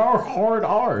that are hard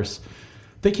R's.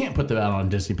 They can't put that out on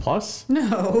Disney Plus.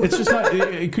 No. It's just not.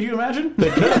 Could you imagine? They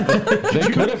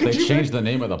could if they changed the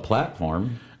name of the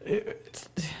platform.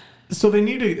 So they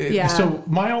need to. Yeah. So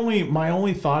my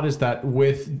only thought is that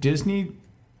with Disney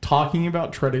talking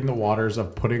about treading the waters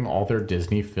of putting all their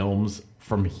Disney films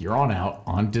from here on out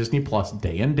on Disney Plus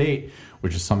day and date,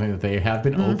 which is something that they have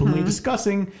been openly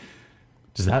discussing.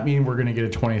 Does that mean we're going to get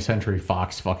a 20th Century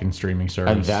Fox fucking streaming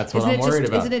service? And that's what I'm worried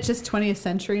about. Isn't it just 20th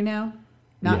Century now?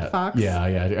 Not Fox? Yeah.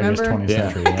 I guess 20th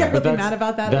Century. I got really mad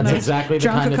about that. That's exactly the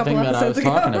kind of thing that I was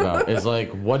talking ago. about. Is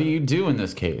like, what do you do in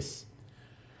this case?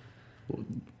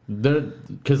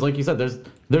 Because, like you said,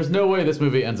 there's no way this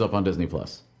movie ends up on Disney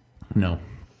Plus. No.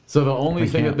 So the only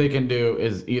thing that they can do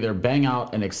is either bang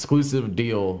out an exclusive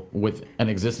deal with an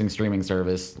existing streaming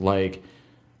service, like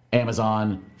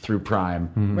Amazon through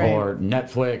Prime or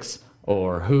Netflix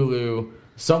or Hulu,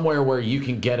 somewhere where you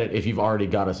can get it if you've already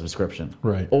got a subscription.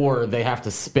 Right. Or they have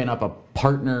to spin up a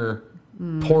partner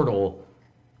portal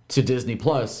to Disney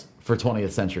Plus for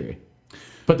 20th Century.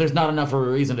 But there's not enough of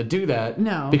a reason to do that.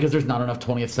 No. Because there's not enough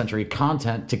 20th Century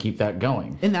content to keep that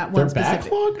going. In that one Their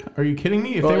backlog? Are you kidding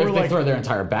me? If they throw their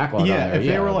entire backlog on there. If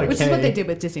they were like, which is what they did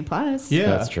with Disney Plus. Yeah,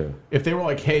 that's true. If they were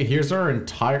like, hey, here's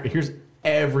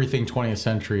everything 20th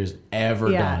Century has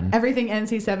ever done. Everything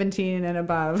NC-17 and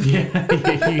above.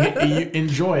 Yeah, you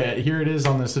enjoy it. Here it is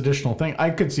on this additional thing. I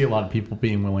could see a lot of people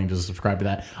being willing to subscribe to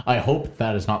that. I hope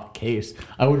that is not the case.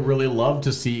 I would really love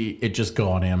to see it just go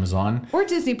on Amazon. Or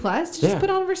Disney Plus to just put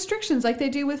on restrictions like they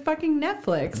do with fucking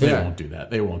Netflix. They won't do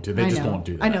that. They won't do. They just won't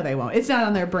do that. I know they won't. It's not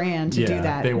on their brand to do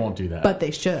that. They won't do that. But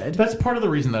they should. That's part of the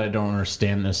reason that I don't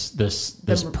understand this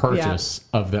purchase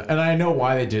of the. And I know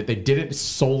why they did it. They did it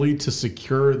solely to secure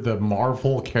the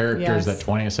Marvel characters that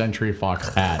 20th Century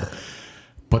Fox had,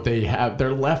 but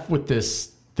they're left with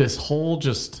this whole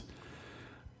just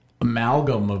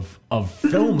amalgam of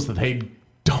films that they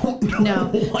don't know. No,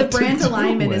 what the brand to do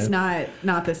alignment is with.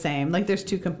 not the same. Like there's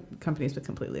two companies with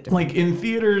completely different. Like in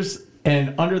theaters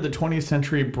and under the 20th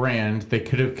Century brand, they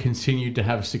could have continued to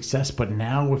have success. But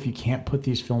now, if you can't put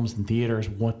these films in theaters,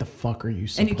 what the fuck are you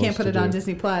supposed to do? And you can't put it on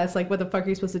Disney Plus. Like, what the fuck are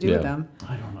you supposed to do with them?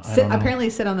 I don't know. Apparently,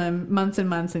 sit on them months and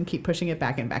months and keep pushing it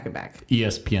back and back and back.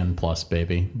 ESPN Plus,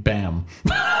 baby. Bam.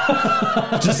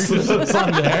 Just it's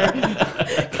on there.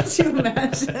 Could you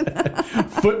imagine?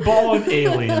 Football and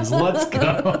aliens. Let's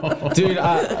go. Dude,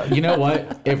 you know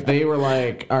what? If they were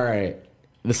like, all right,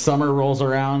 the summer rolls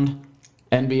around,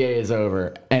 NBA is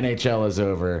over, NHL is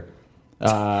over,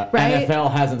 Right?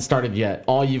 NFL hasn't started yet.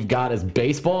 All you've got is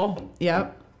baseball.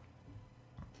 Yep.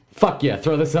 Fuck yeah,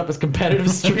 throw this up as competitive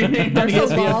streaming. on There's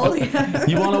a ESPN. ball. Yeah.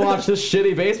 You want to watch this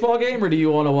shitty baseball game, or do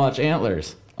you want to watch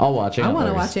Antlers? I'll watch I Antlers. want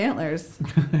to watch Antlers.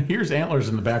 Here's Antlers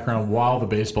in the background while the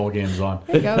baseball game's on.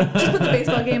 There you go. Just put the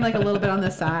baseball game like a little bit on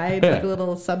the side, like a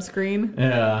little sub screen.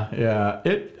 Yeah.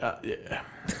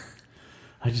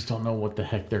 I just don't know what the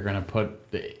heck they're gonna put.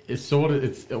 It's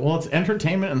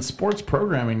entertainment and sports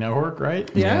programming network, right?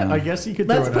 Yeah. I guess you could.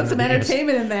 Let's throw it put some under the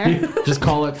entertainment in there. Just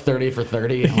call it 30 for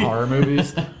 30 horror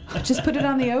movies. Just put it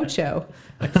on the Ocho.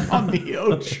 on the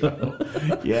Ocho.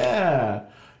 Yeah.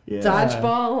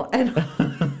 Dodgeball and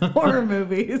horror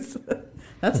movies.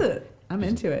 That's it. I'm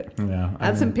into it. Yeah.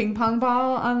 Add some ping pong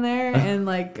ball on there and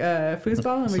like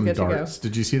foosball, and we're Some good darts.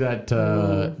 Did you see that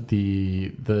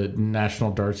the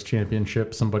National Darts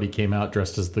Championship? Somebody came out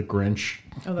dressed as the Grinch.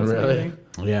 to go. Oh, that's Really? amazing.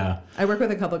 Yeah. I work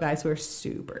with a couple guys who are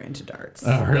super into darts.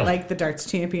 Oh, really? Like the darts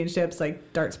championships,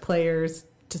 like darts players,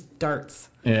 just darts.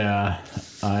 Yeah,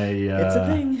 It's a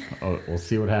thing. Oh, we'll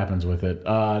see what happens with it.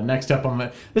 Next up on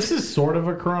the, this is sort of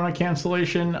a Corona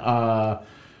cancellation.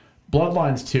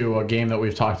 Bloodlines 2, a game that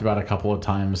we've talked about a couple of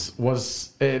times,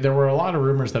 was there were a lot of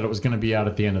rumors that it was going to be out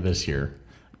at the end of this year.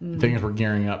 Things were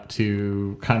gearing up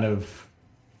to kind of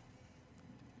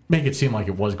make it seem like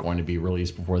it was going to be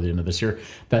released before the end of this year.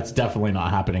 That's definitely not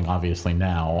happening, obviously,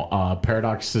 now.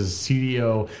 Paradox's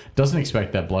CDO doesn't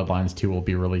expect that Bloodlines 2 will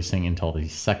be releasing until the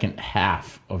second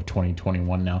half of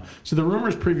 2021 now. So the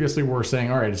rumors previously were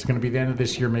saying, all right, it's going to be the end of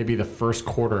this year, maybe the first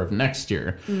quarter of next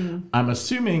year. I'm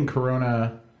assuming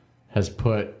Corona has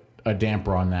put a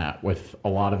damper on that, with a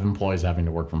lot of employees having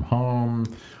to work from home,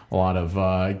 a lot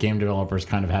of game developers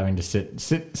kind of having to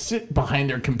sit behind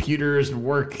their computers and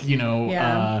work,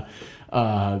 via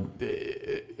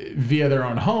their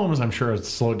own homes. I'm sure it's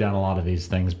slowed down a lot of these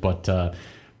things, but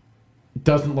it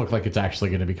doesn't look like it's actually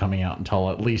going to be coming out until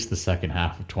at least the second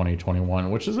half of 2021,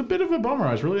 which is a bit of a bummer.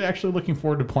 I was really actually looking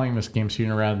forward to playing this game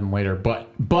sooner rather than later. But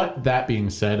that being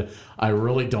said, I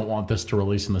really don't want this to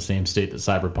release in the same state that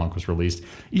Cyberpunk was released.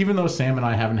 Even though Sam and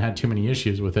I haven't had too many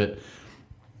issues with it,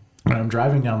 when I'm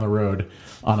driving down the road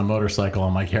on a motorcycle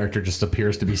and my character just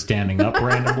appears to be standing up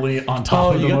randomly on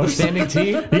top of the you got the motorcycle.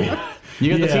 standing T? Yeah. You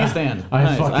got the Yeah. T stand. I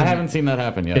Nice. fucking- I haven't seen that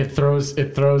happen yet. It throws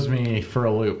me for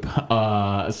a loop.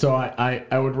 So I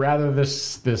would rather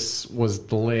this was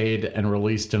delayed and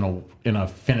released in a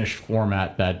finished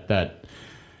format that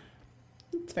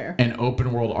It's fair. an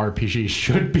open world RPG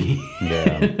should be.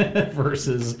 Yeah.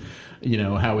 Versus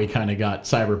how we kind of got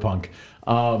Cyberpunk.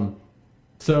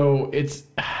 So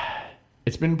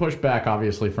it's been pushed back,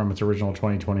 obviously, from its original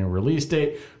 2020 release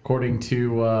date. According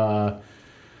to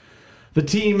the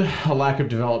team, a lack of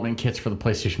development kits for the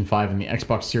PlayStation 5 and the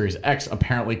Xbox Series X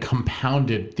apparently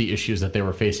compounded the issues that they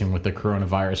were facing with the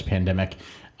coronavirus pandemic.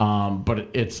 But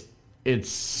it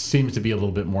seems to be a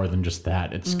little bit more than just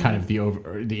that. It's kind of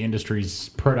the industry's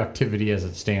productivity as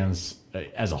it stands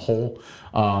as a whole.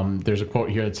 There's a quote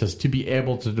here that says, to be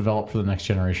able to develop for the next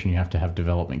generation, you have to have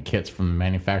development kits from the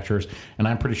manufacturers. And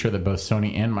I'm pretty sure that both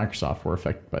Sony and Microsoft were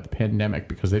affected by the pandemic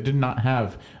because they did not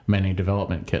have many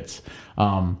development kits.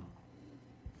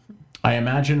 I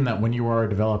imagine that when you are a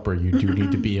developer, you do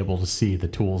need to be able to see the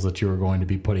tools that you are going to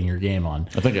be putting your game on.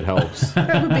 I think it helps.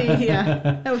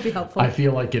 That would be helpful. I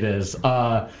feel like it is.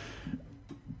 I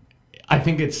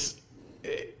think it's,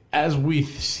 as we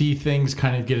see things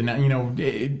kind of getting,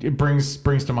 it brings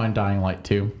to mind Dying Light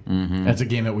 2. Mm-hmm. That's a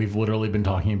game that we've literally been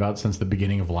talking about since the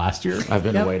beginning of last year. I've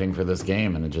been waiting for this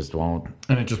game, and it just won't.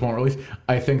 Release.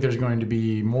 I think there's going to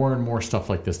be more and more stuff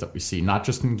like this that we see, not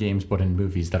just in games, but in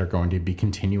movies that are going to be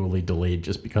continually delayed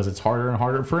just because it's harder and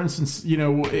harder. For instance,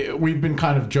 we've been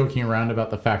kind of joking around about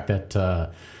the fact that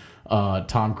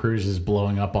Tom Cruise is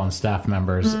blowing up on staff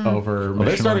members over Well,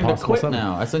 they're starting to quit 7.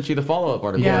 now. I sent you the follow-up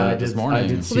article Yeah, this morning. I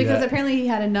did well, see because that. apparently he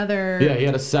had another Yeah, he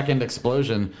had a second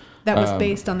explosion. that was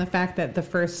based on the fact that the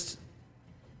first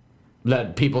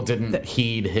That people didn't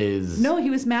heed his. No,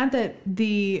 he was mad that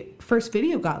the first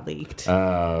video got leaked.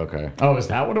 Oh, okay. Oh, is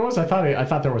that what it was? I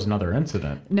thought there was another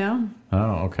incident. No.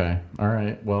 Oh, okay. All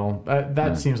right. Well,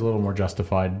 that seems a little more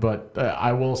justified. But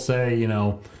I will say,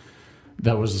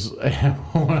 that was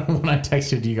when I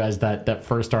texted you guys that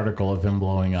first article of him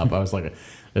blowing up. I was like,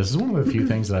 this is one of the few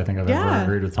things that I think I've ever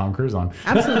agreed with Tom Cruise on.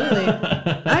 Absolutely.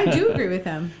 I do agree with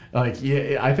him. I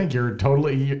think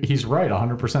he's right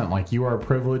 100%. Like, you are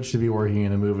privileged to be working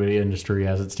in the movie industry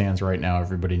as it stands right now.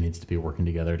 Everybody needs to be working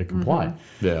together to comply.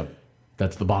 Mm-hmm. Yeah.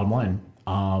 That's the bottom line.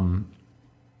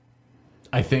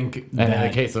 I think in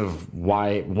the case of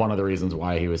one of the reasons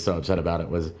why he was so upset about it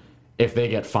was, if they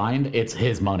get fined, it's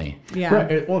his money. Yeah.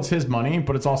 Right. It's his money,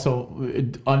 but it's also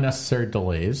unnecessary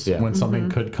delays when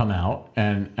something could come out.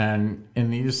 And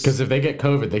in these... Because if they get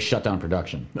COVID, they shut down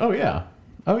production. Oh, yeah.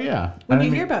 When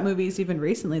you hear about movies even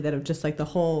recently that have just the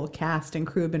whole cast and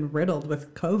crew have been riddled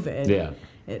with COVID,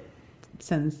 it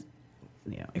sends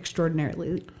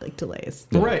extraordinarily delays.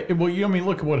 Right. Well,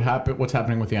 look at what's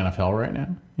happening with the NFL right now.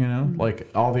 Like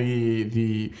all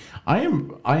the I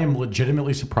am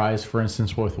legitimately surprised, for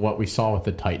instance, with what we saw with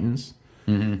the Titans.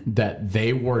 That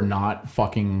they were not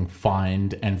fucking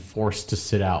fined and forced to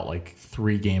sit out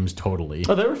 3 games totally.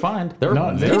 Oh, they were fined.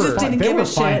 They just didn't give a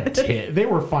shit. They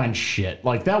were fined shit.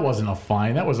 That wasn't a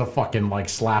fine. That was a fucking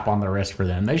slap on the wrist for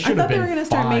them. They should have been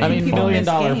fined. I mean,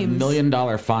 $1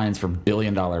 million fines for $1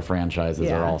 billion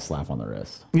franchises are all slap on the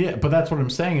wrist. Yeah, but that's what I'm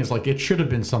saying is it should have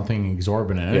been something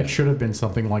exorbitant. It should have been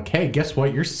something like, hey, guess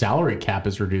what? Your salary cap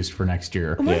is reduced for next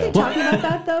year. Were they talking about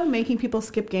that though? Making people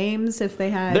skip games if they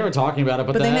had? They were talking about it,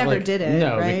 but they never did it.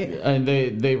 No, right? And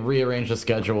they rearranged the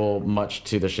schedule much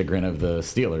to the chagrin of the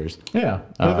Steelers. Yeah,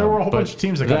 there were a whole bunch of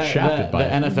teams that got shafted by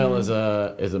it. The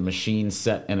NFL is a machine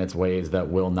set in its ways that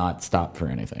will not stop for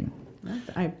anything.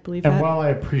 I believe that. And while I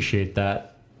appreciate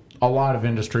that, a lot of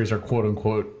industries are quote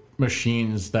unquote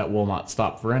machines that will not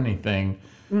stop for anything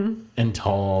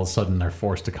until all of a sudden they're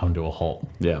forced to come to a halt.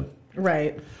 Yeah.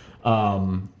 Right.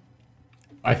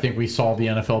 I think we saw the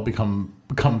NFL become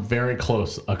very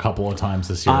close a couple of times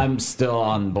this year. I'm still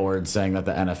on board saying that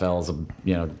the NFL's,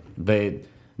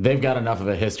 they've got enough of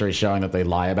a history showing that they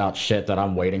lie about shit that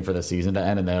I'm waiting for the season to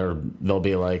end, and they'll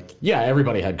be like, yeah,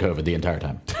 everybody had COVID the entire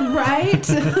time. Right?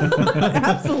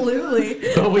 Absolutely.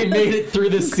 But we made it through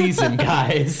the season,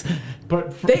 guys.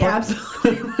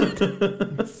 Absolutely.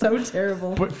 It's so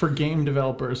terrible. But for game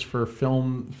developers, for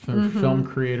film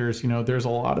creators, there's a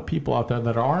lot of people out there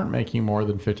that aren't making more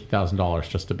than $50,000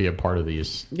 just to be a part of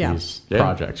these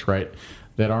projects, right?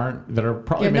 That are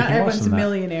probably making not everyone's less than a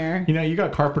millionaire. You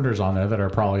got carpenters on there that are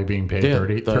probably being paid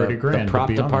 30 grand. The prop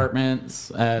departments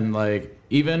and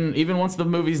even once the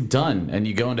movie's done and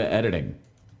you go into editing.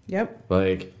 Yep.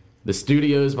 The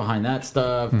studios behind that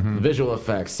stuff, visual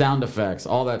effects, sound effects,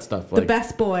 all that stuff. The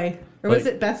best boy. Or was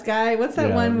it best guy? What's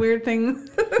that one weird thing?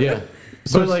 Yeah.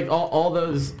 So all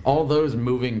those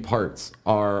moving parts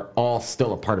are all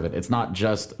still a part of it. It's not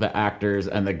just the actors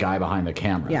and the guy behind the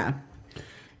camera. Yeah.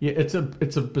 Yeah, it's a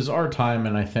bizarre time,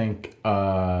 and I think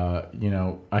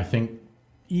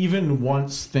even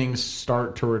once things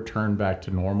start to return back to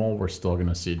normal, we're still going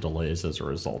to see delays as a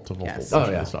result of a whole bunch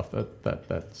of the stuff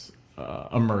that's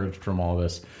emerged from all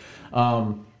this.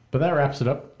 But that wraps it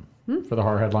up for the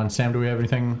horror headlines. Sam, do we have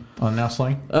anything on Now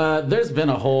Sling? There's been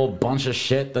a whole bunch of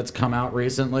shit that's come out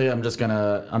recently. I'm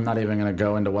not even gonna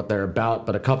go into what they're about,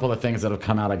 but a couple of things that have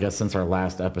come out, I guess, since our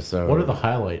last episode. What are the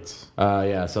highlights?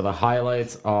 So the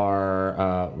highlights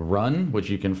are Run, which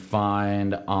you can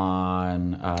find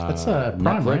on That's Prime,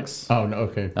 Netflix. Right? Oh, no,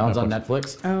 okay. That one's on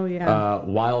Netflix. Oh, yeah.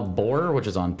 Wild Boar, which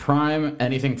is on Prime.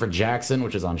 Anything for Jackson,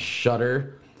 which is on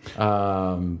Shudder.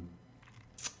 What's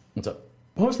up?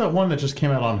 What was that one that just came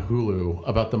out on Hulu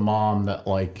about the mom that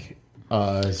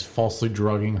is falsely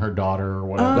drugging her daughter or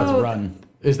whatever? That's Run.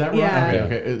 Is that Run? Yeah.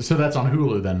 Okay. So that's on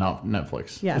Hulu then, not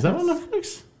Netflix. Yeah, is that on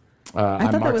Netflix?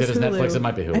 I marked it as Hulu. Netflix. It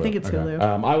might be Hulu. I think it's Hulu.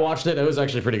 I watched it. It was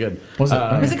actually pretty good. Was it?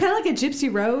 Was it kind of like a Gypsy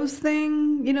Rose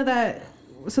thing?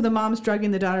 So the mom's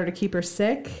drugging the daughter to keep her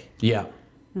sick? Yeah.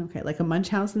 Okay, like a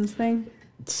Munchausen's thing?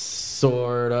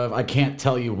 Sort of. I can't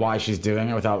tell you why she's doing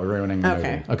it without ruining the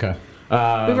movie. Okay. We've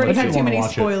already had too many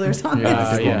spoilers on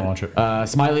this. Watch it.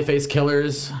 Smiley Face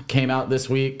Killers came out this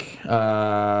week.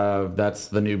 That's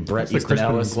the new Bret Easton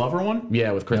Ellis. Glover one?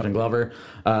 Yeah, with Crispin Glover.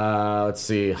 Let's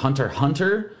see. Hunter x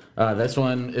Hunter This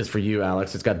one is for you,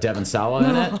 Alex. It's got Devon Sawa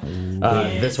in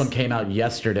it. This one came out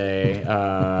yesterday.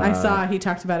 I saw he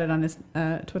talked about it on his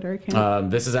Twitter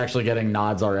account. This is actually getting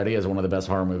nods already as one of the best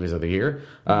horror movies of the year.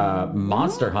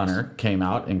 Monster Hunter came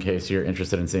out, in case you're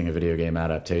interested in seeing a video game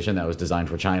adaptation that was designed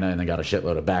for China and then got a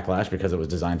shitload of backlash because it was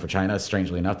designed for China.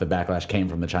 Strangely enough, the backlash came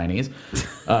from the Chinese.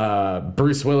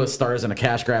 Bruce Willis stars in a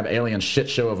cash grab alien shit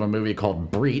show of a movie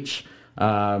called Breach.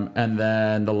 And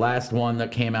then the last one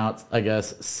that came out, I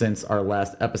guess, since our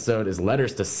last episode is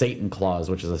Letters to Satan Claus,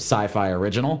 which is a sci-fi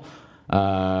original.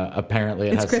 Apparently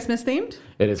it's Christmas themed?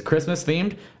 It is Christmas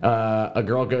themed. A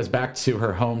girl goes back to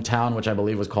her hometown, which I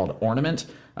believe was called Ornament.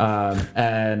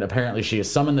 And apparently she has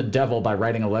summoned the devil by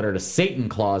writing a letter to Satan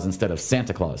Claus instead of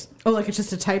Santa Claus. Oh, like it's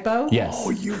just a typo? Yes. Oh,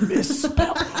 you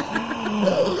misspelled.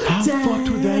 How fucked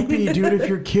would that be, dude, if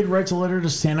your kid writes a letter to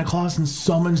Santa Claus and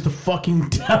summons the fucking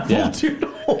devil, dude?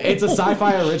 It's a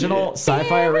sci-fi original.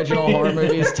 Sci-fi original horror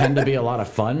movies tend to be a lot of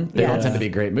fun. They don't tend to be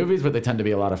great movies, but they tend to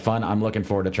be a lot of fun. I'm looking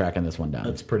forward to tracking this one down.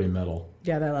 That's pretty metal.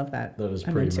 Yeah, I love that. That is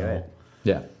I'm pretty into metal. it.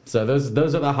 Yeah. So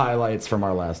those are the highlights from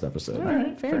our last episode. All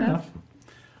right, fair enough.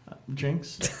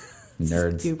 Jinx.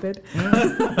 Nerds. Stupid.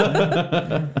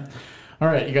 All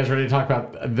right, you guys ready to talk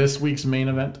about this week's main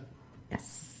event?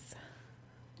 Yes.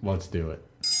 Let's do it.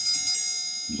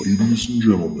 Ladies and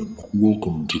gentlemen,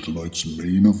 welcome to tonight's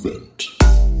main event.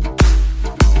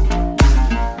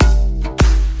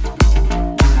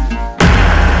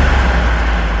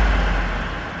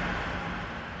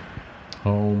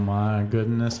 Oh my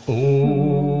goodness,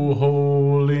 oh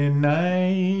holy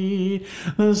night,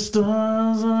 the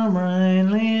stars are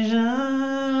brightly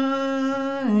shining,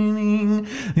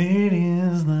 it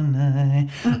is the night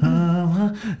of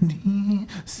our dear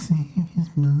Savior's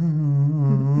blood.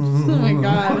 Oh my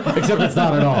God. Except it's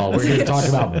not at all. We're going to talk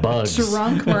about bugs.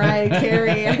 Drunk Mariah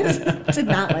Carey. I did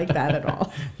not like that at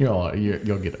all. You'll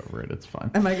get over it, it's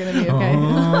fine. Am I going to be okay?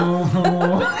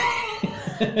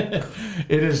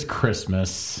 It is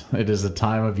Christmas. It is a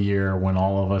time of year when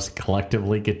all of us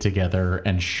collectively get together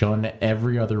and shun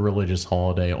every other religious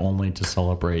holiday only to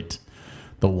celebrate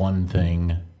the one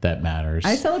thing that matters.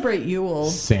 I celebrate Yule.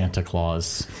 Santa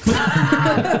Claus. CLAWS,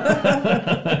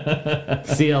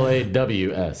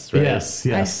 right? Yes.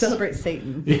 I celebrate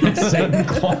Satan. Santa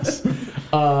Claus.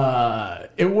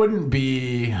 It wouldn't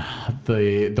be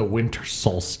the winter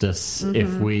solstice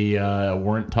if we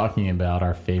weren't talking about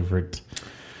our favorite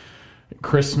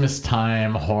Christmas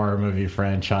time horror movie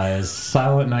franchise,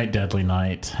 Silent Night, Deadly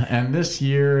Night. And this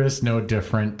year is no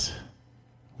different,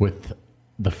 with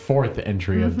the fourth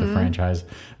entry of the franchise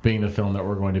being the film that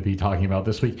we're going to be talking about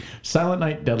this week, Silent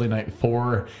Night, Deadly Night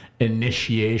 4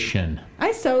 Initiation.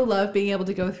 I so love being able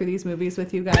to go through these movies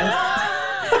with you guys.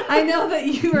 I know that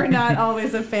you are not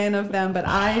always a fan of them, but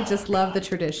I just love the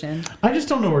tradition. I just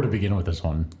don't know where to begin with this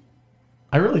one.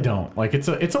 I really don't. Like, it's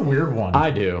a weird one. I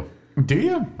do. Do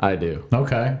you? I do.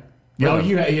 Okay. You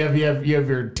have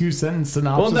your 2 sentence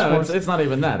synopsis. Well, no, for us? it's not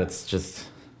even that. It's just,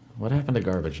 what happened to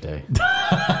Garbage Day?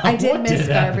 I did miss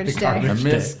Garbage Day. I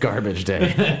miss Garbage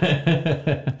Day.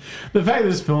 The fact that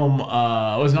this film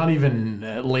was not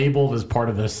even labeled as part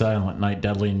of the Silent Night,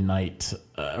 Deadly Night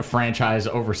franchise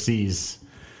overseas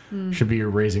should be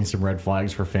raising some red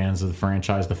flags for fans of the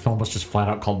franchise. The film was just flat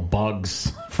out called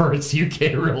Bugs for its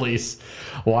UK release.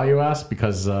 Why, you ask?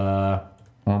 Because,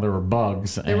 there were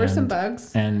bugs. There were some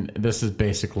bugs. And this is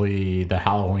basically the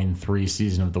Halloween 3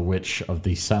 Season of the Witch of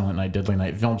the Silent Night, Deadly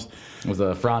Night films. It was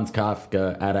a Franz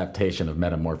Kafka adaptation of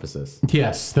Metamorphosis.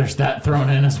 Yes, there's that thrown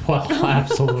in as well.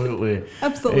 Absolutely.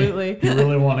 Absolutely. You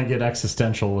really want to get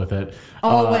existential with it.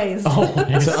 Always.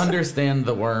 Always. To understand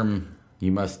the worm,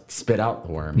 you must spit out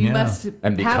the worm. You Yeah. must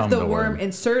And become have the the worm worm.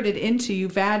 inserted into you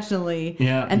vaginally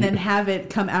Yeah. and then have it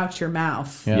come out your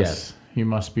mouth. Yes. Yes. You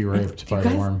must be raped by the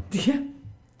Guys- worm. Yeah,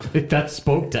 That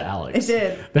spoke to Alex. it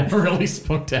did. That really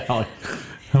spoke to Alex.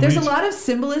 There's a lot of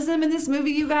symbolism in this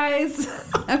movie, you guys.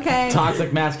 Okay.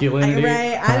 Toxic masculinity.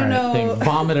 Right. I don't know. Being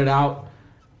vomited out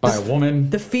by a woman.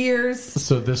 The fears.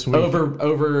 So this week,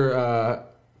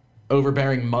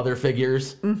 Overbearing mother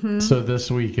figures. so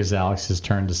this week is Alex's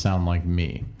turn to sound like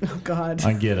me. Oh, God.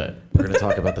 I get it. We're going to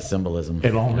talk about the symbolism.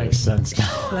 It all makes sense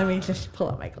now. Let me just pull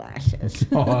up my glasses.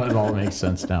 It all makes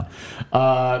sense now.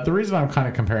 The reason I'm kind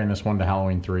of comparing this one to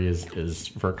Halloween 3 is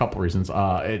for a couple reasons.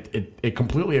 It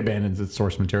completely abandons its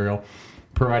source material,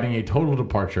 providing a total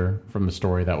departure from the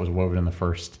story that was woven in the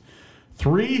first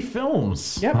 3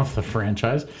 films of the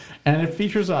franchise. And it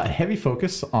features a heavy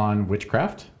focus on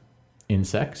witchcraft,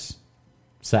 insects,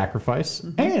 sacrifice,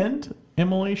 and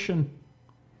immolation.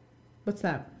 What's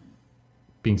that?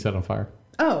 Being set on fire.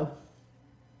 Oh.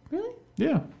 Really?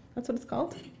 Yeah. That's what it's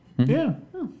called? Yeah.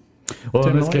 Well,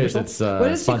 in this immolate case, yourself?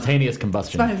 it's spontaneous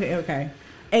combustion. Okay.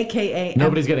 AKA.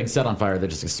 Nobody's getting set on fire; they're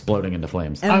just exploding into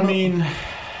flames. I mean,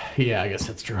 yeah, I guess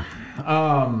that's true.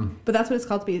 But that's what it's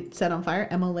called to be set on fire.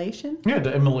 Immolation. Yeah,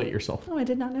 to immolate yourself. Oh, I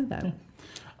did not know that.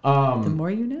 The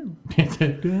more you know.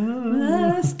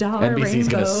 Star NBC's rainbow.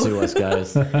 gonna sue us,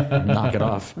 guys. Knock it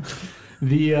off.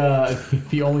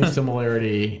 The only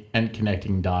similarity and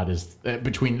connecting dot is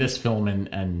between this film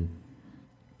and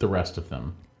the rest of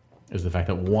them is the fact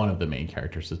that one of the main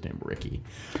characters is named Ricky.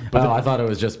 But I thought it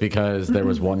was just because there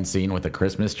was one scene with a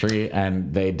Christmas tree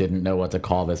and they didn't know what to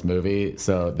call this movie,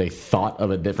 so they thought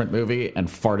of a different movie and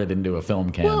farted into a film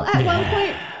can. Well,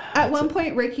 at one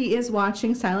point, Ricky is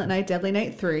watching Silent Night, Deadly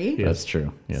Night 3. Yeah. That's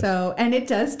true. Yes. So, and it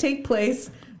does take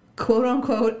place, quote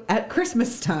unquote, at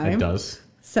Christmas time. It does.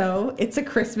 So it's a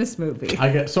Christmas movie. I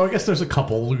guess there's a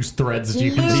couple loose threads that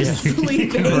you can Loosely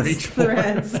based reach for.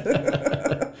 threads.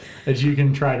 That you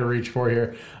can try to reach for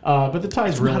here. But the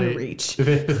ties not a really reach.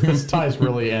 This ties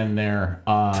really end there.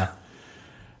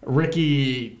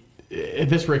 Ricky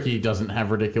doesn't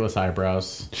have ridiculous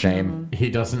eyebrows. Shame. He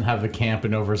doesn't have the camp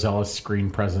and overzealous screen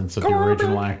presence of the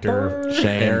original actor,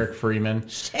 Shame. Eric Freeman.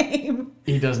 Shame.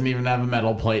 He doesn't even have a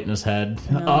metal plate in his head,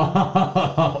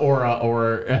 or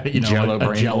a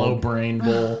Jello brain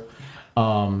bowl.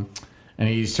 And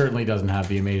he certainly doesn't have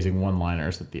the amazing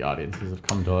one-liners that the audiences have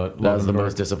come to love. That was the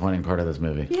most disappointing part of this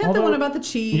movie. He had the one about the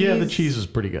cheese. Yeah, the cheese was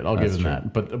pretty good. I'll give him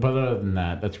that. But other than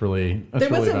that, that's really There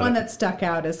really wasn't about one it. that stuck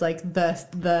out as like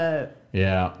the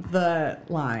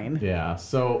line. Yeah.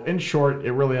 So in short,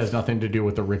 it really has nothing to do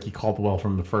with the Ricky Caldwell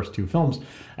from the first two films,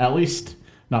 at least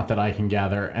not that I can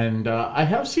gather. And I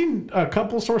have seen a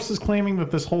couple sources claiming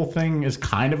that this whole thing is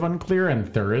kind of unclear, and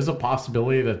there is a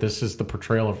possibility that this is the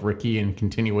portrayal of Ricky in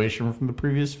continuation from the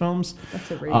previous films.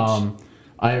 That's a reach.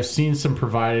 I have seen some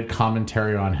provided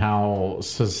commentary on how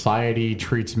society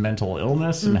treats mental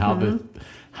illness and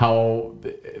how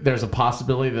there's a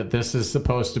possibility that this is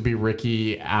supposed to be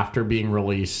Ricky after being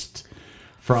released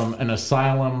from an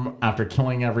asylum after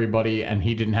killing everybody, and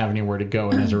he didn't have anywhere to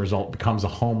go, and as a result becomes a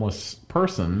homeless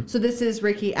person. So this is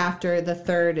Ricky after the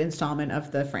third installment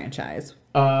of the franchise.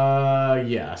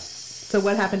 Yes. So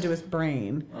what happened to his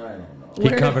brain? I don't know.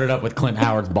 He covered it up with Clint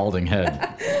Howard's balding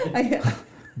head.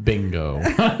 Bingo.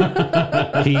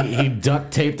 he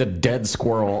duct taped a dead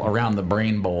squirrel around the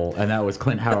brain bowl, and that was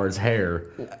Clint Howard's hair.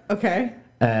 Okay.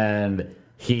 And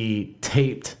he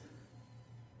taped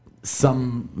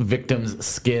some victim's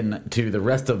skin to the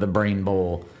rest of the brain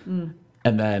bowl,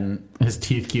 and then His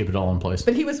teeth keep it all in place.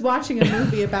 But he was watching a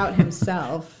movie about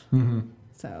himself.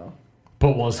 So.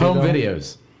 But was he home though?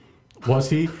 videos. Was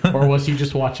he? Or was he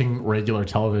just watching regular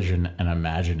television and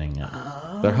imagining it?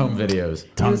 They're home videos.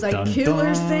 He was like,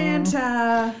 Killer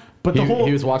Santa. But the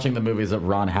He was watching the movies that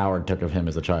Ron Howard took of him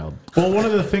as a child. Well, one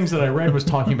of the things that I read was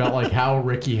talking about like how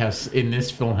Ricky has in this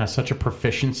film has such a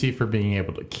proficiency for being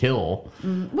able to kill.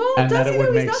 Well, And that does it he would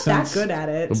know he's make not sense. that good at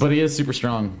it? But he is super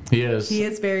strong. He is. He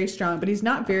is very strong, but he's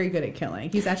not very good at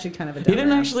killing. He's actually kind of a dumbass. He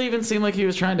didn't actually even seem like he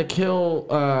was trying to kill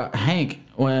Hank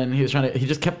when he was trying to. He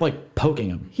just kept like poking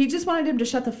him. He just wanted him to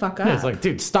shut the fuck up. Yeah, it's like,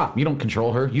 dude, stop! You don't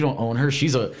control her. You don't own her.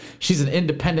 She's an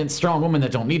independent, strong woman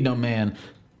that don't need no man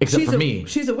except for me.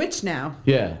 She's a witch now.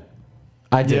 Yeah,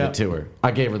 I did Yeah. it to her. I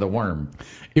gave her the worm.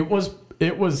 It was. He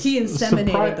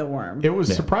inseminated the worm. It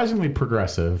was surprisingly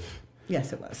progressive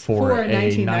Yes, it was. for a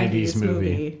 1990s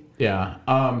movie. Yeah.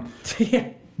 Yeah.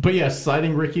 But yes,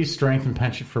 citing Ricky's strength and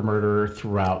penchant for murder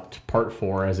throughout Part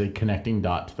 4 as a connecting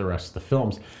dot to the rest of the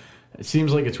films. It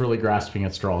seems like it's really grasping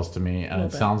at straws to me, and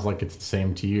it sounds like it's the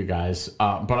same to you guys.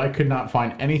 But I could not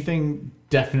find anything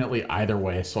definitely either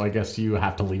way, so I guess you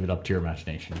have to leave it up to your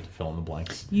imagination to fill in the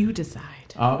blanks. You decide.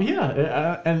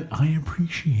 And I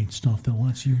appreciate stuff that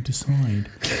lets you decide.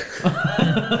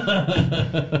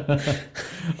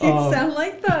 You sound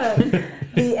like the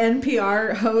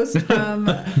NPR host from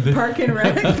Parks and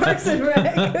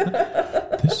Rec.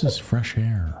 This is fresh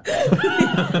air.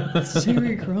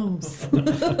 Sherry Gross.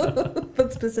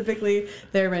 But specifically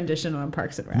their rendition on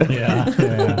Parks and Rec. Yeah.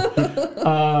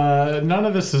 None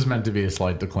of this is meant to be a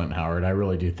slight to Clint Howard. I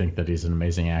really do think that he's an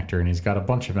amazing actor, and he's got a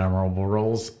bunch of memorable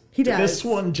roles. He does. This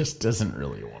one just isn't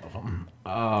really one of them.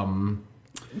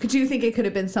 Could you think it could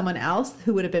have been someone else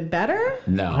who would have been better?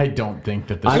 No, I don't think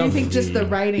that this Or do you is think just the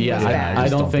writing Yeah, was bad? I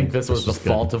just don't don't think think this was this the was good.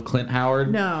 fault of Clint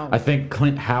Howard. No. I think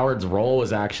Clint Howard's role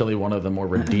was actually one of the more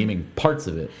redeeming parts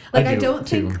of it. Like, I I do, don't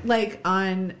too. think, like,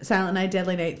 on Silent Night,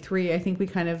 Deadly Night 3, I think we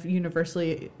kind of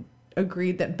universally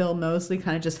agreed that Bill Moseley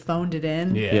kind of just phoned it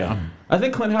in. Yeah, I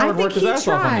think Clint I Howard think worked his he ass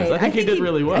off on tried. this. I think he did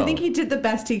really well. I think he did the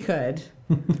best he could.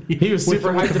 He was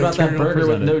super hyped about that material burger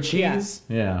with presented. no cheese.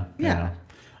 Yeah. Yeah.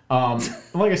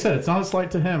 Like I said, it's not a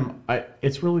slight to him.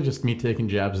 It's really just me taking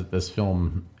jabs at this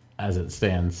film as it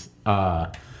stands.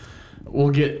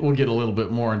 We'll get a little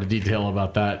bit more into detail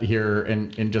about that here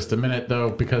in just a minute, though,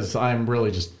 because I'm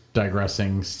really just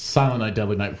digressing. Silent Night,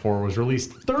 Deadly Night 4 was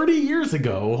released 30 years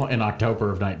ago in October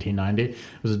of 1990.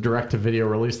 It was a direct-to-video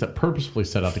release that purposefully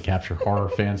set out to capture horror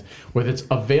fans with its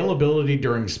availability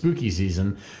during spooky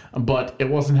season, but it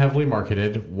wasn't heavily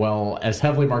marketed. Well, as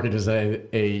heavily marketed as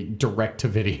a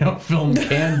direct-to-video film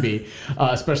can be,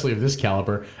 especially of this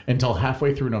caliber, until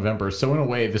halfway through November. So in a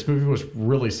way, this movie was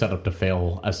really set up to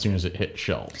fail as soon as it hit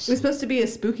shelves. It was supposed to be a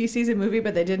spooky season movie,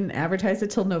 but they didn't advertise it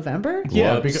till November?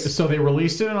 Yeah, so they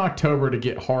released it in October to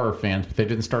get horror fans, but they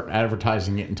didn't start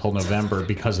advertising it until November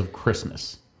because of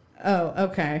Christmas. Oh,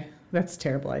 okay. That's a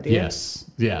terrible idea. Yes.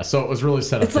 Yeah, so it was really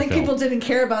set up It's like people didn't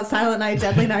care about Silent Night,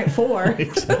 Deadly Night 4.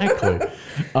 Exactly.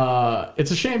 It's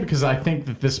a shame because I think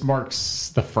that this marks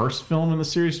the first film in the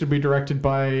series to be directed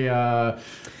by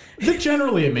the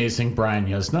generally amazing Brian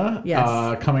Yuzna.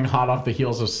 Yes. Coming hot off the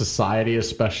heels of Society,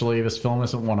 especially. This film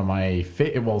isn't one of my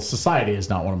Society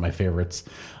is not one of my favorites,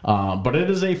 but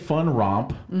it is a fun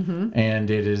romp,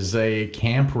 and it is a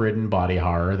camp-ridden body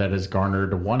horror that has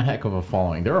garnered one heck of a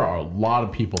following. There are a lot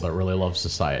of people that really love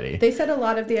Society. They said a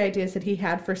lot of the ideas that he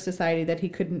had for Society that he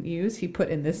couldn't use, he put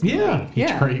in this movie.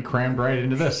 Yeah, he crammed right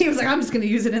into this. He was like, I'm just going to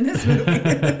use it in this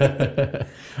movie.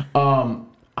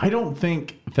 I don't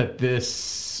think that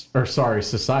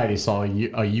Society saw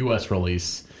a U.S.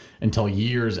 release until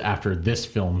years after this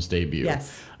film's debut.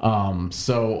 Yes.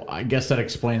 So I guess that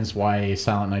explains why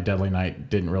Silent Night, Deadly Night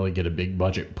didn't really get a big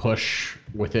budget push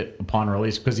with it upon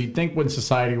release. Because you'd think when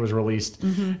Society was released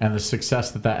and the success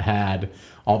that had,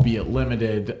 albeit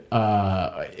limited,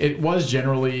 it was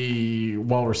generally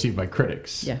well received by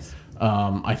critics. Yes.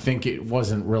 I think it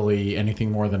wasn't really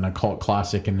anything more than a cult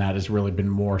classic, and that has really been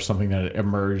more something that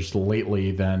emerged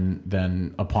lately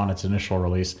than upon its initial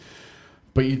release.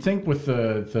 But you'd think with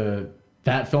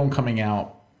that film coming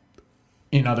out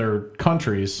in other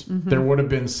countries, there would have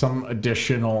been some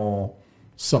additional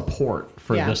support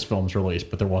for this film's release,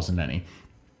 but there wasn't any.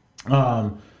 A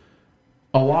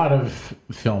lot of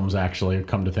films, actually,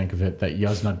 come to think of it, that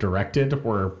Yuzna directed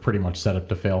were pretty much set up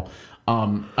to fail.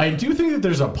 I do think that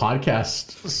there's a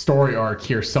podcast story arc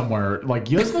here somewhere. Like,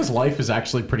 Yuzna's life is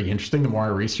actually pretty interesting. The more I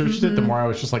researched it, the more I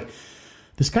was just like,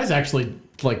 this guy's actually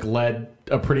like led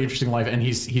a pretty interesting life, and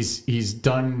he's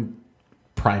done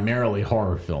primarily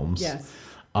horror films. Yes.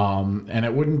 And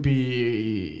it wouldn't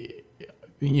be,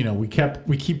 we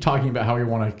keep talking about how we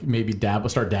want to maybe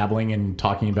start dabbling and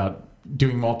talking about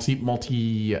doing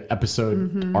multi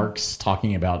episode arcs,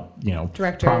 talking about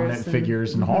directors, prominent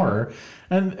figures in horror,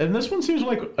 and this one seems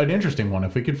like an interesting one.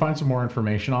 If we could find some more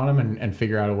information on him and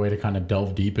figure out a way to kind of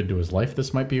delve deep into his life,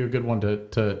 this might be a good one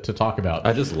to talk about.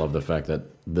 I just love the fact that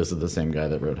this is the same guy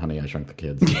that wrote Honey, I Shrunk the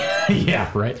Kids.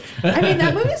 Yeah, right. I mean,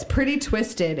 that movie's pretty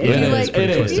twisted. If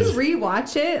you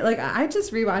rewatch it, like I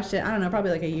just rewatched it, I don't know,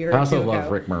 probably like a year or two ago. I also love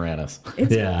Rick Moranis.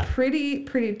 It's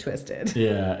pretty twisted.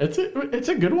 Yeah, it's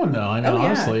a good one though. I mean,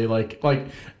 honestly, like,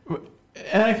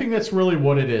 and I think that's really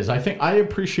what it is. I think I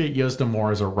appreciate Yuzna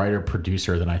more as a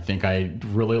writer-producer than I think I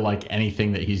really like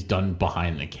anything that he's done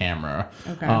behind the camera.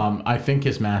 Okay. I think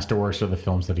his masterworks are the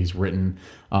films that he's written.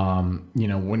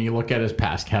 When you look at his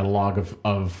past catalog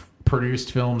of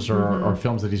produced films or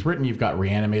films that he's written, you've got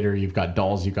Reanimator, you've got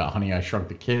Dolls, you've got Honey, I Shrunk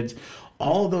the Kids.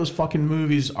 All of those fucking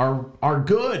movies are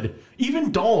good.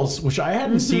 Even Dolls, which I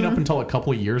hadn't seen up until a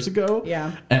couple of years ago,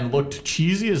 and looked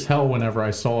cheesy as hell whenever I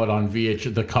saw it on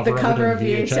VHS. The cover of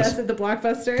VHS at the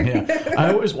Blockbuster. Yeah,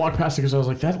 I always walked past it because I was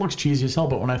like, that looks cheesy as hell.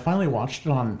 But when I finally watched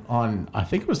it on I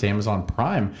think it was Amazon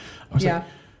Prime, I was like,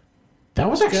 that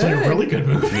was actually a really good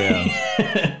movie. Yeah.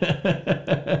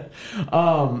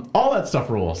 All that stuff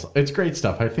rules. It's great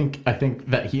stuff. I think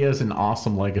that he has an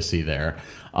awesome legacy there.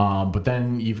 But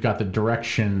then you've got the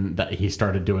direction that he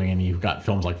started doing, and you've got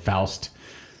films like Faust,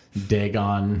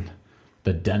 Dagon,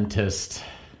 The Dentist.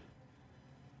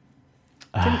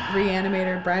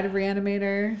 Reanimator, Bride of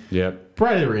Reanimator. Yep.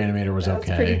 Bride of Reanimator was okay.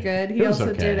 That's pretty good. He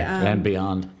also did and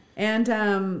Beyond. And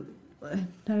Night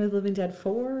of the Living Dead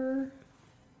 4.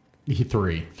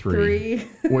 Three.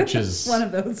 Which is one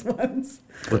of those ones.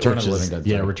 Return of the Living Dead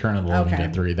 3. Yeah, Return of the Living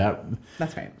Dead 3.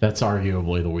 That's right. That's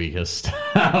arguably the weakest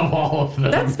of all of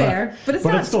them. That's fair. But it's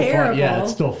not still terrible. Fun. Yeah,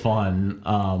 it's still fun.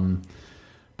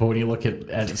 But when you look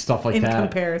at stuff like that, in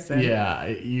comparison,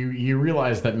 you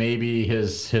realize that maybe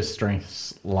his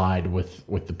strengths lied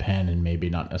with the pen and maybe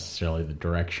not necessarily the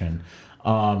direction.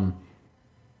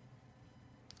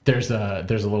 There's a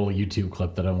little YouTube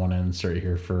clip that I want to insert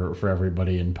here for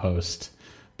everybody in post.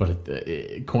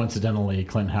 but coincidentally,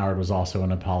 Clint Howard was also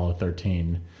in Apollo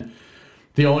 13.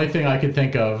 The only thing I could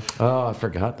think of Oh, I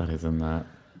forgot that he's in that.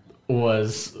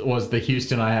 was the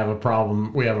Houston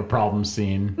we have a problem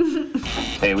scene.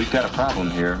 Hey, we've got a problem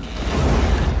here.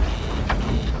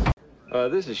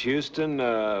 This is Houston.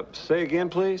 Say again,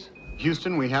 please.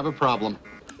 Houston, we have a problem.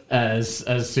 As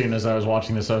soon as I was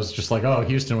watching this, I was just like, "Oh,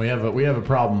 Houston, we have a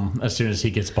problem." As soon as he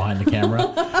gets behind the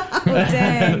camera,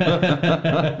 Dang.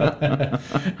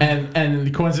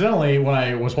 and coincidentally, when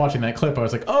I was watching that clip, I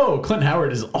was like, "Oh, Clint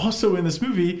Howard is also in this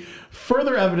movie."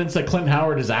 Further evidence that Clint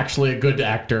Howard is actually a good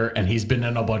actor, and he's been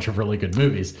in a bunch of really good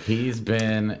movies. He's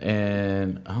been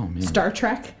in Star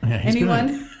Trek? Yeah, he's been Anyone?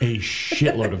 in a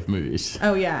shitload of movies.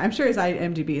 Oh, yeah. I'm sure his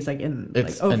IMDb is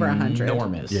it's over 100.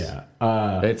 enormous. Yeah.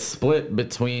 It's split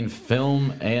between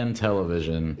film and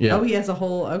television. Yeah. Oh, he has a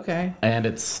whole. Okay. And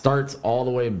it starts all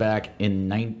the way back in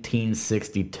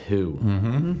 1962.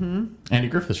 Andy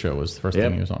Griffith Show was the first Yep.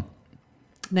 thing he was on.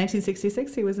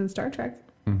 1966, he was in Star Trek.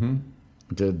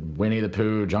 Did Winnie the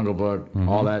Pooh, Jungle Book,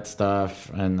 all that stuff,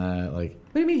 and like.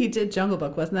 What do you mean he did Jungle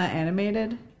Book? Wasn't that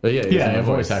animated? But yeah, he's in the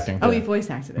voice acting. Oh, he voice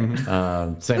acted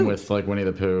it. Same with like Winnie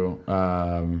the Pooh.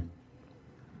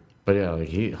 But yeah,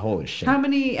 like holy shit. How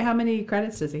many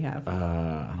credits does he have?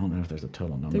 I don't know if there's a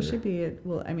total number. There should be.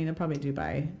 Well, I mean, they'll probably do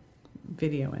by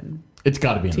video and It's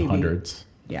got to be in the TV. hundreds.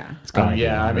 yeah. It's gotta be in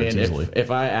Yeah, the I hundreds mean, easily.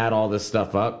 if I add all this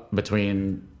stuff up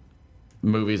between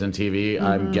movies and TV,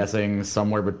 I'm guessing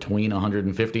somewhere between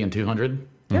 150 and 200.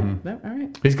 Yep. All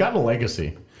right. He's got a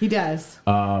legacy. He does.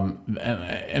 And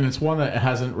it's one that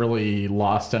hasn't really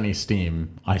lost any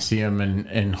steam. I see him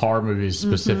in horror movies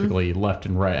specifically, left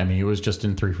and right. I mean, he was just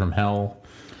in 3 from Hell.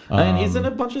 And he's in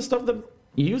a bunch of stuff that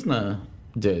Yuzna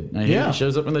did. And Yeah. He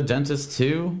shows up in The Dentist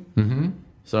too. Mm-hmm.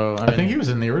 So I think he was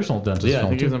in the original Dentist yeah, I film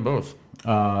think he was too. in both.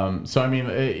 So I mean,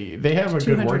 they have a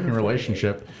good working 248.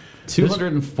 relationship.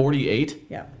 248.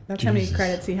 Yeah. That's how many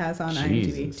credits he has on IMDb.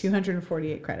 Jesus.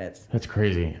 248 credits. That's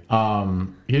crazy.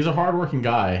 He's a hardworking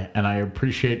guy, and I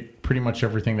appreciate pretty much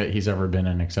everything that he's ever been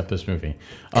in except this movie.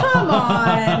 Come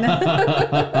on.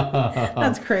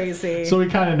 That's crazy. So we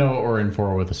kind of know what we're in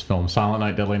for with this film. Silent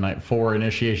Night, Deadly Night 4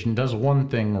 Initiation does one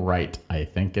thing right, I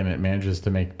think, and it manages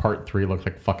to make Part 3 look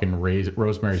like fucking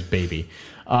Rosemary's Baby.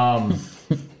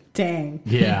 Dang.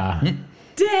 Yeah.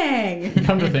 Dang.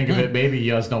 Come to think of it, maybe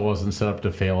Yuzna wasn't set up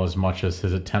to fail as much as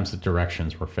his attempts at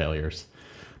directions were failures.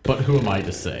 But who am I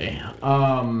to say?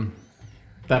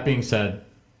 That being said,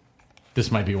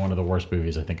 this might be one of the worst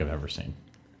movies I think I've ever seen.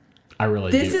 I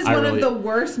really This do. is one of the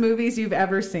worst movies you've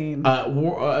ever seen.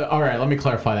 All right, let me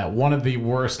clarify that. One of the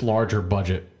worst larger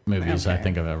budget movies I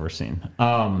think I've ever seen.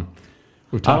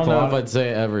 We've I talked don't a know lot. if I'd say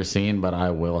ever seen, but I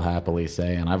will happily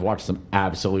say, and I've watched some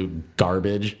absolute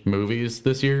garbage movies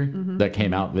this year that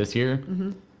came out this year.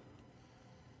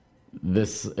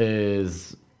 This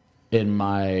is in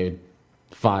my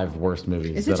 5 worst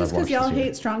movies Is that it just I've watched because y'all this year.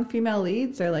 hate strong female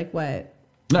leads, or like what?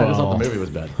 No, it's not Well- the movie was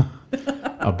bad.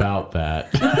 About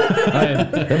that.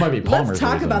 There might be Palmer's Let's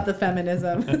talk reason. about the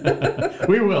feminism.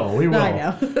 We will. I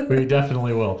know. We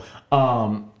definitely will.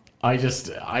 I'm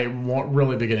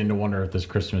really beginning to wonder if this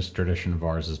Christmas tradition of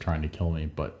ours is trying to kill me,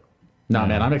 but No,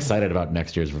 man, I'm excited about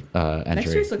next year's entry.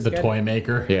 Next year's looks the good. toy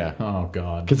maker. Yeah. Oh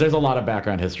God. Because there's a lot of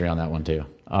background history on that one too.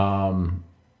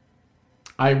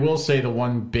 I will say the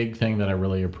one big thing that I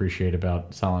really appreciate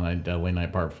about Silent Night, Deadly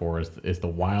Night Part 4 is the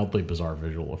wildly bizarre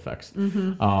visual effects.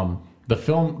 The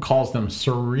film calls them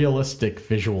surrealistic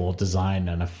visual design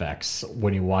and effects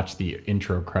when you watch the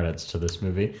intro credits to this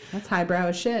movie. That's highbrow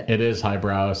as shit. It is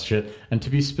highbrow as shit. And to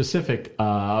be specific,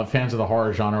 fans of the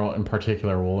horror genre in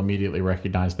particular will immediately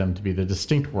recognize them to be the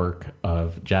distinct work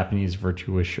of Japanese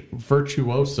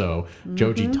virtuoso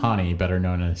Joji Tani, better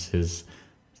known as his,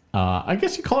 I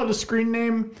guess you call it a screen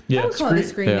name? I would call it a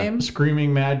screen name.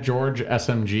 Screaming Mad George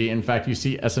SMG. In fact, you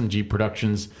see SMG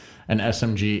Productions and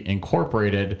SMG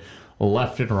Incorporated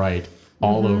left and right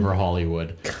all over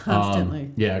Hollywood. Constantly.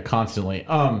 Constantly.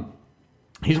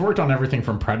 He's worked on everything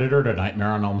from Predator to Nightmare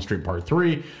on Elm Street Part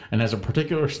 3 and has a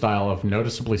particular style of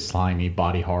noticeably slimy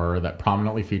body horror that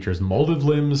prominently features molded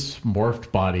limbs,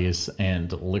 morphed bodies,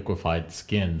 and liquefied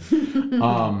skin.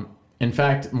 In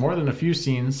fact, more than a few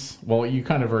scenes, well, you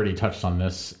kind of already touched on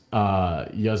this,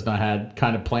 Yuzna had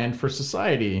kind of planned for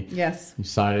society. Yes. He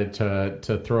decided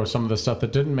to throw some of the stuff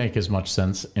that didn't make as much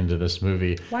sense into this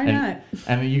movie. Why not?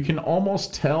 And you can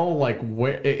almost tell, like,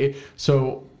 where...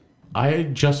 So I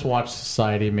had just watched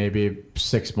Society maybe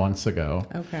 6 months ago.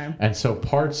 Okay. And so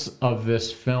parts of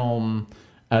this film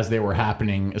as they were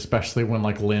happening, especially when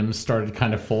like limbs started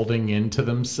kind of folding into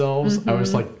themselves. I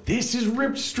was like, this is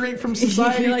ripped straight from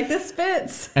Society. You're like, this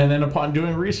fits. And then upon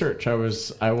doing research, I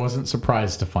wasn't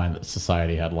surprised to find that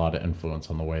Society had a lot of influence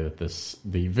on the way that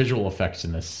the visual effects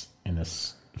in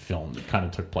this film kind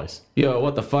of took place. Yo,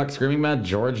 what the fuck? Screaming Mad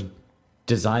George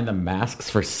designed the masks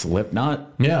for Slipknot?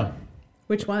 Yeah.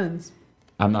 Which ones?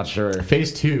 I'm not sure.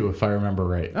 Phase 2, if I remember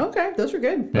right. Okay, those were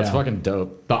good. That's fucking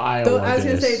dope. The Iowa I was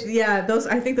going to days. say, yeah, those.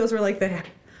 I think those were like the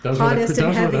Those hottest were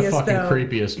and the heaviest, fucking though.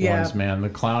 creepiest Yeah. ones, man. The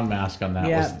clown mask on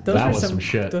that those were was some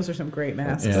shit. Those are some great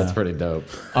masks. Yeah. That's pretty dope.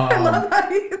 I love how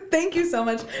thank you so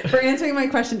much for answering my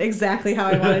question exactly how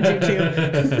I wanted you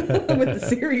to, with the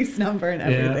series number and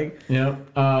everything. Yeah.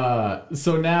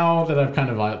 So now that I've kind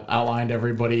of outlined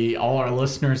everybody, all our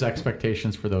listeners'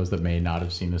 expectations for those that may not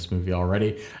have seen this movie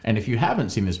already, and if you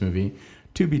haven't seen this movie,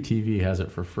 Tubi TV has it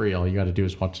for free. All you got to do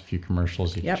is watch a few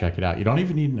commercials. You can check it out. You don't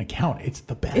even need an account. It's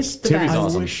the best. It's the best.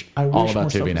 I wish All about more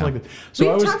stuff Tubi was now. like this.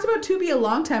 So We talked about Tubi a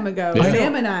long time ago,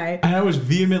 Sam and I. And I was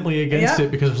vehemently against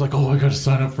it because I was like, oh, I got to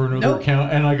sign up for another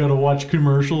account and I got to watch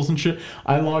commercials and shit.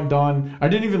 I logged on. I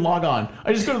didn't even log on.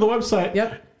 I just go to the website.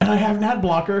 Yep. And I have an ad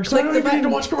blocker, so I don't even need to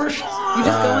watch commercials. You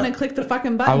just go in and click the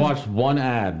fucking button. I watched one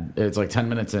ad. It's like 10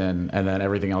 minutes in, and then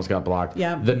everything else got blocked.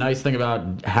 Yeah. The nice thing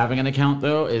about having an account,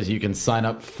 though, is you can sign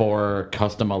up for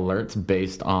custom alerts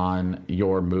based on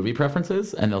your movie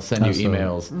preferences, and they'll send you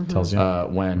emails tells you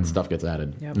when stuff gets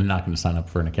added. Yep. I'm not going to sign up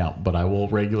for an account, but I will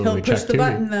regularly He'll check push the Tubi.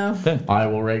 button, though. I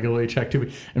will regularly check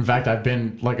Tubi. In fact, I've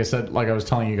been, like I said, like I was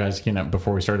telling you guys,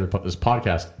 before we started to put this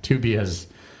podcast, Tubi has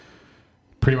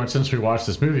pretty much since we watched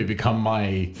this movie become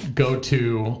my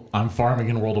go-to. I'm farming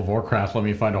in World of Warcraft. Let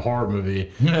me find a horror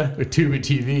movie. Tubi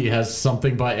TV has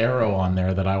something by Arrow on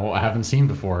there that I haven't seen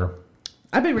before.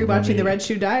 I've been rewatching the Red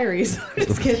Shoe Diaries.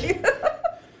 Just kidding.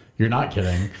 You're not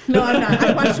kidding. No, I'm not.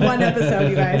 I watched one episode,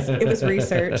 you guys. It was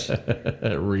research.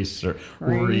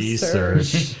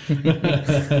 Research.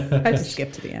 I just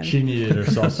skipped to the end. She needed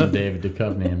herself some David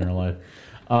Duchovny in her life.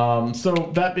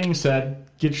 So that being said,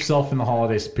 get yourself in the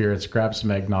holiday spirits, grab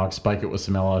some eggnog, spike it with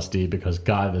some LSD, because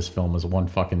God, this film is one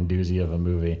fucking doozy of a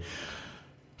movie.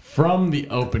 From the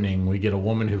opening, we get a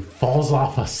woman who falls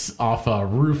off a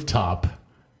rooftop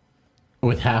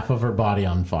with half of her body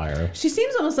on fire. She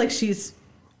seems almost like she's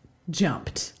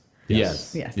jumped.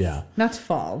 Yes. Yes. Yeah. Not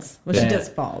falls. Well, she does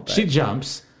fall. But. She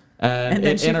jumps, and And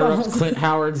then it she interrupts falls. Clint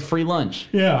Howard's free lunch.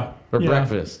 Yeah. For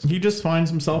breakfast. He just finds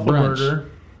himself Brunch. a burger.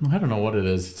 I don't know what it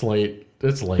is. It's late.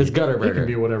 It's late. His gutter It burger. can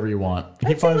be whatever you want.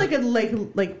 I'd say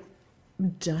like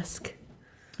dusk.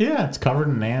 Yeah, it's covered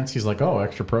in ants. He's like, oh,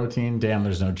 extra protein. Damn,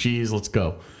 there's no cheese. Let's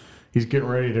go. He's getting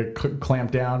ready to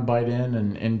clamp down, bite in,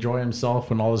 and enjoy himself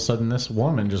when all of a sudden this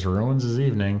woman just ruins his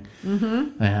evening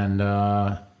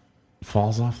and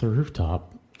falls off the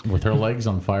rooftop with her legs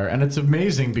on fire. And it's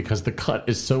amazing because the cut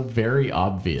is so very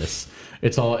obvious.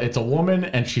 It's a woman,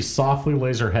 and she softly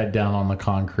lays her head down on the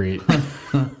concrete.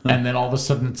 And then all of a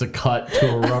sudden it's a cut to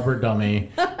a rubber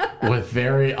dummy with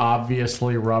very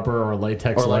obviously rubber or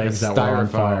latex Or like a legs that were on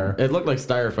styrofoam. fire. It looked like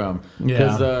styrofoam.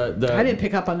 Yeah. The I didn't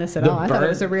pick up on this at all. I thought it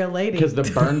was a real lady. Because the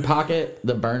burn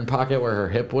pocket where her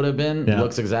hip would have been,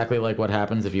 looks exactly like what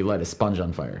happens if you light a sponge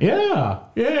on fire. Yeah.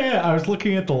 I was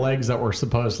looking at the legs that were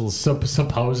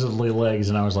supposedly legs,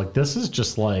 and I was like, this is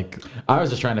just like... I was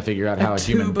just trying to figure out how a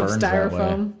human tube of burns that way.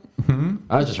 styrofoam.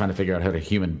 I was just trying to figure out how a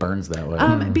human burns that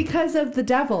way. Because of the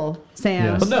devil, Sam.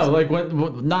 Yes. But no, like what?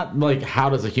 Not like how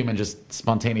does a human just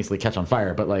spontaneously catch on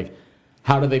fire, but like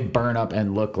how do they burn up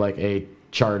and look like a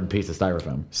charred piece of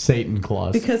styrofoam? Satan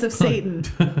claws. Because of Satan.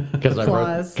 Because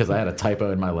Claws. I had a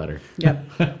typo in my letter.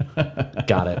 Yep.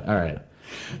 Got it. All right.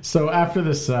 So after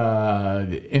this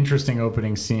interesting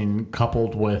opening scene,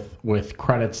 coupled with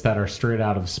credits that are straight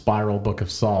out of Spiral Book of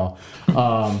Saw,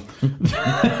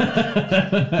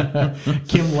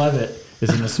 Kim Levitt is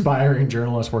an aspiring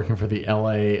journalist working for the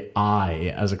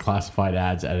LAI as a classified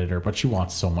ads editor, but she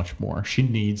wants so much more. She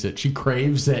needs it. She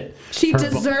craves it. She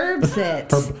deserves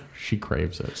it. She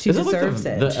craves it. She Is it like deserves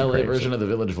the it. LA craves version of the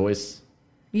Village Voice?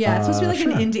 Yeah, it's supposed to be like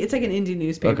sure. an indie. It's like an indie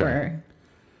newspaper. Okay.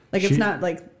 Like it's She- not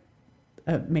like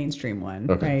a mainstream one,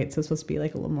 Okay. right? So it's supposed to be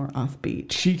like a little more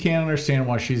offbeat. She can't understand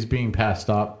why she's being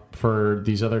passed up for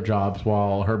these other jobs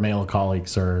while her male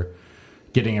colleagues are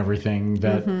getting everything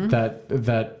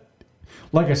that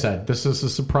like I said, this is a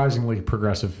surprisingly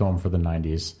progressive film for the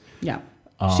 90s. Yeah,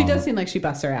 she does seem like she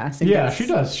busts her ass. And Yeah, gets, she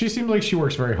does. She seems like she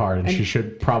works very hard, and she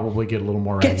should probably get a little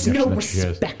more Gets recognition no than she is.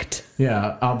 respect.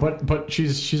 Yeah, but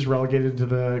she's relegated to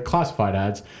the classified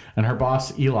ads, and her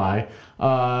boss Eli, Who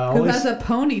always, has a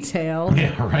ponytail?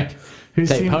 yeah, right. Who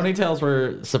Hey, seems- ponytails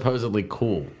were supposedly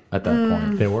cool at that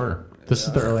point. They were. This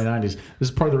is the early 90s. This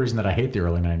is part of the reason that I hate the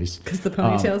early 90s. Because the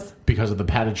ponytails? Because of the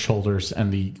padded shoulders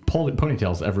and the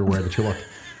ponytails everywhere that you look.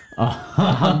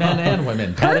 Men and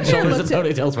women. Padded shoulders and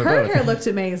ponytails for her both. hair looked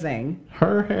amazing.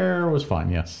 Her hair was fine,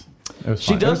 yes. It was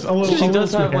She fine. does- It was she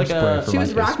does sweet have like hairspray a- for She my was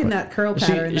taste, rocking but- that curl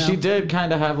pattern, She though. did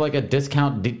kind of have like a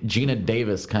discount Gina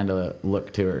Davis kind of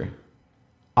look to her.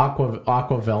 Aqua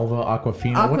Velva,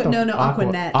 Aquafina. what the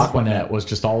Aquanet. Aquanet was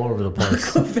just all over the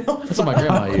place. That's what my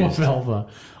grandma Aqua used. Velva.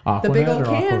 Aquanet The big old or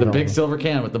can? Aqua The Velva? big silver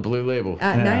can with the blue label.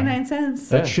 At Yeah. 99 cents.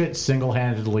 That shit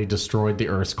single-handedly destroyed the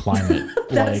Earth's climate.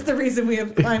 That's the reason we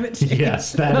have climate change.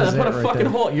 Yes, that No, is I put it a right fucking there.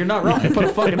 hole. You're not wrong. I put a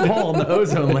fucking hole in the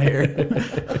ozone layer.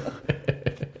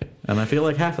 And I feel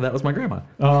like half of that was my grandma.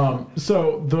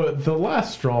 So the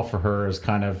last straw for her is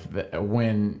kind of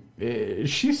when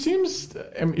she seems.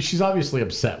 I mean, she's obviously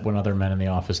upset when other men in the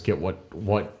office get what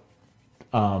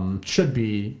should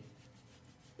be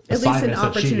At least an assignments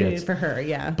that she opportunity gets. for her,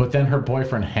 yeah. But then her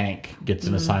boyfriend Hank gets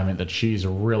an assignment that she's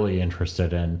really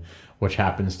interested in, which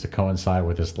happens to coincide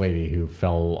with this lady who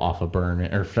fell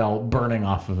burning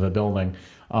off of a building.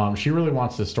 She really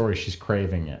wants this story. She's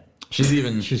craving it.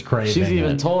 She's craving She's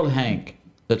even it. told Hank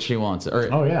that she wants it. Or,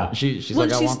 Oh, yeah. She's Well,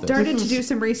 like, I she want this. started to do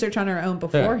some research on her own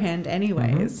beforehand,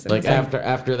 anyways. Like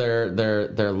after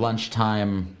their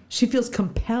lunchtime she feels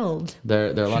compelled.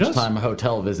 their does. lunchtime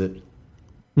hotel visit.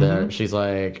 She's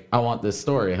like, I want this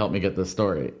story. Help me get this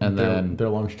story. And then Their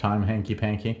lunchtime hanky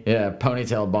panky, yeah,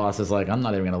 ponytail boss is like, I'm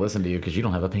not even gonna listen to you because you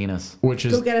don't have a penis. which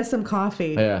is Go get us some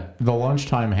coffee. Yeah. the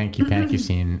lunchtime hanky panky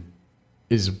scene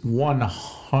is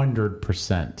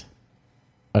 100%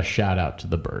 a shout out to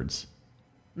the birds.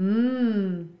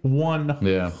 100%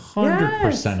 Yeah.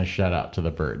 a shout out to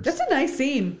the birds. That's a nice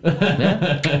scene.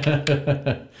 I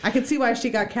can see why she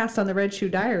got cast on the Red Shoe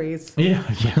Diaries. Yeah,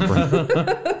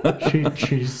 right.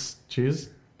 she's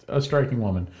a striking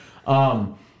woman.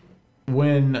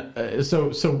 When this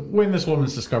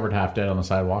woman's discovered half dead on the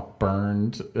sidewalk,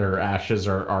 burned, her ashes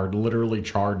are literally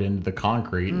charred into the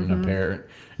concrete in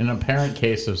an apparent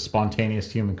case of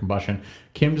spontaneous human combustion,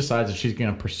 Kim decides that she's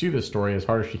going to pursue this story as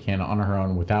hard as she can on her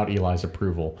own without Eli's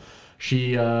approval.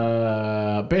 She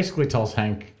basically tells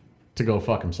Hank to go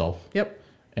fuck himself. Yep.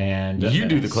 And you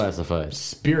do the classifieds.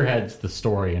 Spearheads the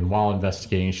story, and while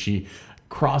investigating, she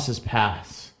crosses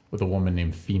paths with a woman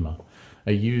named Fema,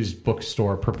 a used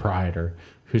bookstore proprietor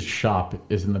whose shop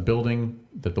is in the building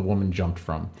that the woman jumped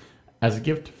from. As a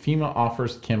gift, Fema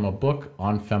offers Kim a book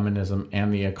on feminism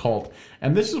and the occult.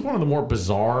 And this is one of the more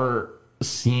bizarre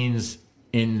scenes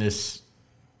in this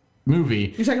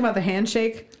movie. You're talking about the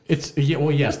handshake? It's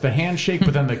yes, the handshake,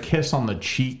 but then the kiss on the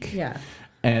cheek. Yeah.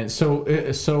 And so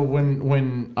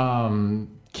when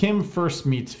Kim first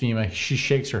meets Fema, she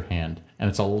shakes her hand,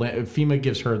 and Fema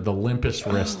gives her the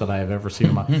limpest wrist that I have ever seen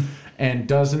in my, and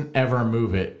doesn't ever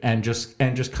move it, and just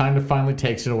kind of finally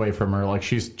takes it away from her, like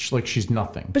she's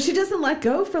nothing. But she doesn't let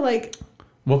go for like.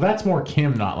 Well, that's more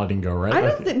Kim not letting go, right? I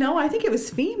don't think. No, I think it was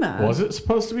FEMA. Was it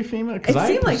supposed to be FEMA? Because It I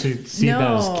seemed like- see that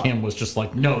no. as Kim was just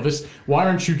like, no, this. Why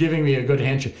aren't you giving me a good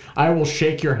handshake? I will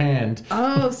shake your hand.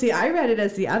 Oh, see, I read it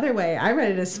as the other way. I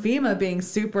read it as FEMA being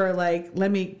super like, let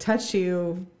me touch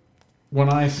you.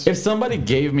 If somebody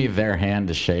gave me their hand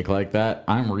to shake like that,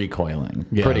 I'm recoiling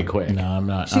pretty quick. No, I'm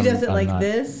not. She does it I'm like not.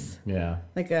 this. Yeah.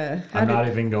 Like a. I'm not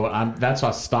even going. That's why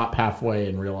I stop halfway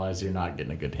and realize you're not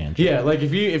getting a good handshake. Yeah, like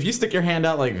if you stick your hand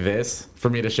out like this for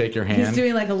me to shake your hand, He's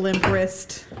doing like a limp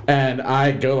wrist. and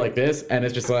I go like this, and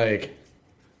it's just like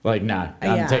nah,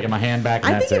 I'm Yeah. taking my hand back.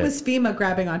 And I think that's it was FEMA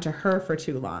grabbing onto her for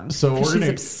too long. So 'cause we're she's gonna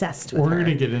obsessed with We're her. going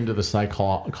to get into the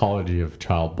psychology of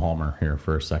child Palmer here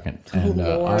for a second. And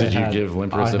Lord. Did you give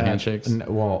limp wrist of handshakes?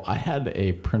 Well, I had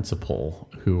a principal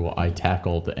who I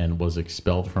tackled and was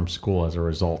expelled from school as a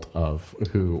result of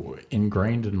who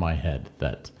ingrained in my head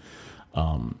that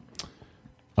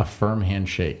a firm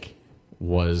handshake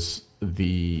was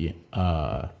the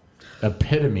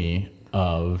epitome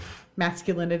of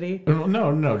masculinity.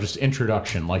 no, just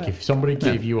introduction. Like if somebody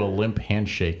gave you a limp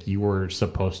handshake, you were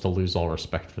supposed to lose all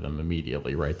respect for them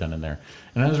immediately, right then and there.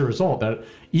 And as a result, that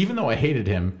even though I hated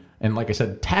him and, like I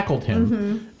said, tackled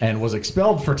him and was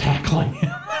expelled for tackling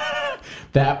him,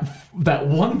 that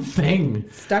one thing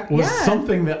was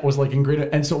something that was like ingrained.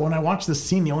 And so when I watched this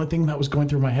scene, the only thing that was going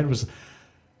through my head was,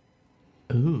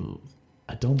 ooh,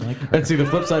 I don't like her. And see, the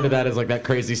flip side of that is like that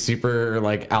crazy super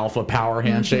like alpha power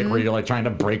handshake where you're like trying to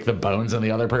break the bones in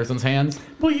the other person's hands.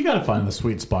 Well, you got to find the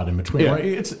sweet spot in between, right?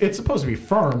 It's supposed to be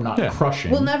firm, not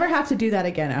crushing. We'll never have to do that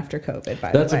again after COVID,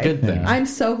 by That's the way. a good thing. I'm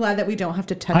so glad that we don't have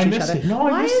to touch each other. No,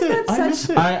 I miss it. I miss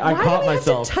it. I Why caught do we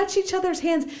myself. have to touch each other's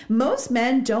hands? Most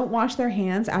men don't wash their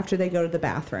hands after they go to the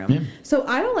bathroom. So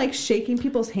I don't like shaking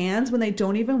people's hands when they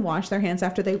don't even wash their hands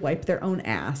after they wipe their own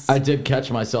ass. I did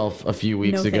catch myself a few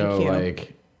weeks No, ago, thank you.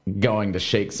 like going to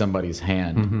shake somebody's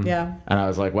hand. Yeah. And I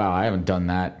was like, wow, I haven't done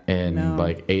that in No.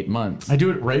 like 8 months. I do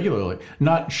it regularly.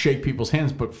 Not shake people's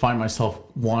hands, but find myself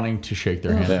wanting to shake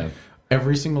their hand. Yeah.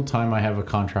 Every single time I have a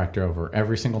contractor over,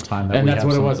 every single time that And we that's have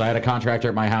what it some- was. I had a contractor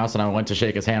at my house and I went to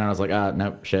shake his hand and I was like,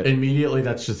 no, shit. Immediately,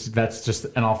 that's just,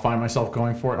 and I'll find myself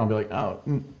going for it, and I'll be like,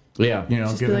 yeah. give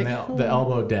be him like, the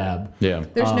elbow dab. Yeah.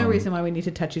 There's no reason why we need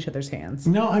to touch each other's hands.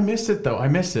 No, I miss it though. I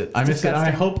miss it. I miss it.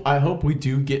 disgusting. I hope we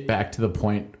do get back to the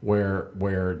point where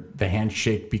the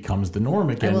handshake becomes the norm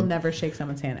again. I will never shake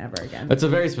someone's hand ever again. It's a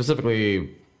very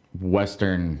specifically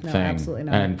Western No, thing. absolutely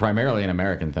not. And primarily an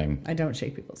American thing. I don't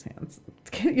shake people's hands.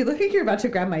 You look like you're about to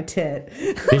grab my tit.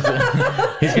 He's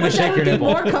going to shake your Be nipple.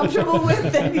 more comfortable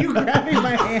with than you grabbing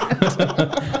my hand.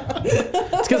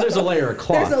 It's because there's a layer of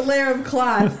cloth. There's a layer of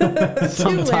cloth.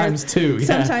 Sometimes two. Yeah.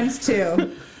 Sometimes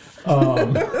two.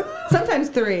 Sometimes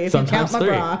three. If Sometimes you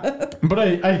count my three. bra. But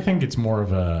I think it's more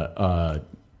of a.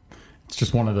 It's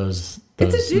just one of those.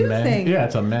 It's a dude men, thing. Yeah,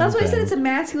 it's a man. That's why I said thing. it's a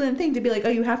masculine thing to be like, oh,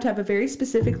 you have to have a very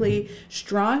specifically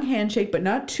strong handshake, but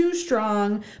not too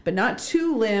strong, but not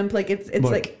too limp. Like it's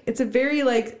Look, like it's a very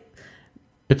like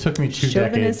It took me 2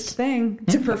 chauvinist decades. thing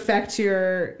to perfect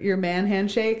your man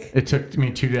handshake. It took me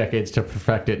 2 decades to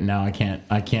perfect it. And now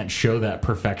I can't show that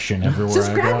perfetion everywhere Just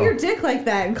I grab go. your dick like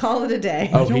that and call it a day.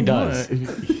 Oh, he don't does.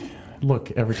 wanna-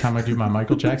 Look, every time I do my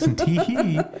Michael Jackson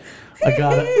tee-hee, I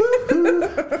gotta,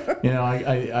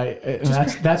 and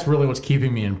that's really what's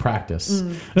keeping me in practice.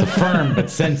 It's a firm but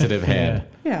sensitive hand.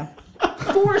 Yeah.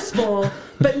 Forceful,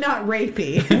 but not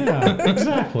rapey. Yeah,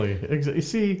 exactly. You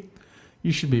see,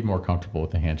 you should be more comfortable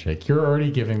with the handshake. You're already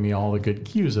giving me all the good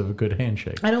cues of a good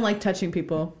handshake. I don't like touching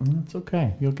people. It's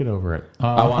okay. You'll get over it.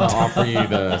 I want to offer you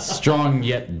the strong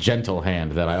yet gentle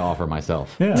hand that I offer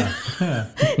myself. Yeah.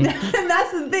 And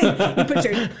that's the thing. You put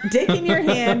your dick in your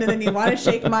hand and then you want to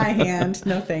shake my hand.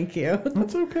 No, thank you.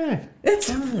 That's okay.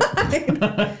 It's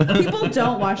fine. People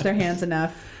don't wash their hands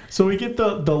enough. So we get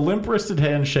the limp-wristed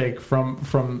handshake from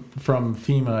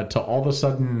FEMA to all of a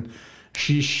sudden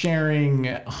she's sharing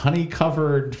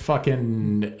honey-covered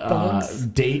fucking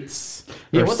dates.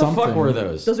 Yeah, or what something. the fuck were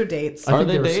those? Those are dates. I Are think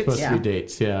they were dates? supposed to Yeah. be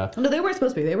dates, yeah. No, they weren't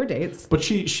supposed to be. They were dates. But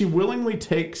she willingly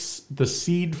takes the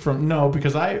seed from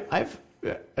because I've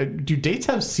do dates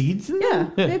have seeds in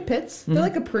them? Yeah, they have pits. They're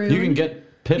like a prune. You can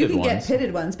get pitted You can ones. get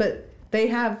pitted ones, but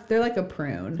they're like a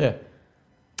prune. Yeah.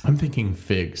 I'm thinking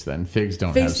figs then. Figs don't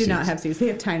have Figs seeds. do not have seeds. They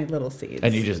have tiny little seeds.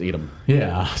 And you just eat them.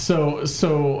 Yeah. So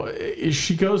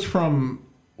she goes from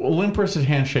limp-wristed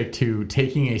handshake to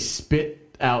taking a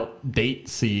spit out date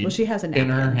seed Well, she has a in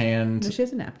her napkin. hand No, she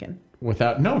has a napkin.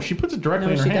 without. No, she puts it directly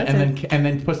No, in her she hand doesn't. and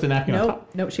then puts the napkin on Nope. top.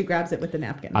 Nope. She grabs it with the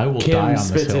napkin. I will Kim die on this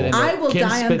spits hill. it into, I will Kim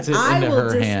die on- spits it I into will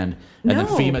her just- hand, and No. then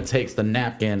FEMA takes the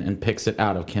napkin and picks it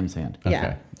out of Kim's hand. Yeah.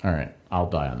 Okay. All right. I'll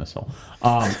die on this hill.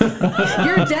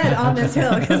 You're dead on this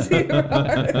hill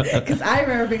because I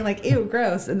remember being like, "Ew,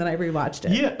 gross," and then I rewatched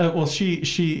it. Yeah. Well, she Because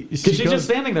she's goes, just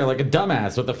standing there like a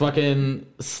dumbass with a fucking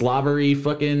slobbery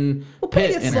fucking Well,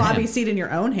 pit putting a in her slobby hand. seed in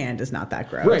your own hand is not that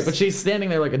gross. Right, but she's standing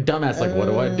there like a dumbass, like, what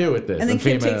do I do with this? And then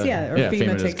Kim FEMA, takes- yeah, or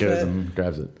FEMA just takes goes the- and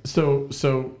grabs it.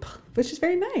 so which is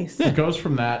very nice. it goes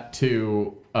from that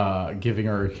to giving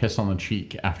her a kiss on the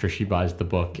cheek after she buys the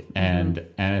book, and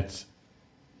it's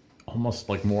almost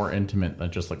like more intimate than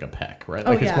just like a peck, right?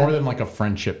 Like it's yeah. more than like a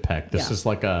friendship peck. This Yeah. is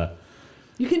like a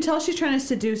You can tell she's trying to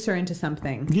seduce her into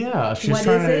something. yeah. She's What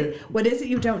trying is to, it? What is it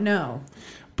you don't know?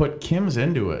 but Kim's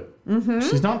into it.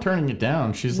 She's not turning it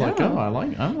down. She's like, No. oh, I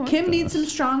like Kim this. needs some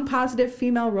strong, positive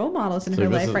female role models in So her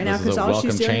this life is- right now this is because a all welcome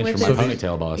she's dealing change with for my is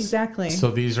ponytail boss. exactly. So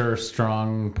these are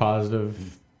strong,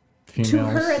 positive females. To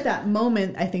her at that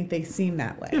moment, I think they seem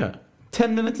that way. Yeah.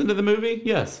 10 minutes into the movie,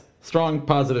 yes. Strong,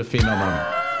 positive female moment.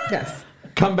 Yes.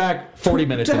 Come back 40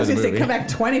 minutes I into was the going to say, movie. come back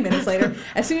 20 minutes later.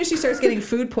 As soon as she starts getting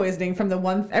food poisoning from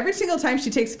every single time she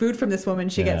takes food from this woman,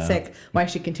 she gets Yeah. sick. Why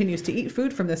she continues to eat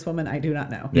food from this woman, I do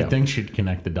not know. You'd think she'd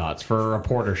connect the dots. For a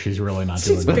reporter, she's really not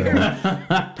She's doing figuring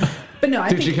that. But no, I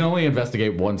Dude, think she can only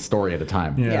investigate one story at a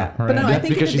time. Yeah, but right. no, I That's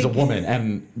think because in the she's a woman,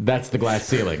 and that's the glass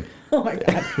ceiling. oh my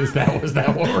god. was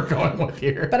that what we're going with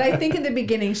here? But I think in the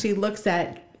beginning she looks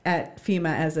at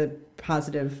FEMA as a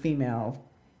positive female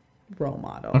role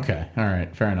model. Okay, all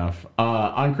right, fair enough.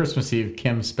 On Christmas Eve,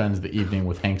 Kim spends the evening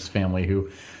with Hank's family, who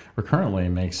recurrently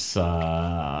makes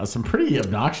some pretty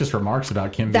obnoxious remarks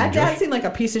about Kim That being dad Jewish. seemed like a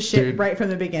piece of shit right from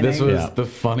the beginning. This was the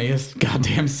funniest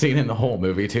goddamn scene in the whole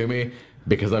movie to me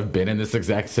because I've been in this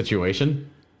exact situation.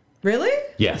 Really?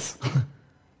 Yes.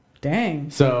 Dang.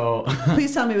 So,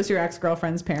 Please tell me it was your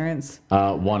ex-girlfriend's parents.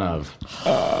 one of.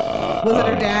 Was it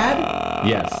her dad?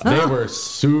 Yes, they were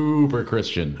super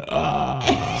Christian.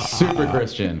 Super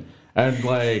Christian. And,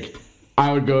 like,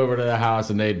 I would go over to the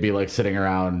house and they'd be, like, sitting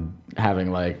around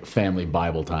having, like, family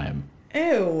Bible time.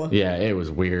 Ew. Yeah, it was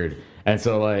weird. And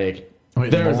so, like... Wait,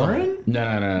 there was Lauren?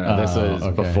 No. This was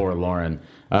okay. before Lauren.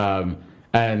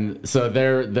 And so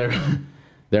there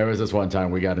was this one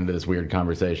time we got into this weird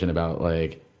conversation about,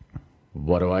 like,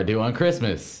 what do I do on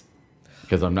Christmas?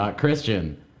 Because I'm not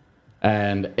Christian.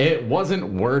 And it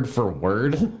wasn't word for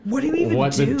word What do you even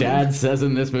what do? the dad says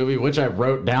in this movie, which I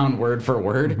wrote down word for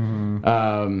word.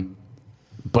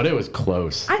 But it was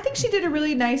close. I think she did a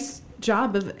really nice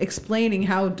job of explaining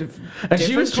how And different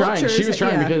she was trying. cultures, She was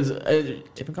trying yeah, because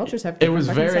different cultures have it different was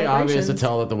fucking very obvious to celebrations.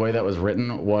 tell that the way that was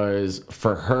written was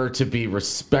for her to be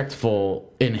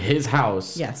respectful in his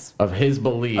house Yes. of his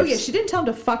beliefs. Oh yeah, she didn't tell him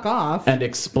to fuck off. And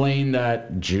explain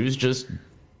that Jews just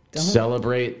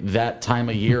celebrate that time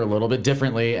of year a little bit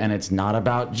differently, and it's not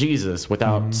about Jesus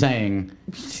without saying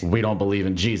we don't believe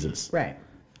in Jesus. Right.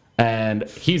 And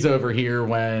he's over here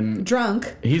when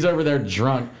Drunk. he's over there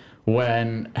drunk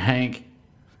when Hank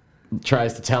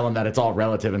tries to tell him that it's all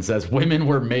relative and says women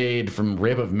were made from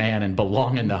rib of man and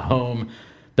belong in the home.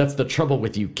 That's the trouble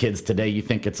with you kids today. You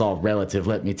think it's all relative.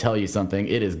 Let me tell you something.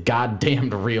 It is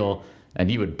goddamned real,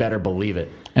 and you would better believe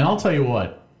it. And I'll tell you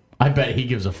what, I bet he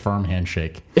gives a firm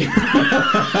handshake. He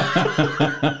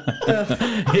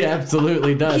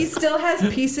absolutely does. He still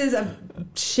has pieces of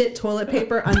shit toilet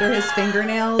paper under his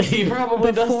fingernails. He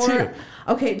probably does too.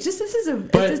 Okay, just this is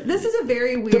a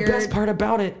very weird. The best part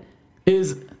about it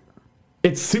is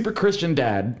it's super Christian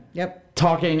dad Yep.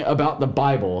 talking about the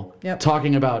Bible, Yep.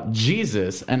 talking about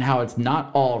Jesus and how it's not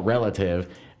all relative,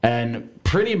 and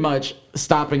pretty much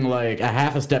stopping like a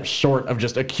half a step short of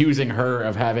just accusing her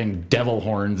of having devil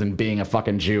horns and being a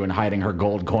fucking Jew and hiding her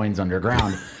gold coins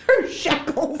underground. Her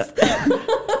shackles.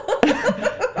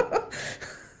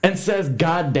 And says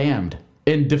God damned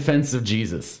in defense of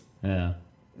Jesus. Yeah.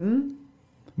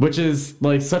 Which is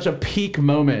like such a peak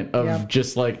moment of Yeah.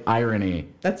 just like irony.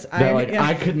 That's that, irony, like yeah.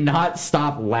 I could not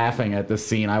stop laughing at this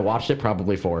scene. I watched it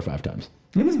probably 4 or 5 times.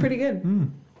 It was pretty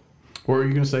good. What were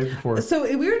you going to say before? So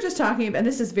we were just talking about, and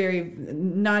this is very,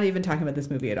 not even talking about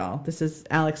this movie at all. This is,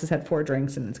 Alex has had 4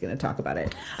 drinks and is going to talk about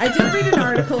it. I did read an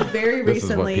article very This is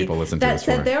what recently people listen to that us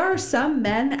said for. there are some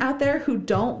men out there who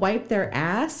don't wipe their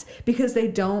ass because they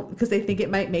think it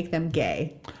might make them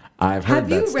gay. I've heard Have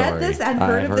that you story. read this and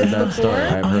heard I've of this that before? story.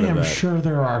 I've I heard of am that. sure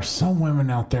there are some women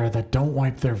out there that don't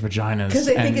wipe their vaginas. Because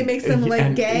they think it makes them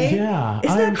like gay. Yeah. Isn't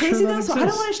I that am crazy sure though? that So I don't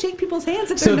exists. want to shake people's hands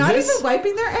if So they're not this- even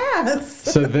wiping their ass.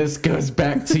 So this goes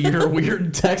back to your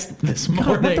weird text this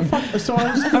morning. What the fuck? So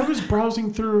I was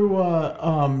browsing through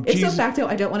If Jesus. so facto,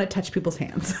 I don't want to touch people's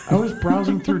hands. I was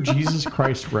browsing through Jesus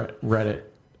Christ Reddit.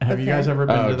 Have you Okay. guys ever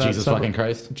been Oh, to that? Jesus fucking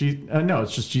Christ? No,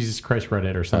 it's just Jesus Christ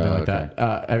Reddit or something Oh, like okay.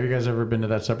 that. Have you guys ever been to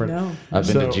that subreddit? No. I've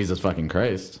been So- to Jesus fucking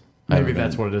Christ. Maybe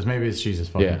that's what it is. Maybe it's Jesus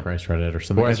fucking Yeah. Christ Reddit or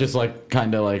something. Where it's just like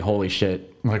kind of like holy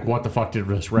shit. like what the fuck did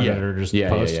this Redditor just yeah,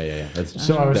 post? yeah. That's,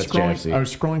 So I was that's scrolling. JFC. I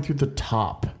was scrolling through the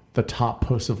top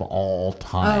posts of all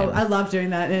time. Oh, I love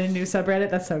doing that in a new subreddit.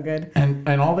 That's so good. and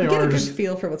all they You get are a good just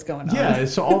feel for what's going on. yeah.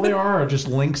 So all they are just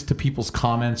links to people's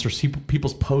comments or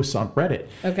people's posts on Reddit.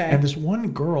 Okay. And this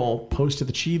one girl posted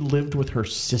that she lived with her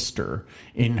sister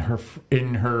in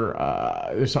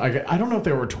her. So I don't know if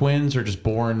they were twins or just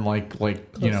born like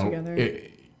you know together.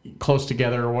 close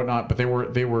together or whatnot, but they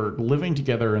were living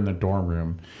together in the dorm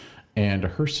room. And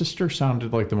her sister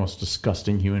sounded like the most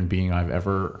disgusting human being I've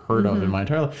ever heard of in my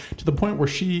entire life. To the point where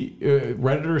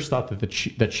Redditors thought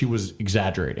that she was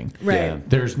exaggerating. Right. Yeah.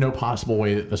 There's no possible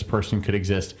way that this person could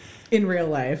exist. In real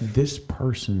life. This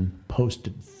person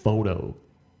posted photo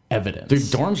evidence. Dude,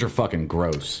 dorms are fucking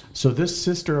gross. So this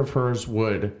sister of hers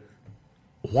would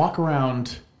walk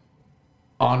around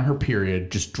on her period,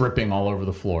 just dripping all over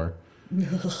the floor.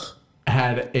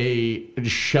 Had a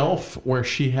shelf where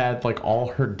she had like all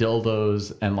her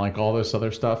dildos and like all this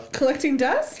other stuff. Collecting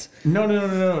dust?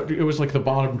 No. It was like the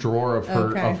bottom drawer of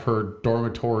her Okay.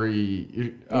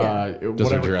 dormitory. Just a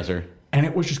whatever. dresser. And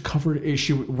it was just covered.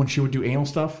 When she would do anal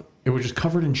stuff, it was just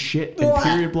covered in shit and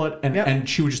period blood, and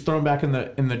she would just throw them back in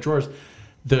the drawers.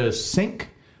 The sink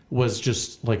was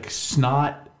just like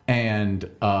snot and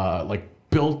like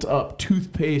built up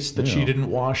toothpaste that she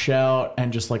didn't wash out,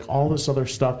 and just like all this other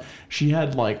stuff. She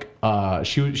had like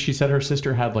she said her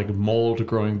sister had like mold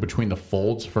growing between the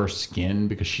folds of her skin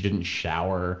because she didn't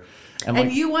shower. And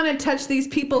like, you want to touch these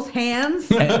people's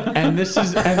hands? and this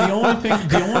is the only thing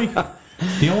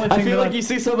I feel like you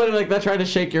see somebody like that trying to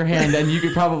shake your hand, and you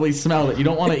could probably smell it. You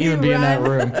don't want to even be in that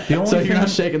room. So you're not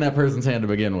shaking that person's hand to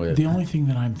begin with. The only thing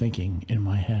that I'm thinking in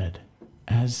my head,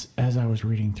 as I was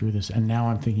reading through this, and now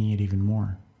I'm thinking it even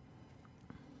more.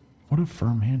 What a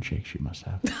firm handshake she must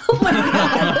have. Oh my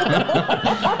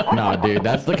God. No, dude,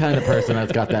 that's the kind of person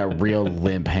that's got that real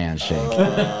limp handshake.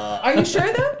 Are you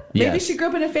sure, though? Maybe Yes. she grew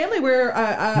up in a family where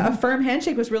a firm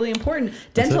handshake was really important.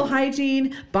 Dental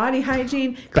hygiene, body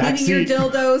hygiene, cleaning your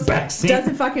dildos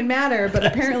doesn't fucking matter. But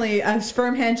apparently, a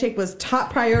firm handshake was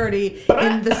top priority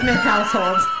in the Smith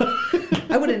household.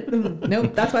 I wouldn't.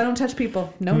 Nope. That's why I don't touch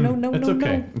people. No. It's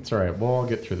okay. No. It's all right. We'll all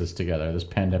get through this together. This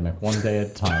pandemic, one day at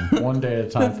a time. One day at a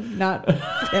time. It's not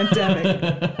pandemic.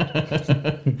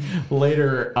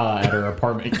 Later, at her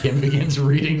apartment, Kim begins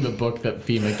reading the book that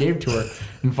FEMA gave to her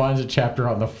and finds a chapter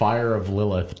on the fire of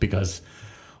Lilith, because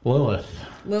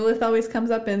Lilith always comes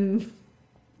up in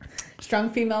strong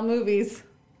female movies.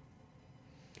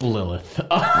 Lilith.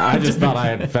 I just thought I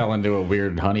had fell into a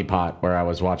weird honeypot where I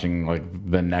was watching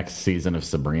like the next season of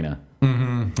Sabrina.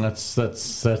 Mm-hmm.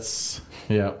 That's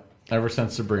yeah. Ever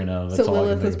since Sabrina. That's so all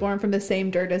Lilith was born from the same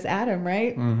dirt as Adam,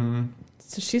 right? Mm-hmm.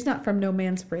 So she's not from no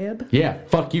man's rib. Yeah,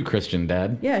 fuck you, Christian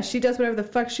Dad. Yeah, she does whatever the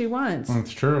fuck she wants.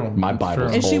 That's true. My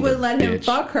Bible's and she older, would let him bitch.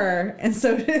 fuck her, and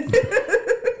so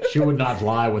she would not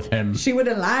lie with him. She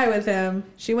wouldn't lie with him.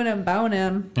 She wouldn't bone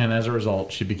him. And as a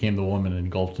result, she became the woman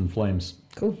engulfed in flames.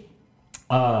 Cool.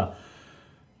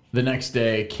 The next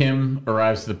day, Kim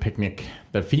arrives at the picnic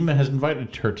that FEMA has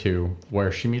invited her to, where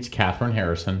she meets Catherine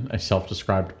Harrison, a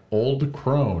self-described old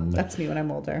crone. That's me when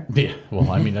I'm older. Yeah,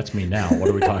 well, I mean, that's me now. What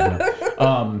are we talking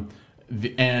about?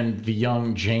 And the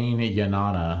young Jane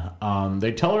Yanana.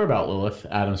 They tell her about Lilith,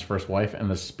 Adam's first wife,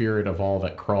 and the spirit of all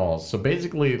that crawls. So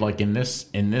basically, like in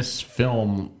this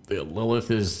film, Lilith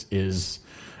is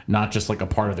not just like a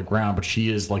part of the ground, but she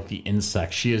is like the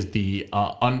insect. She is the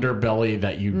underbelly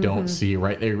that you don't see,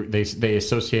 right? They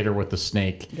associate her with the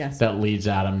snake that leads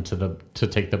Adam to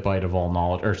take the bite of all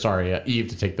knowledge, or sorry, Eve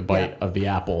to take the bite of the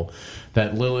apple.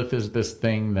 That Lilith is this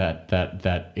thing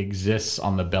that exists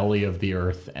on the belly of the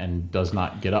earth and does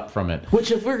not get up from it.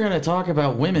 Which, if we're gonna talk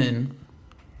about women,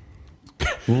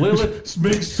 Lilith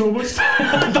makes so much sense.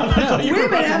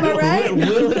 Women, am I right?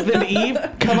 Lilith and Eve?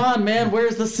 Come on, man.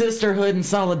 Where's the sisterhood and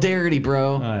solidarity,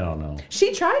 bro? I don't know.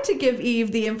 She tried to give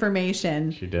Eve the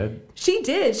information. She did? She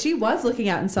did. She was looking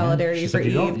out in solidarity for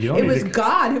Eve. It was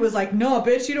God who was like, no,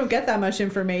 bitch, you don't get that much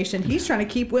information. He's trying to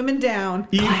keep women down.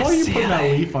 Eve, why are you putting that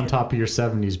leaf on top of your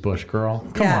 70s bush, girl?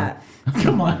 Come on.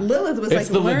 Come on. Lilith was it's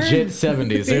like, the legit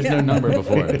 70s. There's no number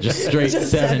before it. Just straight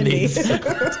 70s.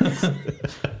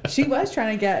 She was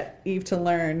trying to get Eve to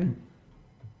learn.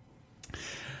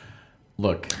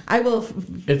 Look, I will.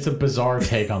 It's a bizarre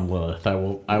take on Lilith. I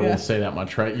will say that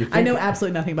much, right? I know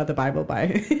absolutely nothing about the Bible.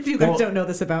 If you guys don't know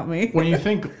this about me, when you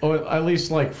think, at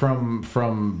least like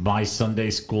from my Sunday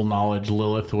school knowledge,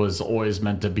 Lilith was always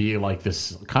meant to be like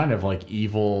this kind of like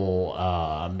evil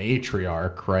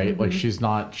matriarch, right? Like she's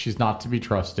not to be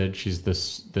trusted. She's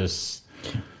this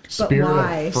spirit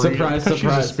of freedom. Surprise, surprise.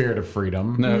 She's a spirit of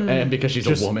freedom. No, and because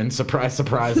she's a woman. Surprise,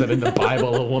 surprise, that in the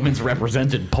Bible a woman's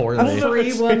represented poorly. A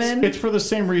free woman. It's for the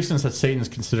same reasons that Satan's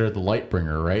considered the light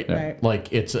bringer, right? Right.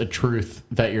 Like it's a truth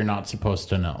that you're not supposed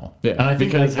to know. Yeah, and I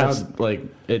think because that's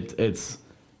it's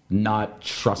not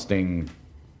trusting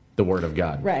the word of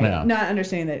God. Right. Yeah. Not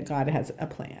understanding that God has a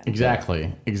plan.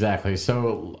 Exactly.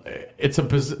 So it's a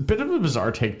bit of a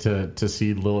bizarre take to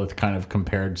see Lilith kind of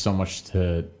compared so much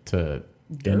to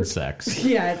insects.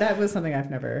 Yeah, that was something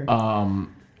I've never.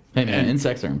 Hey man,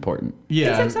 insects are important.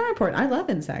 Yeah, insects are important. I love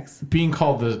insects. Being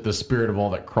called the spirit of all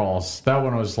that crawls. That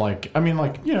one was like, I mean,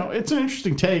 like, you know, it's an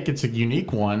interesting take. It's a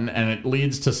unique one, and it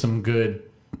leads to some good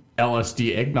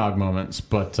LSD eggnog moments.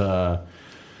 But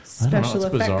Special I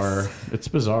don't know, effects. It's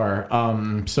bizarre.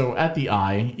 So at the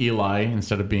Eye, Eli,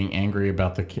 instead of being angry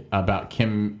about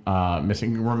Kim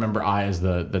missing, remember Eye is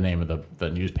the name of the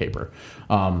newspaper.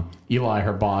 Eli,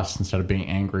 her boss, instead of being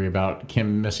angry about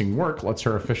Kim missing work, lets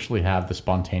her officially have the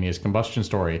spontaneous combustion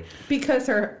story. Because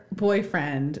her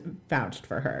boyfriend vouched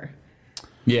for her.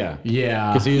 Yeah.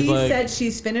 Yeah. He said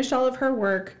she's finished all of her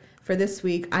work for this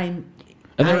week. And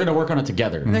they're going to work on it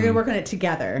together. They're going to work on it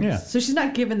together. Yeah. So she's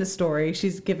not given the story.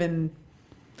 She's given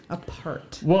a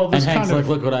part. Well, this and Hank's kind of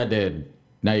like, look what I did.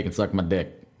 Now you can suck my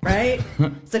dick. right?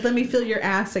 It's like, let me feel your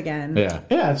ass again.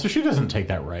 Yeah, so she doesn't take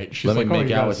that right. She's Let me like, make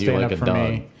you out gotta with you stand like up a for dog.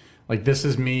 me. Like, this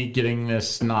is me getting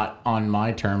this not on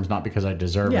my terms, not because I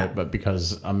deserve Yeah. it, but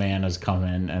because a man has come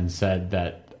in and said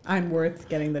that I'm worth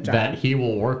getting the job. that he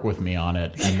will work with me on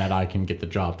it and that I can get the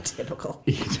job. Typical.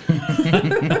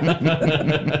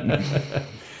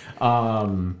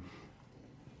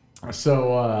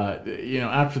 So,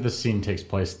 after this scene takes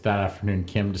place that afternoon,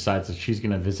 Kim decides that she's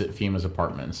going to visit Fima's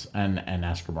apartments and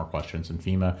ask her more questions. And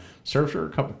Fima serves her a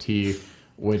cup of tea,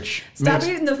 which Stop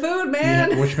eating the food,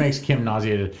 man. which makes Kim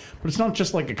nauseated. But it's not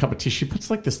just like a cup of tea. She puts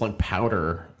like this like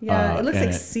powder. Yeah, it looks in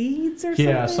like seeds or something.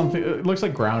 Yeah, something. It looks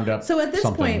like ground up. So at this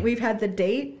something. point, we've had the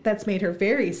date that's made her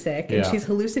very sick, and Yeah. she's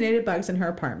hallucinated bugs in her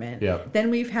apartment. Yep. Then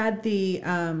we've had the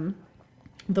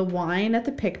wine at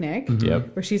the picnic,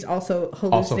 Yep. where she's also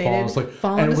also hallucinated,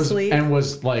 fallen asleep. and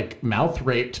was like mouth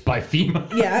raped by Fima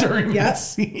during that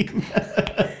scene.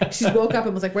 She woke up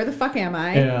and was like, "Where the fuck am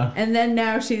I?" Yeah. And then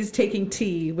now she's taking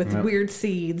tea with weird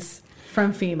seeds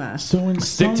from Fima. So in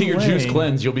Stick to your juice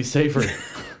cleanse. You'll be safer.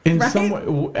 In Right? some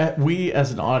way, we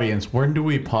as an audience, when do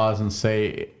we pause and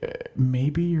say,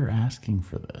 maybe you're asking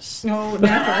for this? No,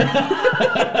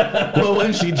 never. Well,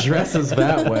 when she dresses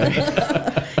that way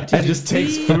and just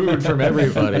takes food from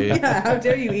everybody. Yeah, how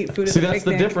dare you eat food at See, the that's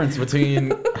the picnic? difference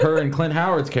between her and Clint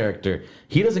Howard's character.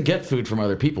 He doesn't get food from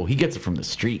other people. He gets it from the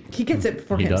street. He gets it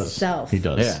for He himself. does. He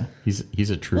does. Yeah.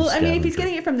 He's a true. Well, I mean, if he's scavenger.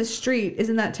 getting it from the street,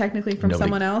 isn't that technically from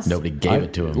someone else? Nobody gave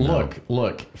it to him.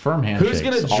 Look, firm handshakes.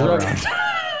 Who's gonna all drug? around.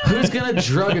 Who's gonna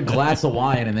drug a glass of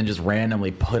wine and then just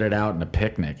randomly put it out in a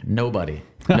picnic? Nobody.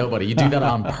 Nobody. You do that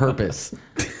on purpose.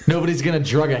 Nobody's gonna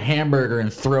drug a hamburger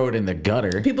and throw it in the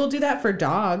gutter. People do that for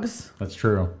dogs. That's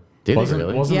true. Did he wasn't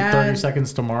really? Wasn't Yeah. 30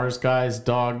 Seconds to Mars guy's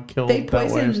dog killed They that way or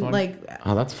poison something? like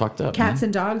Oh, that's fucked up. cats man.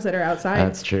 and dogs that are outside.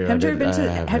 That's true. Have you ever been to? I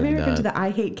have Have you heard ever been to that. the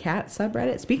I Hate Cats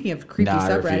subreddit? Speaking of creepy Nah,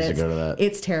 I refuse subreddits, to go to that.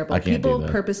 it's terrible. I can't do People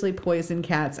that. purposely poison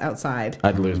cats outside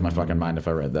I'd lose my fucking mind if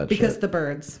I read that because shit. the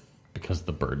birds. Because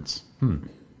the birds.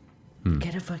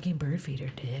 Get a fucking bird feeder,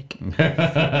 dick.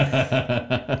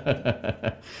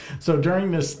 So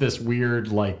during this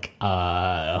weird like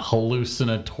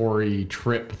hallucinatory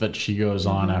trip that she goes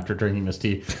on after drinking this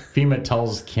tea, Fima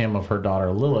tells Kim of her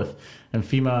daughter Lilith, and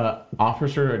Fima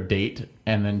offers her a date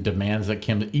and then demands that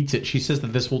Kim eats it. She says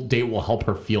that date will help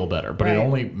her feel better, but it Right.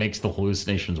 only makes the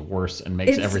hallucinations worse and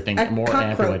makes It's everything a more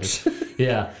cockroach. amputated.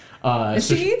 Yeah. And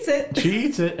So she eats it. She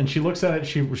eats it, and she looks at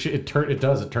it. It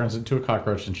turns into a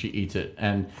cockroach, and she eats it,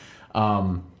 and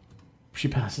she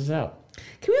passes out.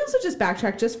 Can we also just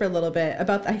backtrack just for a little bit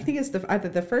about? I think it's either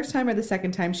the first time or the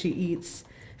second time she eats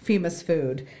Fima's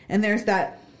food, and there's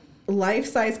that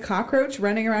life-size cockroach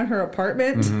running around her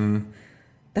apartment.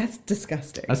 That's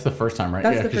disgusting. That's the first time, right?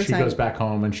 That's yeah, the because first she time. goes back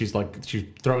home and she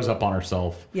throws up on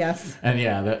herself. Yes. And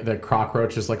yeah, the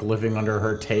cockroach is like living under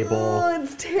her table. Oh,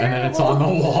 it's terrible. And then it's on the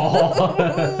wall.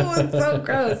 Oh, it's so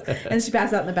gross. And she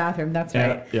passed out in the bathroom. That's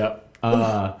right. Yep.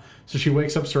 So she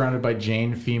wakes up surrounded by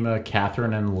Jane, Fima,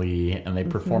 Catherine, and Lee, and they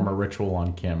perform a ritual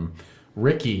on Kim.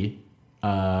 Ricky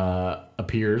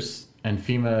appears, and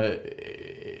Fima,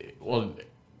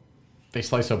 they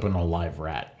slice open a live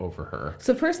rat over her.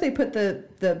 So first they put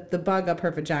the bug up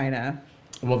her vagina.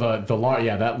 Well, that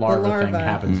larva thing larva.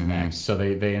 happens next. So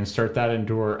they insert that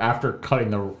into her after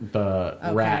cutting the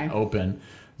rat open.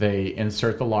 They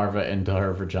insert the larva into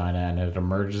her vagina, and it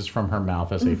emerges from her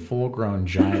mouth as a full-grown,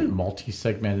 giant,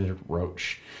 multi-segmented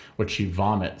roach, which she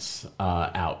vomits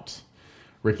out.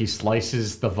 Ricky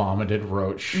slices the vomited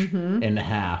roach in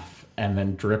half, and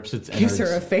then drips its Gives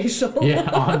innards her a facial.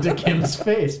 onto Kim's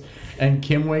face. And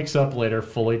Kim wakes up later,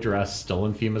 fully dressed, still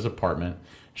in Fima's apartment.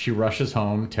 She rushes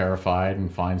home, terrified,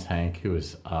 and finds Hank, who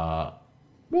is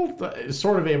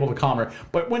sort of able to calm her.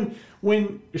 But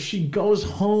when she goes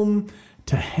home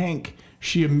to Hank,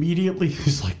 she immediately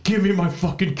is like, "Give me my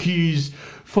fucking keys,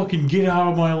 fucking get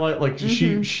out of my life!" Like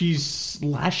she's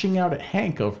lashing out at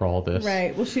Hank over all this.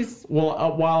 Right.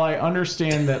 Well, While I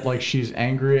understand that, like, she's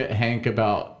angry at Hank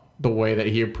about the way that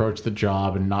he approached the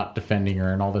job and not defending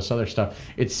her and all this other stuff,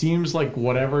 it seems like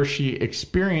whatever she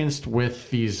experienced with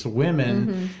these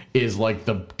women is like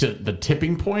the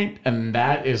tipping point, and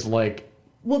that is like,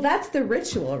 well, that's the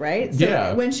ritual, right? So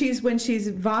Yeah. When she's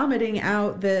vomiting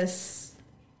out this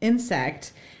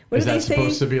insect, what is do they that say?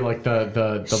 supposed to be like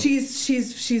the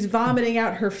She's vomiting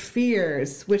out her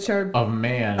fears, which are of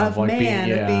man of like man,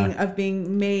 being, of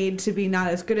being made to be not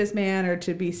as good as man, or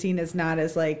to be seen as not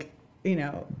as like,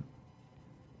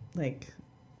 like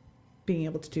being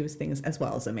able to do things as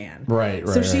well as a man. Right.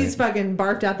 So she's fucking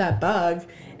barfed out that bug,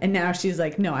 and now she's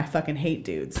like, no, I fucking hate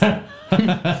dudes. I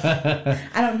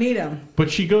don't need them.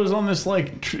 But she goes on this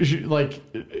she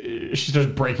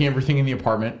starts breaking everything in the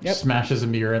apartment, smashes a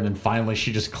mirror, and then finally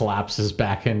she just collapses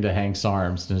back into Hank's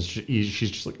arms, and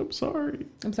she's just like, I'm sorry.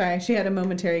 She had a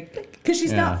momentary, because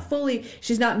she's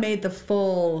not made the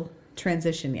full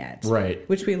transition yet, right?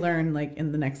 Which we learn like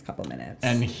in the next couple minutes.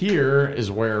 And here is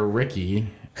where Ricky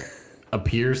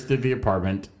appears through the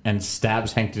apartment and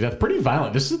stabs Hank to death. Pretty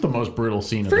violent. This is the most brutal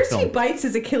scene of the film. First he bites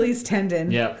his Achilles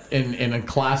tendon. Yep, in a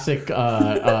classic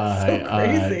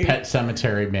Pet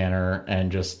Cemetery manner,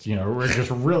 and just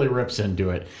really rips into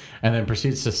it, and then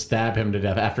proceeds to stab him to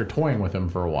death after toying with him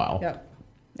for a while. Yep.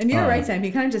 And you're right, Sam.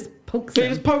 He kind of just pokes him. He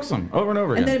just pokes him over and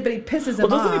over again. But he pisses him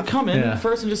off. Doesn't he come in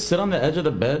first and just sit on the edge of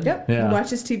the bed? Yep. Yeah. And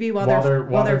watches TV while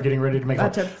they're getting ready to make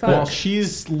love. While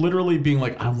she's literally being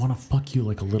like, I want to fuck you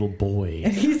like a little boy.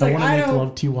 And he's I want to make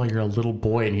love to you while you're a little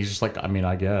boy. And he's just like, I mean,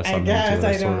 I guess.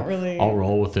 I don't really. I'll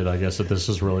roll with it, I guess, if this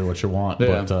is really what you want.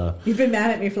 Yeah. But you've been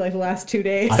mad at me for like the last 2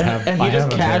 days. And he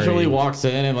just casually walks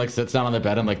in and like sits down on the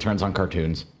bed and like turns on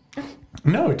cartoons.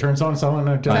 No, it turns on Silent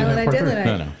Night.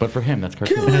 No. But for him, that's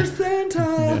cartoon. Killer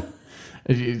Santa.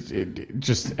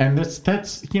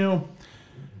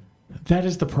 That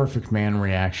is the perfect man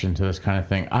reaction to this kind of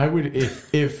thing. I would,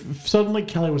 if suddenly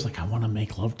Kelly was like, I want to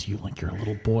make love to you like you're a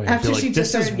little boy. I'd be like,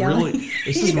 this is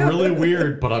really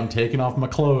weird, but I'm taking off my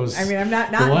clothes. I mean, I'm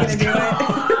not going to do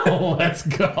it. Let's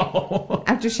go.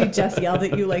 After she just yelled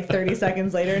at you like 30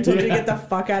 seconds later and told you to get the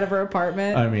fuck out of her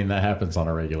apartment. I mean, that happens on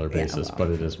a regular basis,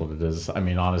 but it is what it is. I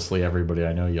mean, honestly, everybody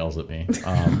I know yells at me.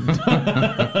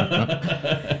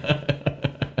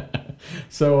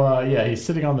 So he's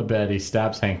sitting on the bed. He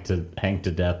stabs Hank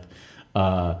to death.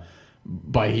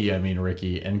 By he, I mean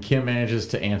Ricky. And Kim manages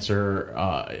to answer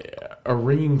a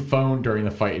ringing phone during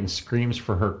the fight and screams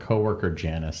for her coworker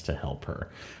Janice to help her.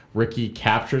 Ricky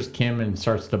captures Kim and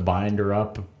starts to bind her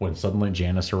up when suddenly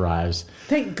Janice arrives.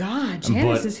 Thank God,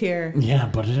 Janice is here. Yeah,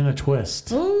 but in a twist.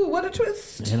 Oh, what a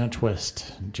twist. In a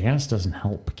twist. Janice doesn't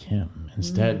help Kim.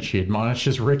 Instead, she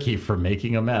admonishes Ricky for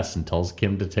making a mess and tells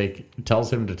him to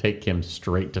take Kim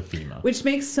straight to FEMA. Which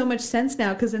makes so much sense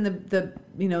now, because in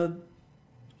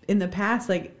the past,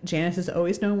 like, Janice has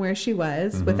always known where she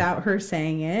was without her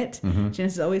saying it. Janice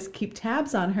has always keep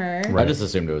tabs on her. Right. I just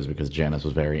assumed it was because Janice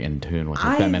was very in tune with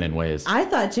her feminine ways. I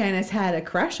thought Janice had a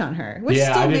crush on her, which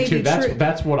still I may did too. Be true.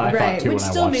 That's what I thought too. Which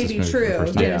when still I watched may this be movie true. for the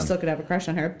first time. Janice still could have a crush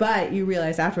on her, but you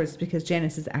realize afterwards it's because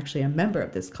Janice is actually a member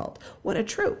of this cult. What a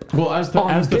trope! Well, as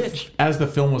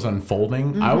the film was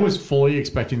unfolding, I was fully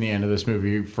expecting the end of this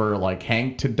movie for like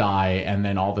Hank to die, and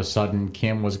then all of a sudden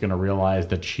Kim was going to realize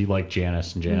that she liked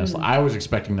Janice, and Janice. I was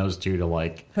expecting those two to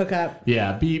like hook up.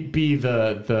 Yeah, be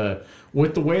the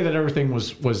with the way that everything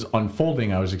was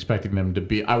unfolding. I was expecting them to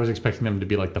be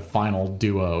like the final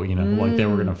duo. Like they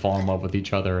were going to fall in love with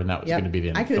each other, and that was going to be the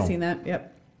end. I of the could have film. seen that.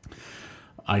 Yep.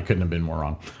 I couldn't have been more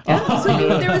wrong. Yeah,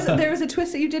 so there was a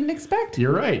twist that you didn't expect.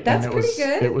 You're right. That's pretty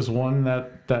good. It was one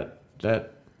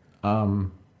that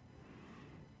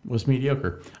was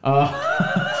mediocre.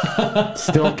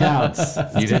 Still counts.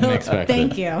 You didn't expect it.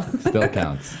 Thank you. Still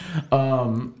counts.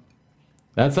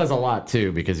 That says a lot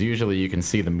too, because usually you can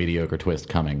see the mediocre twist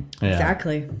coming. Yeah.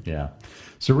 Exactly. Yeah.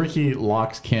 So Ricky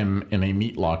locks Kim in a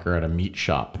meat locker at a meat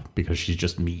shop because she's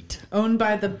just meat. Owned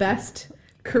by the best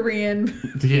Korean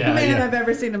man I've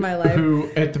ever seen in my life. Who,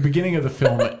 at the beginning of the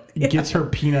film, gets her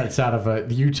peanuts out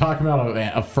of you talking about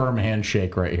a firm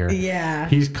handshake right here. Yeah.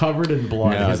 He's covered in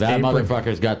blood. No, that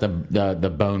motherfucker's got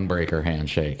the bone breaker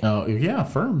handshake. Oh, yeah,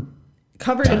 firm.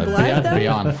 Covered in blood, though?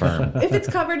 Beyond firm. If it's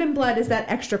covered in blood, is that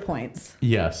extra points?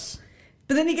 Yes.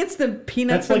 But then he gets the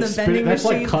peanuts from the vending that's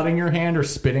machine. That's like cutting your hand or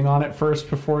spitting on it first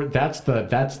before. That is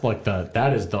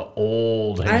the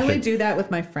old handshake. I only do that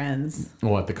with my friends.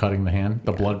 What, the cutting the hand?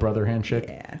 The blood brother handshake?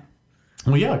 Yeah.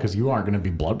 Well, yeah, because you aren't going to be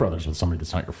blood brothers with somebody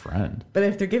that's not your friend. But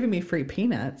if they're giving me free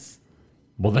peanuts...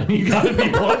 Well, then you got to be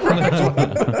blood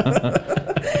brothers.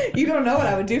 You don't know what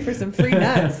I would do for some free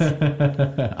nuts.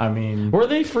 I mean... Were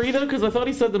they free, though? Because I thought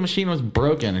he said the machine was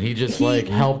broken, and he just,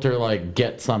 helped her,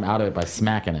 get some out of it by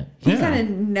smacking it. He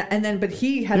kind of... But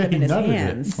he had them in his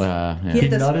hands. He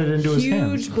had nutted into his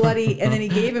hands. Huge, bloody... And then he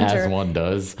gave him to her. As one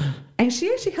does. And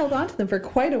she actually held on to them for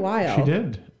quite a while. She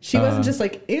did. She wasn't just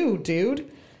like, ew,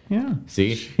 dude. Yeah.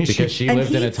 See? Because she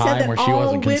lived in a time where she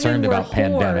wasn't concerned about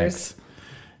pandemics.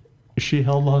 She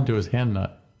held on to his hand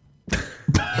nut.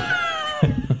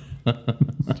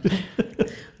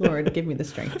 Lord, give me the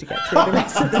strength to get through the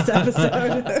rest of this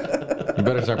episode. You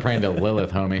better start praying to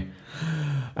Lilith, homie.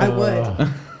 I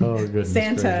would. Oh, goodness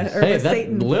Santa gracious. or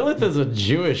Satan. Lilith is a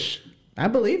Jewish I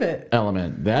believe it.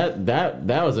 element. That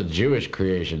was a Jewish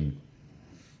creation.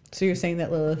 So you're saying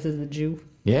that Lilith is a Jew?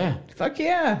 Yeah. Fuck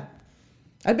yeah.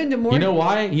 I've been to more. You know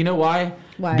why?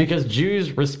 Why? Because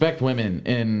Jews respect women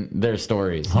in their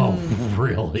stories. Oh,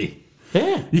 really?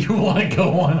 Yeah. You want to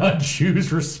go on a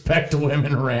Jews respect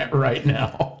women rant right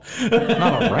now?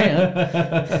 Not a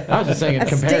rant. I was just saying in a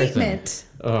comparison. statement.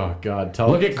 Oh God!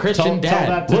 Look at Christian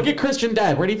Dad. Tell Look at Christian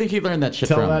Dad. Where do you think he learned that shit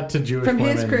Tell from? that to Jewish From his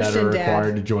women that Christian are dad.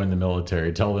 required to join the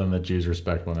military. Tell them that Jews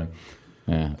respect women.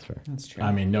 Yeah, that's fair. That's true.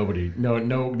 I mean,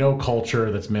 no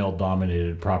culture that's male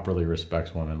dominated properly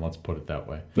respects women. Let's put it that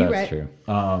way. That's right. true.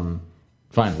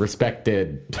 Fine,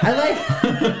 respected.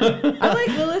 I like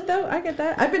Lilith though. I get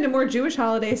that. I've been to more Jewish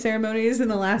holiday ceremonies in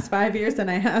the last 5 years than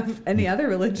I have any other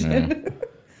religion.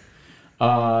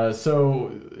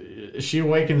 So she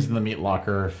awakens in the meat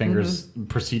locker. Fingers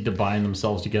proceed to bind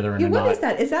themselves together in Yeah, a what knot. is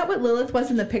that? Is that what Lilith was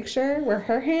in the picture? Were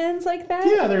her hands like that?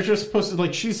 Yeah, they're just supposed to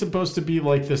like. She's supposed to be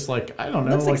like this. Like I don't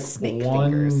know, Looks like like snake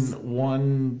fingers.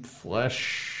 one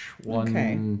flesh. One.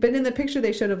 Okay. But in the picture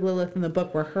they showed of Lilith in the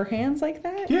book, were her hands like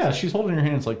that? Yeah, she's holding her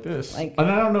hands like this. Like- and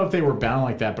I don't know if they were bound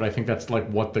like that, but I think that's like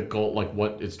what the goal, like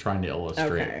what it's trying to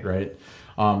illustrate, Okay. right?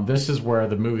 This is where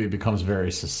the movie becomes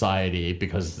very society,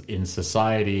 because in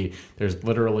society, there's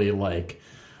literally like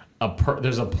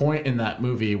there's a point in that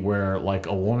movie where like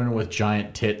a woman with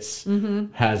giant tits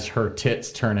has her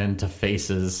tits turn into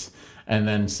faces. And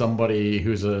then somebody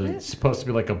who's supposed to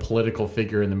be like a political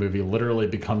figure in the movie literally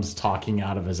becomes talking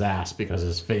out of his ass because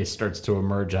his face starts to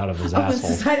emerge out of his asshole.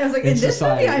 Society, I was like, in this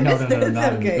movie, I missed this.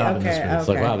 not Okay, in this okay, movie. It's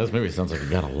like, wow, this movie sounds like it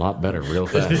got a lot better real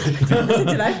fast.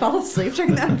 Did I fall asleep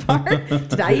during that part?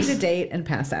 Did I eat a date and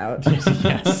pass out?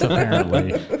 Yes,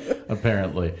 apparently.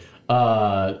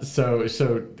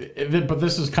 But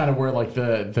this is kind of where like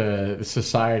the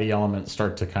society elements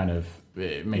start to kind of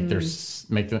make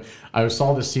I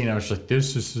saw this scene. I was like,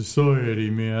 this is society,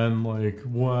 man. Like,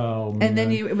 wow. Man. And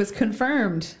then it was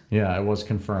confirmed. Yeah, it was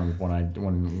confirmed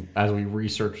when as we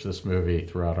researched this movie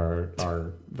throughout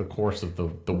the course of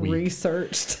the week.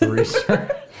 Researched.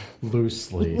 Research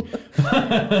loosely.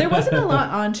 There wasn't a lot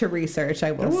on to research,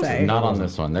 I will say. Not on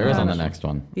this one. There is on the next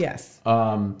one. Yes.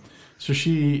 So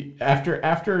she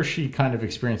after she kind of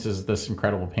experiences this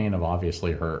incredible pain of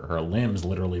obviously her limbs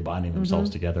literally binding themselves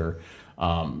together,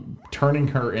 turning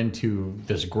her into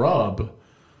this grub,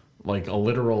 like a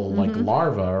literal like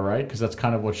larva, right? Because that's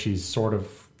kind of what she's sort of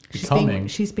becoming.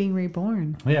 She's being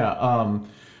reborn. Yeah.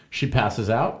 She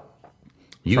passes out.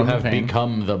 You From the have pain.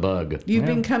 become the bug. You've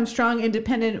become strong,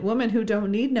 independent woman who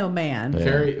don't need no man.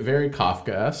 Very, very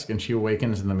Kafka-esque, and she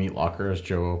awakens in the meat locker as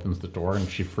Joe opens the door, and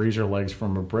she frees her legs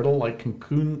from a brittle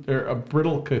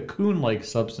cocoon-like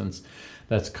substance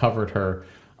that's covered her.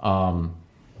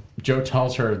 Joe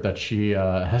tells her that she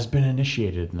has been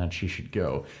initiated and that she should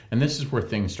go. And this is where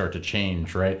things start to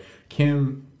change, right?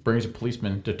 Kim brings a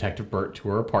policeman, Detective Burt, to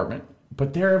her apartment.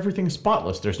 But there, everything's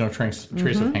spotless. There's no trace of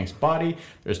Hank's body.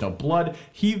 There's no blood.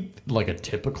 He, like a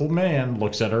typical man,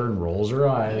 looks at her and rolls her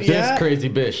eyes. This crazy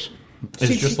bitch.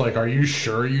 It's just like, are you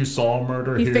sure you saw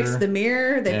murder He here? fixed the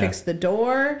mirror. They fixed the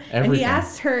door. And he Everything.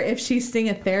 asked her if she's seeing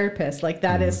a therapist. Like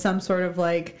that is some sort of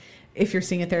like, if you're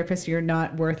seeing a therapist, you're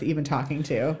not worth even talking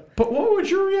to. But what would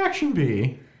your reaction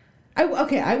be? I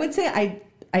would say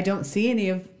I don't see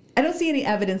any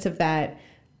evidence of that.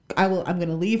 I'm going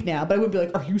to leave now, but I would be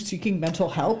like, are you seeking mental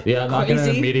help? Yeah, I'm not going to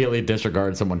Crazy? immediately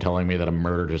disregard someone telling me that a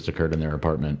murder just occurred in their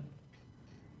apartment.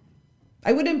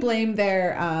 I wouldn't blame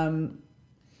their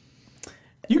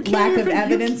You can't lack of even- you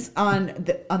evidence on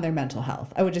their mental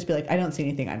health. I would just be like, I don't see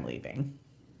anything. I'm leaving.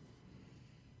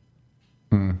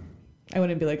 I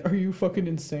wouldn't be like, are you fucking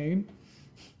insane?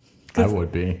 I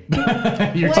would be.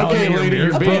 You're Well, telling okay, me your lady,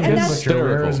 mirror's you're broken, being but your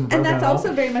mirror isn't And broken that's at all.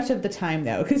 also very much of the time,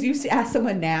 though, because you ask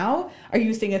someone now, "Are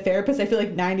you seeing a therapist?" I feel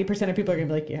like 90% of people are gonna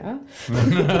be like, "Yeah."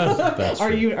 That's Are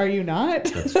true. you not?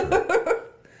 That's true.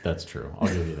 That's true. I'll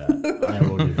give you that. I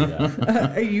will give you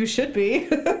that. You should be.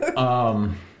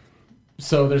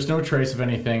 So there's no trace of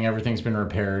anything. Everything's been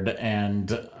repaired,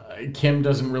 and Kim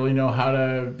doesn't really know how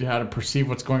to perceive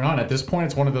what's going on. At this point,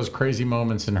 it's one of those crazy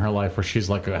moments in her life where she's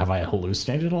like, have I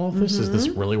hallucinated all of this? Is this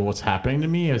really what's happening to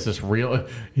me? Is this real?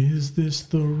 Is this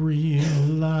the real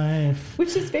life?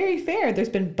 Which is very fair. There's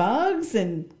been bugs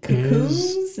and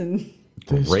cocoons and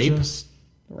This Rape? just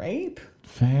rape.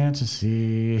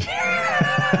 fantasy.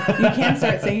 You can't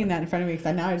start saying that in front of me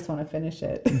because now I just want to finish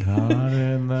it. Not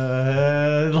in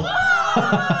the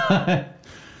head.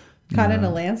 Caught in a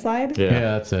landslide. Yeah,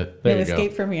 that's it. There No you go.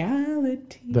 escape from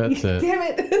reality. That's it. Damn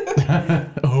it.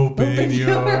 Open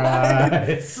your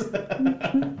eyes.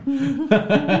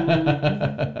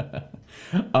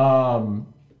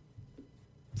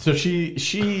 So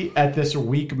she at this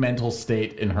weak mental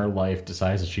state in her life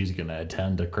decides that she's going to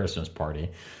attend a Christmas party,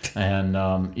 and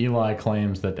Eli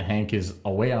claims that Hank is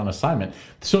away on assignment.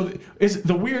 So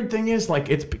the weird thing is, like,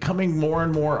 it's becoming more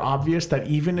and more obvious that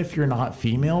even if you're not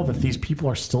female, that these people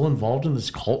are still involved in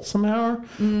this cult somehow,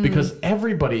 because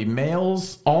everybody,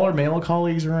 males, all our male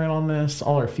colleagues are in on this,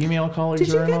 all our female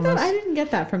colleagues are in on this. I didn't get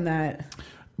that from that.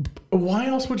 Why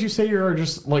else would you say you're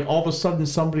just like all of a sudden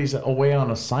somebody's away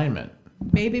on assignment?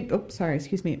 Maybe. Oh, sorry.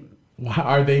 Excuse me.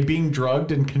 Are they being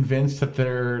drugged and convinced that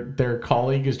their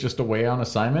colleague is just away on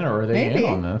assignment, or are they Maybe.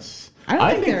 in on this?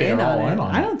 I think they're in on it.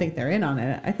 I don't think they're in on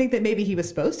it. I think that maybe he was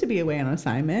supposed to be away on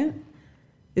assignment.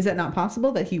 Is that not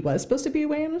possible that he was supposed to be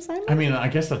away on assignment? I mean, I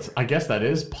guess that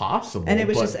is possible. And it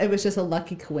was just a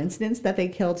lucky coincidence that they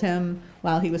killed him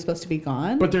while he was supposed to be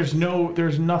gone. But there's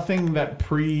nothing that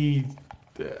precedes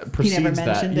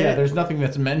that. Yeah, there's nothing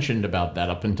that's mentioned about that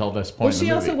up until this point. Well,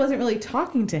 she also wasn't really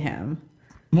talking to him.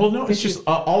 Well, no, it's just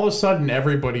all of a sudden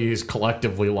everybody is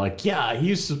collectively like, yeah,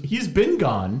 he's been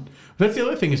gone. That's the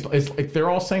other thing is like they're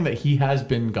all saying that he has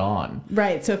been gone.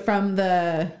 Right. So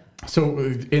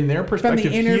in their perspective,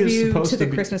 from the interview he is supposed to the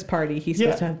be, Christmas party, he's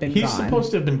supposed to have been gone. He's supposed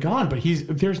to have been gone, but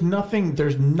there's nothing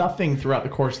throughout the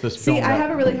course of this film. See, I have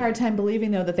a really hard time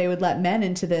believing though that they would let men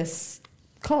into this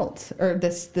cult or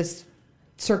this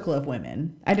circle of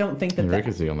women. I don't think that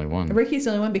Ricky's the only one. Ricky's the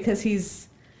only one because he's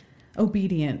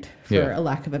obedient, for a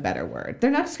lack of a better word. They're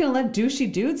not just going to let douchey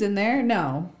dudes in there.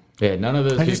 No. Yeah, none of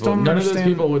those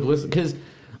people would listen because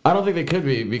I don't think they could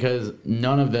be because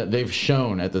none of that they've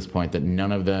shown at this point that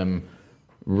none of them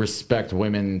respect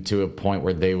women to a point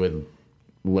where they would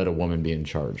let a woman be in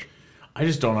charge. I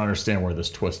just don't understand where this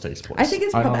twist takes place. I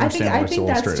think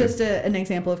that's just an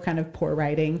example of kind of poor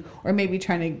writing, or maybe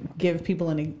trying to give people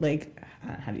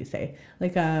how do you say,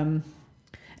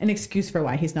 an excuse for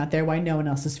why he's not there, why no one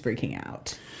else is freaking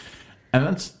out.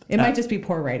 And it might just be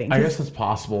poor writing. I guess it's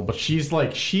possible, but she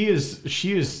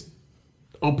is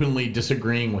openly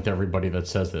disagreeing with everybody that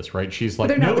says this, right? She's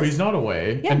like, no, he's not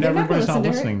away, and everybody's not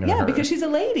listening to her. Yeah, because she's a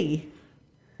lady.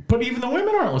 But even the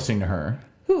women aren't listening to her.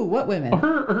 Who? What women?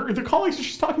 The colleagues that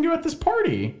she's talking to at this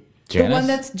party. Janice? The one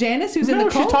that's Janice, who's in the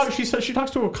cult? She says she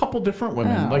talks to a couple different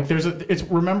women. Oh. Like there's like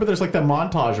that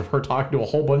montage of her talking to a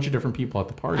whole bunch of different people at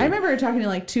the party. I remember her talking to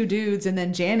like two dudes, and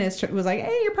then Janice was like,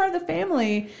 "Hey, you're part of the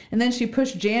family," and then she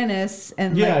pushed Janice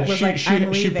and I'm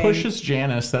leaving. She pushes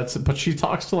Janice. But she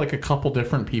talks to like a couple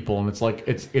different people, and it's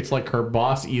like her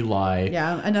boss Eli.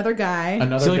 Yeah, another guy.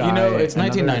 So it's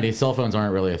 1990. Cell phones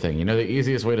aren't really a thing. You know, the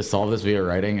easiest way to solve this via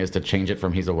writing is to change it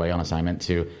from he's away on assignment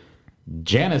to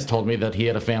Janice told me that he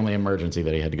had a family emergency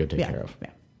that he had to go take care of. Yeah.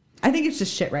 I think it's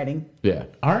just shit writing. Yeah.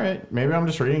 All right. Maybe I'm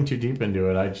just reading too deep into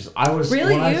it. I was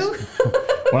really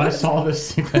when I saw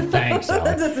this. Thanks.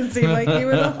 That doesn't seem like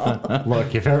you at all.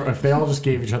 Look, if they all just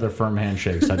gave each other firm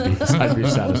handshakes, I'd be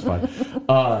satisfied.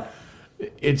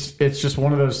 It's just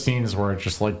one of those scenes where it's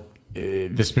just like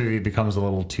this movie becomes a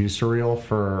little too surreal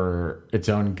for its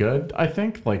own good. I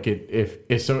think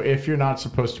if you're not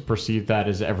supposed to perceive that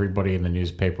as everybody in the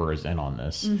newspaper is in on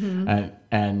this,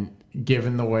 and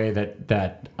given the way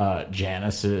that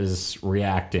Janice is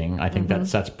reacting, I think that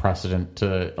sets precedent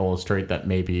to illustrate that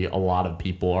maybe a lot of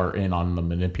people are in on the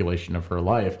manipulation of her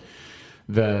life.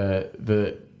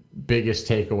 The biggest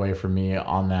takeaway for me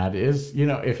on that is,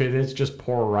 if it is just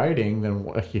poor writing, then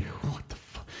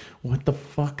what the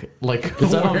fuck? Like,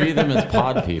 because I don't view them as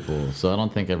pod people, so I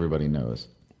don't think everybody knows.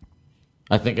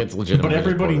 I think it's legitimate. But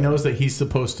everybody knows that he's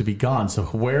supposed to be gone. So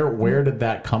where did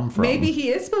that come from? Maybe he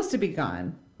is supposed to be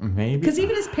gone. Maybe because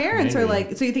even his parents are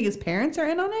like. So you think his parents are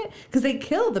in on it? Because they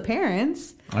kill the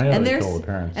parents. I know they kill the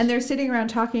parents, and they're sitting around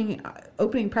talking,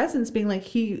 opening presents, being like,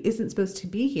 he isn't supposed to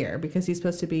be here because he's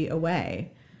supposed to be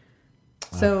away.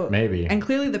 So maybe, and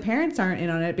clearly the parents aren't in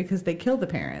on it because they killed the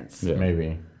parents. Yeah.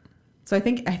 Maybe. So I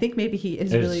think maybe he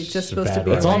is really just supposed to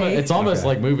be. It's almost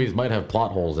like movies might have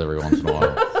plot holes every once in a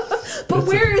while. But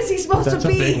where is he supposed to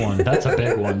be? That's a big one. That's a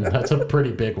big one. That's a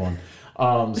pretty big one.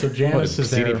 So Janice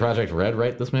is there. CD Projekt Red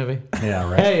write this movie? Yeah,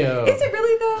 right. Hey, is it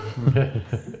really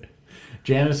though?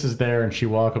 Janice is there, and she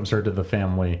welcomes her to the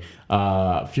family.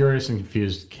 Furious and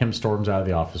confused, Kim storms out of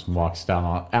the office and walks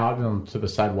out onto the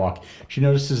sidewalk. She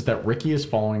notices that Ricky is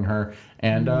following her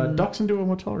and ducks into a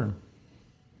motel room.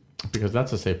 Because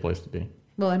that's a safe place to be.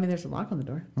 Well, I mean, there's a lock on the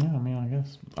door. Yeah, I mean, I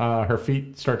guess. Her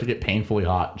feet start to get painfully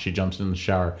hot. She jumps in the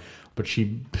shower, but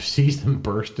she sees them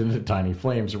burst into tiny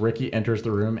flames. Ricky enters the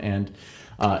room and,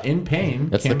 in pain...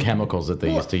 That's the chemicals that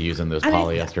they used to use in those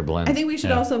polyester blends. I think we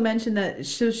should also mention that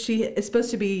she is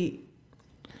supposed to be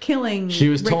killing She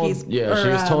was Ricky's, told, she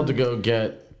was told to go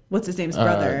get what's his name's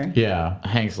brother. Yeah.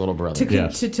 Hank's little brother. To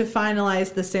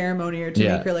finalize the ceremony or to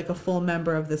make her like a full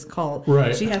member of this cult.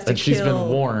 Right. She has to and she's been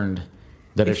warned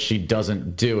that if she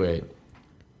doesn't do it,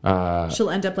 she'll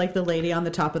end up like the lady on the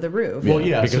top of the roof. Well,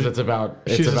 yeah, because so it's about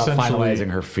she's essentially-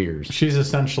 finalizing her fears. She's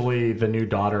essentially the new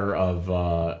daughter of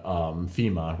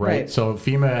Fema, right? So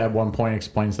Fema at one point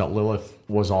explains that Lilith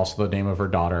was also the name of her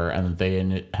daughter, and that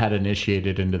they had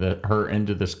initiated her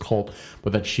into this cult,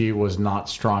 but that she was not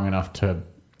strong enough to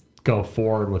go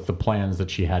forward with the plans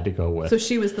that she had to go with. So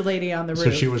she was the lady on the roof.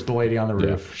 So she was the lady on the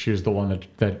roof. She was the one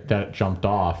that jumped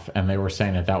off, and they were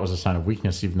saying that was a sign of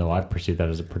weakness, even though I perceive that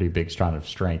as a pretty big sign of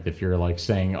strength. If you're like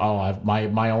saying, "Oh,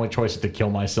 my only choice is to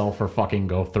kill myself or fucking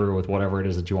go through with whatever it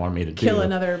is that you want me to do," kill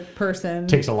another person. It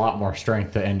takes a lot more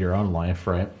strength to end your own life,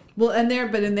 right? Well,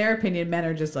 but in their opinion, men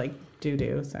are just like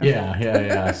doo-doo. So.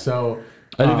 Yeah. So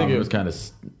I do think it was kind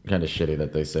of shitty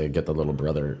that they say get the little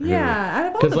brother. Yeah,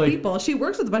 out of all the people, she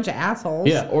works with a bunch of assholes.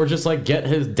 Yeah, or just like get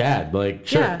his dad. Like,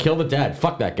 sure, kill the dad.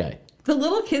 Fuck that guy. The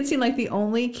little kid seemed like the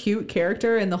only cute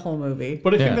character in the whole movie.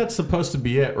 But I think that's supposed to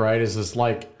be it, right? Is this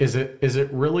like, is it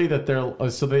really that they're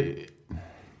so they?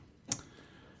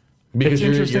 Because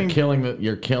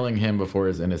you're killing him before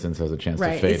his innocence has a chance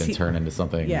to fade and turn into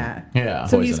something. Yeah.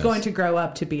 Poisonous. So he's going to grow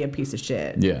up to be a piece of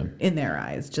shit. Yeah. In their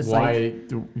eyes, just why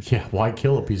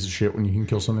kill a piece of shit when you can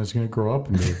kill something that's going to grow up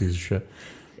and be a piece of shit?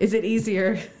 Is it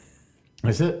easier?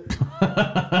 Is it?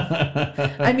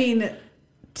 I mean,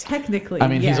 technically.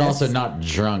 He's also not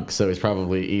drunk, so he's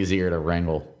probably easier to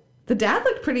wrangle. The dad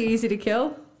looked pretty easy to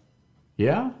kill.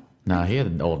 Yeah. Nah, he had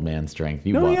an old man strength.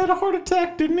 He had a heart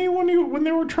attack, didn't he? When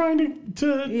they were trying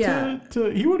to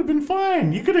he would have been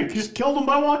fine. You could have just killed him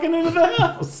by walking into the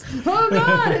house. Oh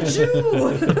God, a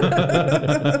Jew!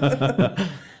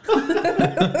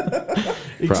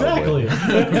 Exactly.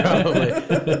 Probably.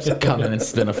 Just come in and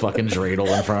spin a fucking dreidel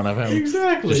in front of him.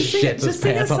 Exactly. Just shits his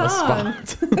pants on the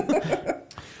spot.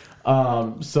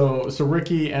 So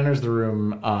Ricky enters the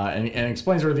room and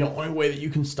explains to her the only way that you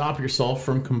can stop yourself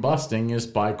from combusting is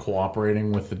by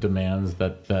cooperating with the demands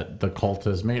that the cult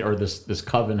has made, or this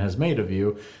coven has made of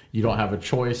you. You don't have a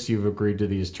choice. You've agreed to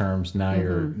these terms. Now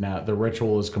now the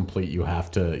ritual is complete. You have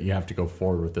to go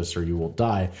forward with this, or you will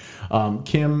die.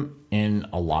 Kim, in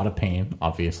a lot of pain,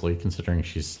 obviously, considering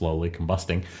she's slowly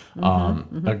combusting,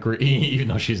 agree, even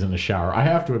though she's in the shower. I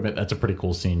have to admit that's a pretty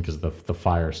cool scene because the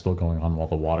fire is still going on while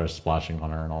the water is splashing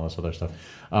on her and all this other stuff.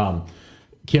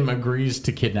 Kim agrees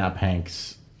to kidnap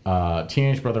Hank's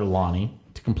teenage brother Lonnie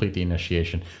to complete the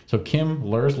initiation. So Kim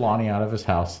lures Lonnie out of his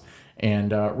house,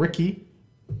 and Ricky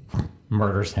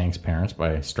murders Hank's parents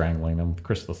by strangling them with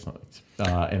crystal snakes.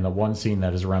 In the one scene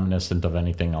that is reminiscent of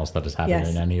anything else that has happened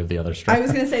in any of the other stories. I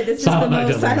was going to say this is the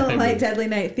most Silent Night, Deadly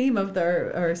Night theme of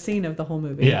or scene of the whole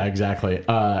movie. Yeah, exactly.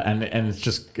 And it's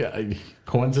just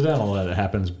coincidental that it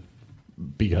happens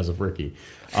because of Ricky.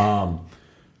 Garbage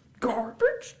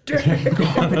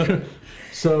day.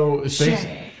 So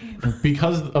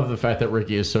because of the fact that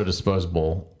Ricky is so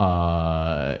disposable,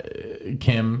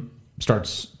 Kim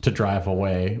starts to drive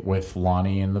away with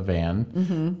Lonnie in the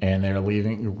van, and they're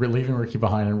leaving Ricky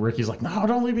behind, and Ricky's like, "No,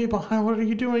 don't leave me behind. What are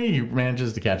you doing?" He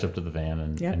manages to catch up to the van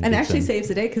and actually saves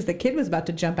the day because the kid was about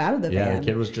to jump out of the van. Yeah, the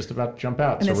kid was just about to jump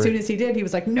out. And as soon as he did, he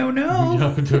was like, "No,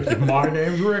 my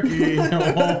name's Ricky.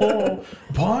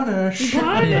 Punish."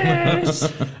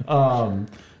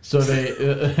 So they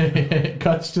it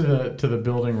cuts to the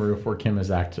building roof where Kim is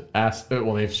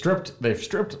they've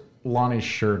stripped Lonnie's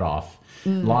shirt off.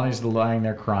 Lonnie's lying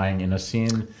there crying in a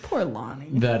scene. Poor Lonnie.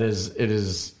 That is.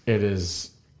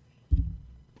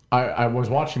 I was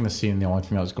watching the scene. The only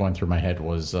thing that was going through my head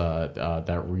was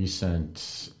that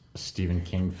recent Stephen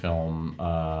King film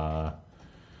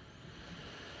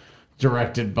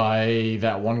directed by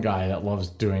that one guy that loves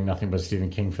doing nothing but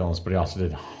Stephen King films, but he also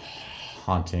did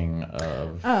Haunting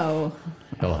of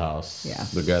Hill House. Yeah,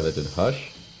 the guy that did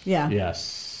Hush. Yeah.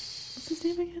 Yes. What's his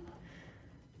name again?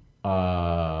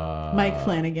 Mike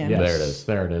Flanagan. Yes,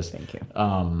 there it is. Thank you.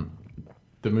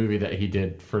 The movie that he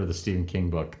did for the Stephen King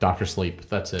book, Dr. Sleep.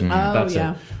 That's it. That's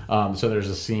it. So there's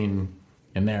a scene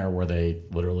in there where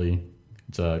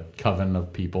it's a coven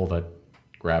of people that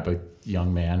grab a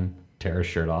young man, tear his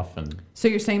shirt off, and so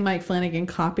you're saying Mike Flanagan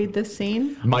copied this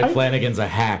scene? Mike Flanagan's a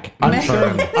hack.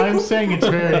 I'm saying it's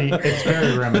very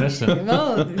reminiscent.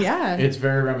 Well, yeah, it's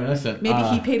very reminiscent. Maybe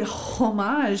he paid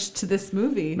homage to this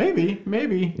movie. Maybe.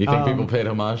 You think people paid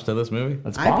homage to this movie?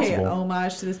 That's possible. I pay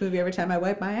homage to this movie every time I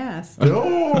wipe my ass.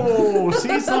 Oh, see,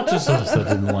 it's not just us that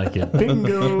didn't like it.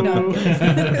 Bingo. No, I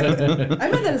meant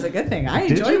that as a good thing. I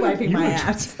enjoy wiping my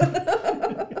ass.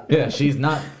 Yeah, she's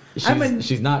not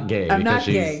she's not gay. I'm not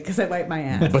gay because I wipe my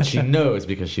ass. But she knows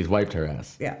because she's wiped her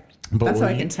ass. Yeah. But That's will how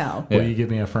I you- can tell. Will you give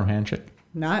me a firm handshake?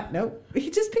 Nope.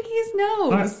 He's just picking his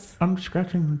nose. I'm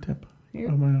scratching the tip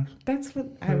of my nose. That's what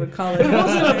I would call it.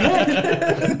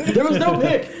 There was no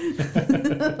pick.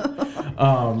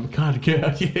 God, can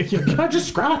I just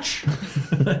scratch?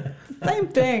 Same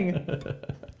thing.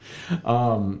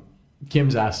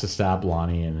 Kim's asked to stab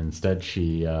Lonnie, and instead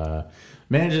she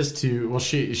manages to. Well,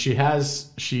 she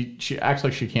acts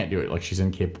like she can't do it, like she's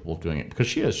incapable of doing it because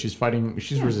she is. She's fighting.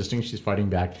 She's resisting. She's fighting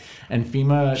back. And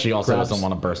FEMA. She also doesn't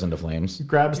want to burst into flames.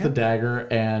 Grabs the dagger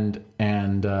and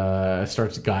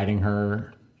starts guiding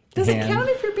her. Does it count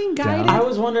if you're being guided? I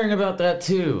was wondering about that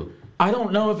too. I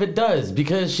don't know if it does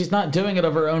because she's not doing it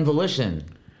of her own volition.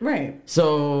 Right.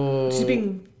 So She's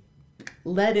being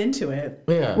led into it.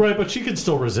 yeah. Right, but she could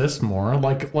still resist more.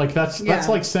 Like that's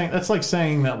like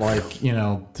saying that like, you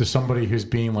know, to somebody who's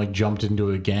being like jumped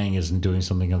into a gang isn't doing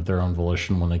something of their own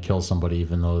volition when they kill somebody,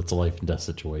 even though it's a life and death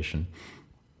situation.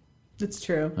 It's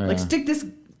true. Like stick this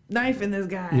knife in this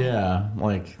guy. Yeah,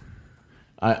 like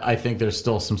I think there's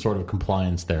still some sort of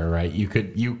compliance there, right? You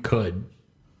could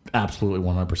absolutely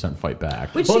 100% fight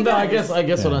back. Which Well, she no, does. I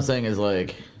guess what I'm saying is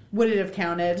like Would it have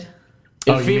counted?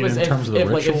 Oh, you mean in terms of the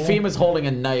ritual? if FEMA's holding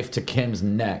a knife to Kim's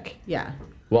neck Yeah.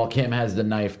 while Kim has the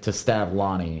knife to stab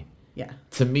Lonnie, Yeah.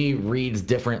 to me reads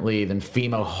differently than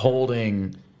FEMA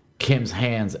holding Kim's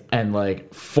hands and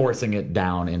like forcing it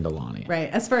down into Lonnie. Right.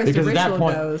 As far as Because the at that ritual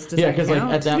point, goes, does that count? like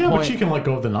at that Yeah, point, but she can let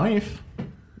go of the knife.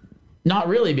 not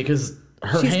really because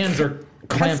her She's hands are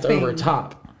clamped cusping. over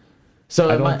top. So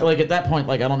like at that point,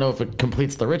 like I don't know if it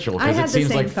completes the ritual I because had it the seems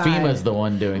same like thought. FEMA's the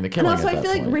one doing the And killing. also, at I that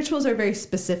feel like point. rituals are very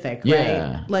specific, right?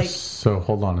 Yeah. Like, So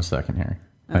hold on a second here.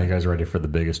 Are you guys ready for the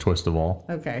biggest twist of all?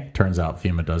 okay. Turns out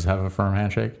FEMA does have a firm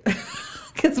handshake.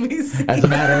 Because we see. As a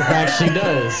matter of fact, she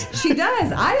does. She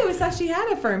does. I always thought she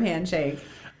had a firm handshake.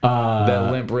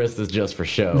 That limp wrist is just for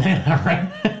show.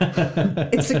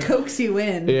 It's to coax you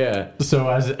in. Yeah. So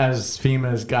as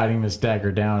FEMA is guiding this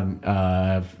dagger down,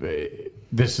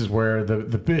 this is where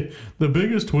the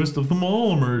biggest twist of them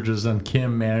all emerges, and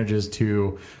Kim manages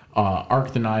to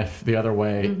arc the knife the other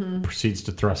way, proceeds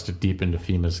to thrust it deep into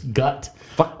FEMA's gut,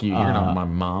 Fuck you. You're not my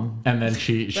mom. and then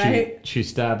she Right.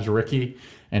 stabs Ricky,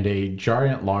 and a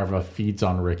giant larva feeds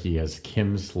on Ricky as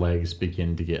Kim's legs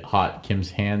begin to get hot.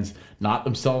 Kim's hands knot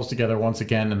themselves together once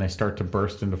again, and they start to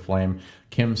burst into flame.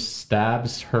 Kim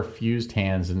stabs her fused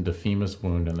hands into FEMA's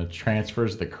wound, and it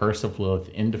transfers the curse of Lilith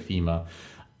into FEMA.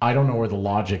 I don't know where the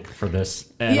logic for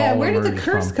this at Yeah, all where did the emerges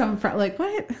curse from. come from? Like,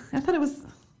 what? I thought it was.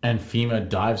 And FEMA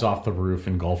dives off the roof,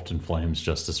 engulfed in flames,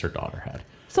 just as her daughter had.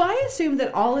 So I assumed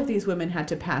that all of these women had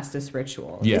to pass this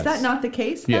ritual. Yes. Is that not the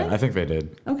case then? Yeah, I think they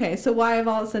did. Okay, so why have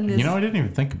all of a sudden this... You know, I didn't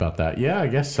even think about that. Yeah, I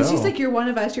guess so. Because she's like, you're one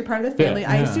of us, you're part of the family.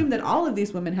 Yeah, I yeah. assumed that all of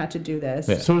these women had to do this.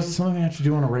 Yeah. So is it something they have to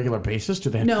do on a regular basis? Do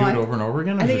they have No, to do I- it over and over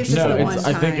again? I Or think is it's it just No, the one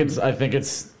I think time.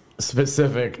 it's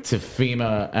specific to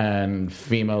FEMA and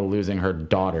FEMA losing her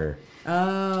daughter.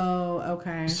 Oh,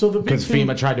 okay. So the big Because thing,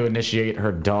 FEMA tried to initiate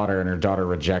her daughter, and her daughter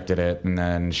rejected it, and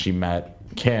then she met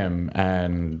Kim,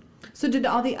 and So did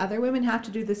all the other women have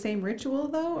to do the same ritual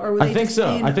though, or were I they think just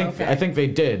so. in- I think okay. they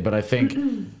did, but I think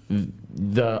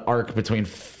the arc between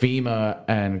FEMA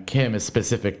and Kim is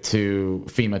specific to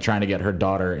FEMA trying to get her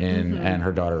daughter in, and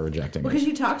her daughter rejecting Because it.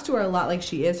 she talks to her a lot like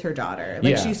she is her daughter.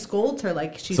 Like Yeah. she scolds her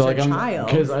like she's So her like child.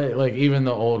 because I like even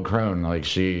the old crone, like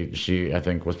she I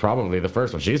think was probably the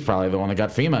first one. She's probably the one that got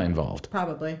FEMA involved.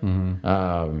 Probably.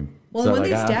 Well, when so like,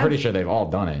 they I'm stab- pretty sure they've all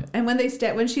done it. And when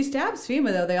when she stabs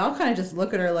FEMA though, they all kind of just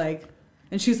look at her like,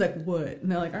 and she's like, "What?"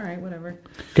 And they're like, "All right, whatever."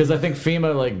 Because I think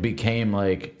FEMA like became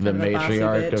like the Kind of a bossy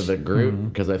matriarch bitch. of the group.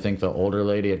 Because I think the older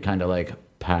lady had kind of like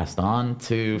passed on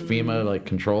to FEMA like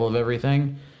control of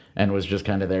everything, and was just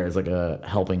kind of there as like a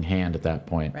helping hand at that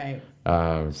point. Right.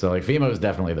 So like FEMA was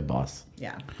definitely the boss.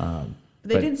 Yeah.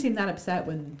 But They didn't seem that upset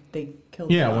when they killed.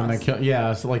 yeah, the when they boss. kill,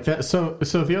 yeah, so like that. So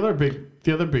the other big, I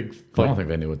like, don't think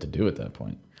they knew what to do at that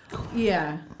point.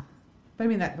 Yeah. But I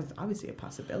mean, that was obviously a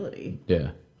possibility.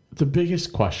 Yeah. the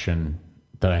biggest question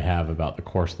that I have about the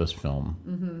course of this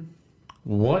film,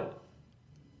 what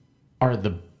are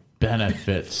the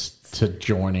benefits to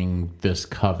joining this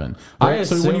coven? I Right,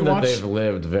 so assume when you that watch, they've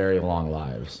lived very long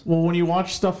lives. well, when you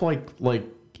watch stuff like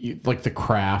The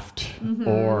Craft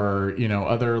or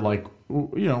other like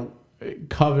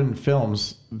coven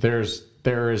films, there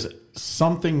is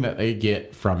something that they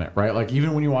get from it, right? Like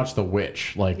even when you watch The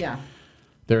Witch, like Yeah.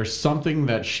 there's something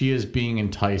that she is being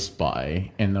enticed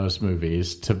by in those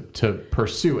movies to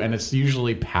pursue, and it's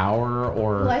usually power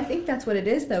or. Well, I think that's what it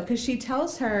is, though, because she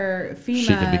tells her FEMA.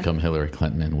 She could become Hillary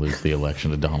Clinton and lose the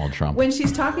election to Donald Trump. When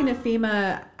she's talking to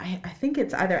FEMA, I think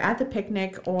it's either at the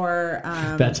picnic or.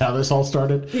 That's how this all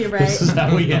started. Yeah, right. This is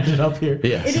how we ended up here.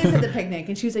 Yes. It is at the picnic,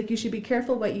 and she's like, "You should be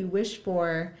careful what you wish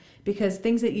for." Because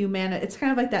things that you it's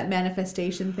kind of like that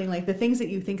manifestation thing, like the things that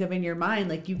you think of in your mind,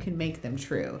 like you can make them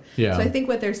true. Yeah. So I think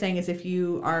what they're saying is if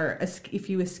you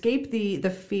escape the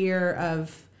fear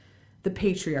of the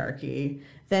patriarchy,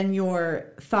 then your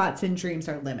thoughts and dreams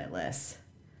are limitless.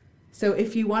 So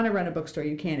if you want to run a bookstore,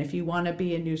 you can. If you want to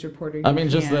be a news reporter, you can.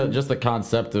 Just the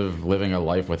concept of living a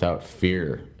life without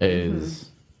fear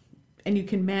is. And you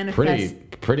can manifest.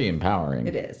 Pretty empowering.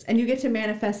 It is. And you get to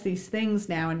manifest these things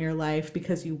now in your life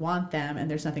because you want them and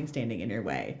there's nothing standing in your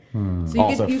way. So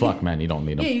Also, fuck men. You don't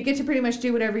need them. Yeah, you get to pretty much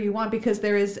do whatever you want because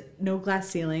there is no glass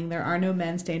ceiling. There are no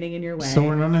men standing in your way. So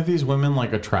are none of these women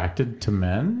like attracted to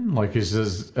men? Like,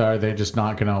 are they just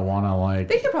not going to want to like...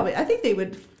 They could probably... I think they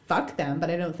would fuck them,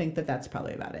 but I don't think that's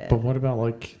probably about it. But what about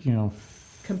like,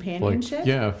 companionship? Like,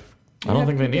 yeah. I don't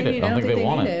think they need it. I don't think they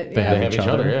want it. They have each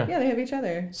other. Yeah, they have each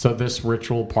other. So this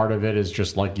ritual part of it is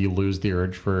just like you lose the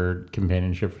urge for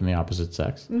companionship from the opposite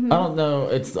sex. Mm-hmm. I don't know.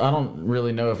 I don't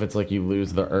really know if it's like you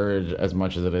lose the urge as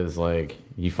much as it is like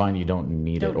you find you don't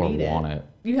need it or want it.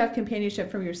 You have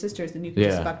companionship from your sisters, and you can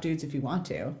just fuck dudes if you want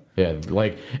to. Yeah,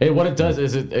 like what it does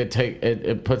is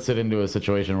it puts it into a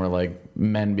situation where like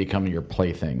men become your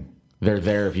plaything. They're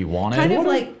there if you want it. Kind of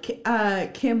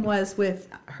like Kim was with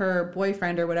her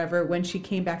boyfriend or whatever when she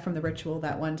came back from the ritual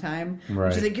that one time.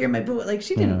 Right. She's like, "You're my boo." Like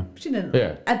she didn't.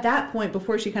 Yeah. At that point,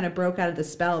 before she kind of broke out of the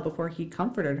spell, before he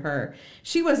comforted her,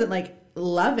 she wasn't like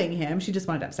loving him. She just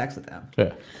wanted to have sex with him.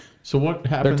 Yeah. So what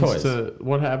happens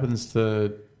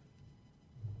to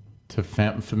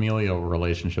familial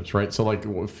relationships, right? So like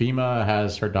FEMA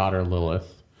has her daughter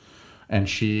Lilith, and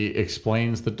she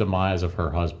explains the demise of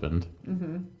her husband.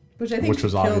 Mm-hmm. Which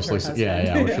was obviously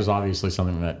which was obviously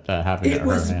something that happened at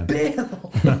her hand.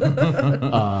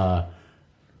 Bill.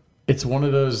 It's one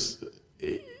of those.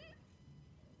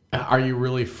 Are you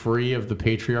really free of the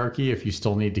patriarchy if you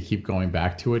still need to keep going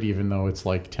back to it, even though it's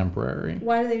like temporary?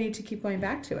 Why do they need to keep going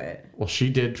back to it? Well,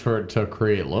 she did to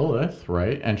create Lilith,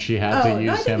 right? And she had to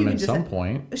use him at some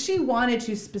point. She wanted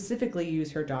to specifically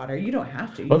use her daughter. You don't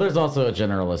have to. Well, there's also a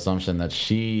general assumption that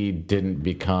she didn't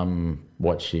become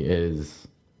what she is.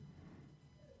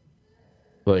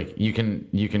 Like you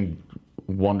can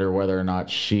wonder whether or not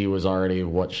she was already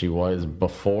what she was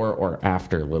before or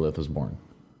after Lilith was born.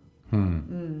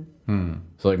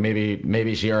 So like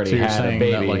maybe she already had a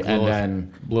baby, like and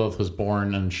then Lilith was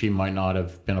born, and she might not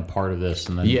have been a part of this,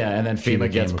 and then FEMA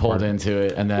gets pulled into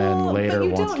it, and then later. But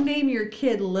you don't name your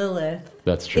kid Lilith.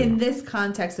 That's true. In this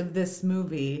context of this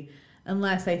movie,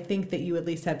 unless I think that you at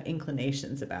least have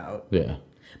inclinations about. Yeah.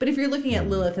 But if you're looking at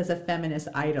Lilith as a feminist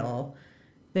idol,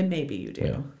 then maybe you do.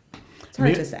 Yeah. It's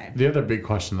hard to say. The other big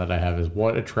question that I have is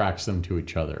what attracts them to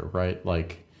each other, right?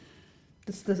 Like,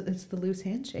 it's the loose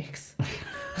handshakes.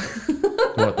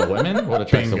 What, the women? What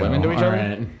attracts the women to each other?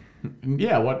 Right.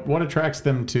 Yeah, what attracts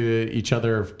them to each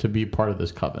other to be part of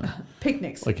this coven?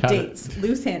 Picnics, dates,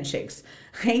 loose handshakes,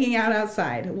 hanging out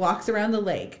outside, walks around the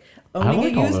lake,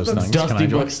 owning a used bookstore. Dusty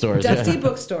bookstores. Dusty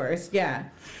bookstores, yeah.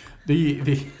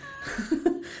 The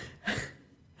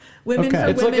Women for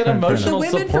it's women. like an emotional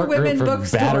support group for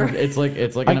bookstore. battered. It's like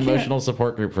an emotional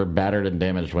support group for battered and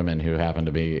damaged women who happen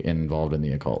to be involved in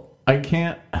the occult. I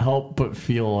can't help but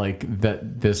feel like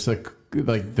this. It's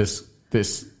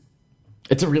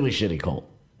a really shitty cult.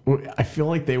 I feel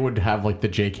like they would have like the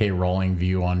J.K. Rowling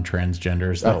view on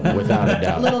transgenders. Oh, without a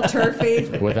doubt. Little turfy.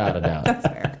 Without a doubt. That's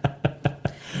fair.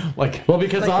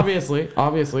 Because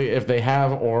obviously, if they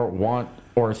have or want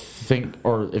or think,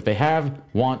 or if they have,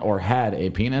 want, or had a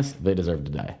penis, they deserve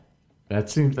to die. That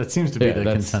seems to be the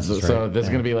consensus. Right? So this is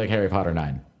going to be like Harry Potter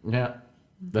 9. Yeah,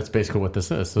 that's basically what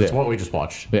this is. That's what we just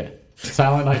watched. Yeah.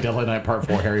 Silent Night, Deadly Night, Part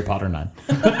 4, Harry Potter 9.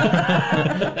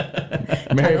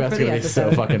 Mary Beth's going to be so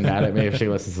fucking mad at me if she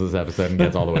listens to this episode and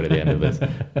gets all the way to the end of this.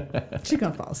 She's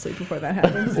going to fall asleep before that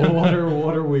happens. Well, what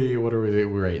are we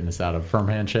rating this out of? Firm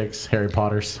handshakes, Harry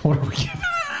Potters? What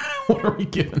are we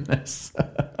giving this?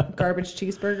 Garbage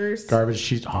cheeseburgers. Garbage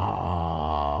cheese.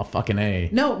 Oh, fucking A.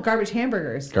 No, garbage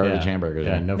hamburgers. Garbage hamburgers.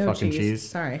 Yeah, no fucking cheese.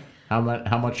 Sorry. How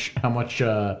much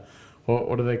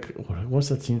what do they? What's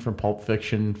that scene from Pulp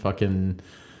Fiction? Fucking,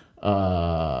 they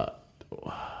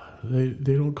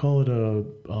don't call it a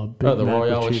Big the Mac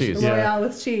Royale with cheese. Royale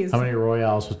with cheese. How many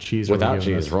Royales with cheese? Without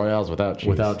cheese. Royales without cheese.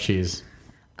 Without cheese.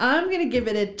 I'm gonna give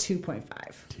it a 2.5.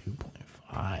 2.5.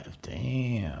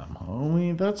 Damn,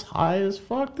 homie, that's high as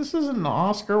fuck. This isn't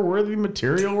Oscar-worthy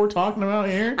material we're talking about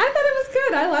here. I thought it was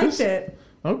good. I liked it.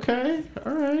 Okay,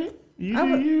 all right. You.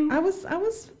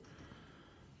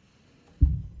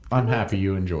 I'm happy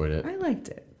you enjoyed it. I liked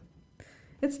it.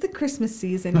 It's the Christmas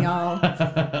season, y'all.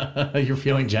 You're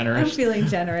feeling generous? I'm feeling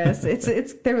generous.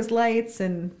 It's there was lights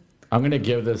and... I'm going to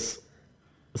give this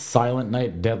Silent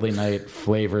Night, Deadly Night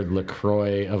flavored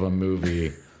LaCroix of a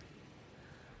movie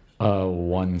a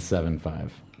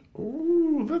 175.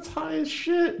 Ooh, that's high as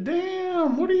shit.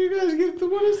 Damn. What do you guys get?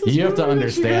 What is this? You have to movie that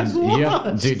understand. you guys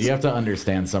watched? You have to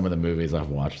understand some of the movies I've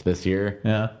watched this year.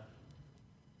 Yeah.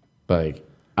 Like,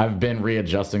 I've been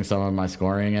readjusting some of my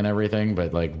scoring and everything,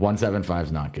 but like 175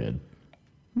 is not good.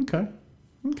 Okay.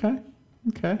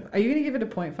 Are you going to give it a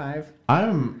 0.5?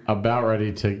 I'm about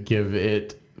ready to give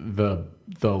it the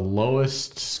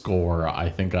lowest score I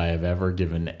think I have ever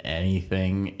given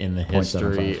anything in the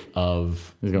history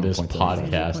of this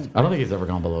podcast. I don't think he's ever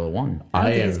gone below a 1. I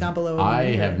don't think he's gone below a 1 I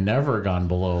either. have never gone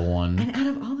below a 1. And out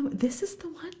of all the... This is the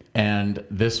one? And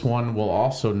this one will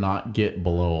also not get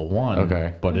below a 1.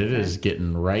 Okay. But it is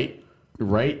getting right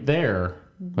there.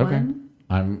 Okay.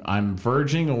 I'm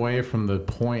verging away from the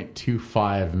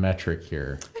 0.25 metric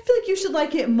here. I feel like you should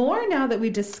like it more now that we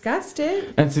discussed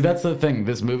it. And see, that's the thing.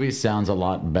 This movie sounds a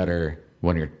lot better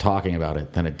when you're talking about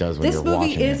it than it does when you're watching it.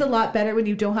 This movie is a lot better when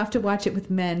you don't have to watch it with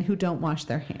men who don't wash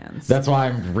their hands. That's why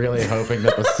I'm really hoping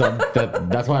that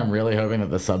that's why I'm really hoping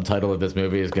that the subtitle of this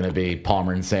movie is going to be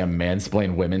Palmer and Sam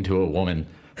mansplain women to a woman.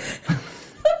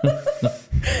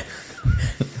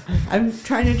 I'm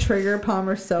trying to trigger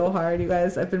Palmer so hard, you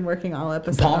guys. I've been working all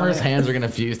episode. Palmer's hands are going to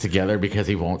fuse together because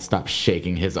he won't stop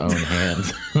shaking his own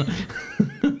hands.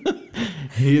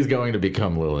 He is going to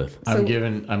become Lilith. I'm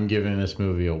giving this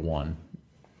movie a 1.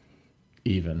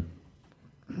 Even.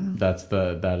 That's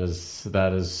the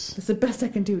best I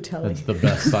can do, Telly. That's the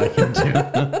best I can do.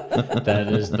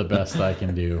 That is the best I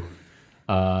can do.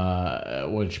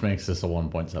 Which makes this a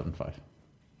 1.75.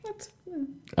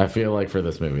 I feel like for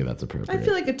this movie, that's appropriate. I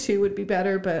feel like a 2 would be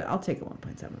better, but I'll take a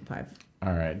 1.75.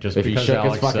 All right, just if because he shook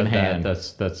Alex his fucking said hand,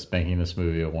 that's making this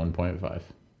movie a 1.5.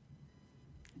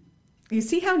 You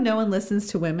see how no one listens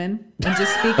to women and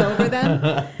just speak over them?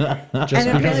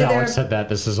 Just because Alex said that,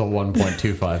 this is a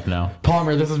 1.25 now.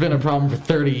 Palmer, this has been a problem for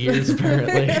 30 years,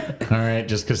 apparently. All right,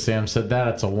 just because Sam said that,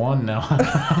 it's a 1 now.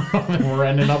 We're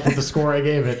ending up with the score I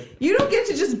gave it. You don't get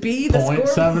to just be the score.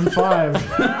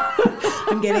 0.75.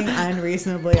 I'm getting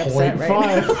unreasonably upset right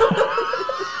now.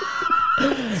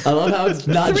 I love how it's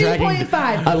not 3.5.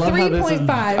 3.5. I love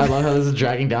how this is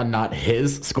dragging down not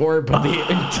his score, but the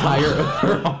entire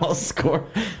overall score.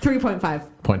 3.5.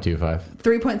 0.25.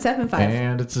 3.75.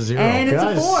 And it's a 0. And it's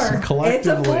Guys, a 4. Collectively, It's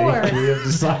a 4. we have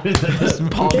decided that this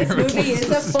movie is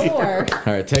a 4. All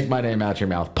right, take my name out your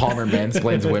mouth. Palmer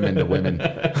mansplains women to women.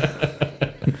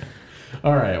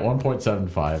 All right,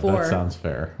 1.75. 4. That sounds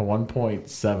fair.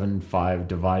 1.75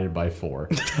 divided by 4.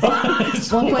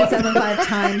 1.75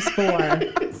 times 4.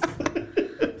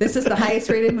 This is the highest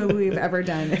rated movie we've ever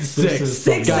done. 6.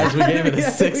 Guys, we gave it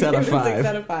a 6 out of 5. 6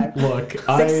 out of 5. Look,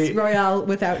 6 Royale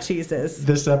without cheeses.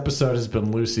 This episode has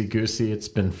been loosey-goosey. It's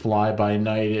been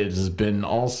fly-by-night. It has been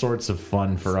all sorts of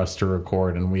fun for us to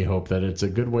record, and we hope that it's a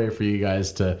good way for you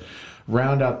guys to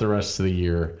round out the rest of the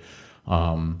year.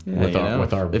 With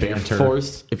our banter.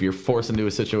 If you're forced into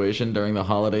a situation during the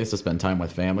holidays to spend time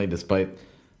with family despite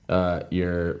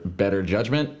your better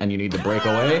judgment, and you need to break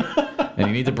away,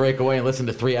 and listen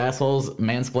to 3 assholes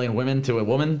mansplain women to a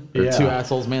woman, or 2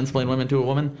 assholes mansplain women to a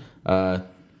woman,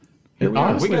 We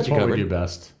got you covered. What we do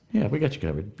best. Yeah, we got you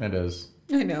covered. It is.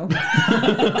 I know. Remember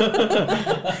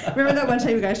that one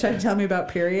time you guys tried to tell me about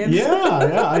periods?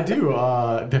 Yeah, I do.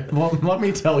 Well, let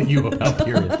me tell you about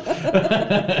periods.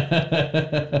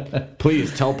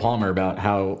 Please tell Palmer about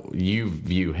how you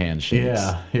view handshakes.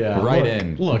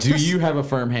 Yeah. Look, do you have a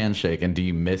firm handshake, and do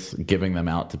you miss giving them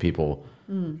out to people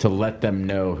to let them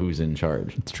know who's in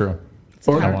charge? It's true.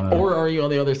 Or are you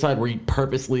on the other side where you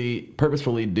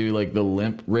purposefully do like the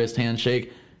limp wrist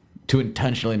handshake to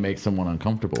intentionally make someone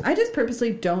uncomfortable? I just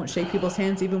purposely don't shake people's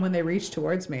hands even when they reach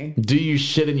towards me. Do you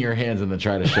shit in your hands and then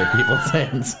try to shake people's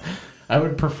hands? I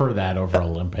would prefer that over a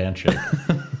limp handshake.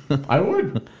 I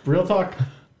would. Real talk.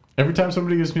 Every time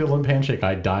somebody gives me a limp handshake,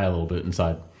 I die a little bit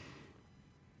inside.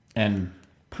 And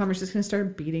Palmer's just going to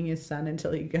start beating his son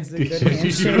until he gets a good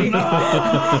handshake. You're doing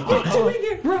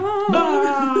it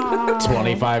wrong.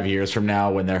 25 years from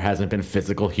now, when there hasn't been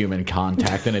physical human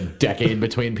contact in a decade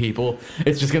between people,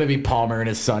 it's just going to be Palmer and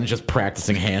his son just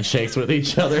practicing handshakes with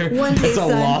each other. One day, it's a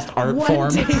son. lost art One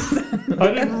form. day, son.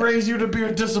 I didn't raise you to be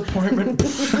a disappointment.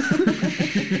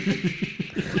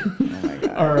 Oh my God.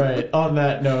 All right. On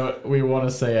that note, we want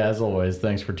to say, as always,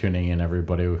 thanks for tuning in,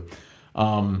 everybody.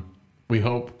 We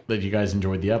hope that you guys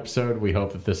enjoyed the episode. We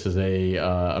hope that this is a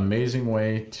amazing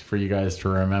way for you guys to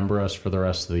remember us for the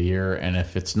rest of the year. And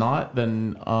if it's not,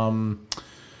 then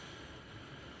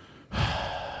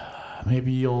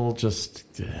maybe you'll just,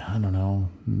 I don't know,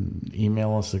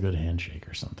 email us a good handshake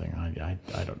or something. I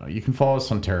don't know. You can follow us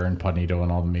on Terror Incognito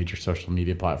on all the major social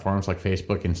media platforms like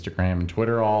Facebook, Instagram, and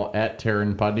Twitter, all at Terror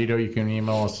Incognito. You can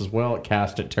email us as well at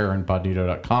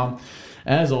cast@terrorincognito.com.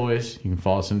 As always, you can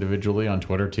follow us individually on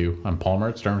Twitter, too. I'm Palmer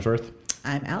at Sturmsworth.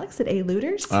 I'm Alex at A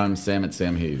Looters. I'm Sam at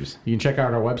Sam Hughes. You can check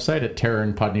out our website at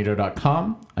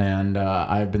terrorincognito.com. And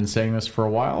I've been saying this for a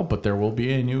while, but there will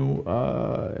be a new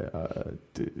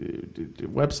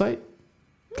website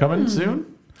coming soon.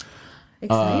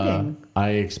 Exciting. I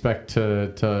expect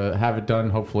to have it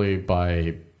done hopefully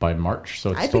by March.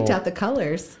 So it's I picked out the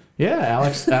colors. Yeah,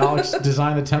 Alex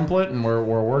designed the template, and we're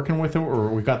working with it.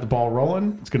 We've got the ball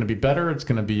rolling. It's going to be better. It's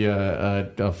going to be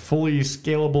a fully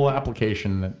scalable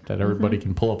application that everybody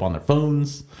can pull up on their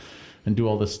phones and do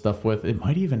all this stuff with. It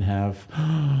might even have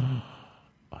a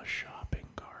shopping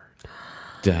cart.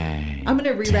 Dang. I'm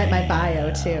going to rewrite my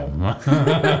bio, too.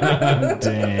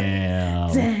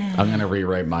 Damn. I'm going to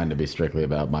rewrite mine to be strictly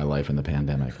about my life in the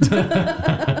pandemic.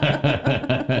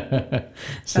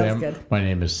 Sam, good. My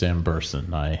name is Sam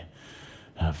Burson. I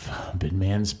have been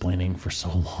mansplaining for so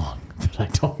long that I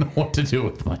don't know what to do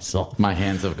with myself. My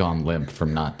hands have gone limp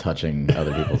from not touching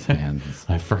other people's hands.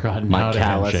 I've forgotten how to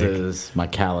handshake. My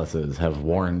calluses have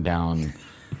worn down,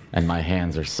 and my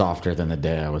hands are softer than the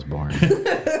day I was born.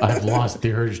 I've lost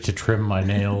the urge to trim my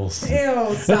nails.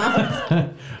 Ew, stop.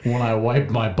 When I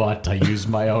wipe my butt, I use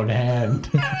my own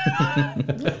hand.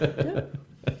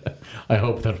 I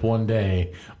hope that one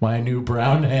day my new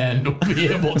brown hand will be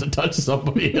able to touch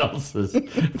somebody else's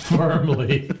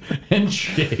firmly and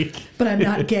shake. But I'm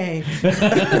not gay.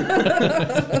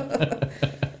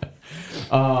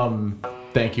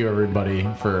 Thank you, everybody,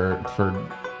 for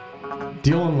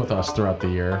dealing with us throughout the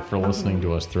year, for listening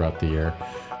to us throughout the year.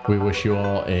 We wish you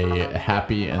all a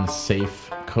happy and safe,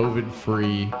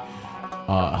 COVID-free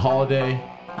holiday.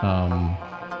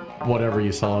 Whatever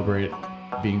you celebrate,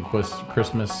 being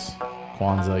Christmas,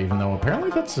 Kwanzaa, even though apparently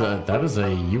that is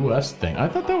a U.S. thing. I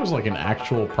thought that was like an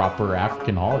actual proper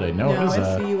African holiday. No, it's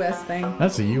a U.S. thing.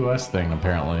 That's a U.S. thing,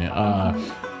 apparently.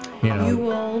 You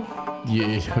will...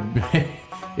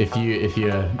 If you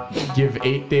give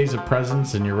 8 days of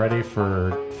presents and you're ready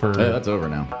for That's over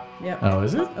now. Yep. Oh,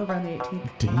 is it? Over on the 18th.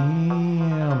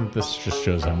 Damn. This just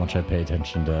shows how much I pay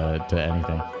attention to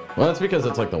anything. Well, that's because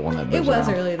it's like the one that It was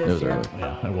around. early this year. Early.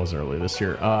 Yeah, it was early this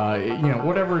year.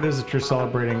 Whatever it is that you're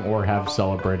celebrating or have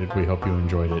celebrated, we hope you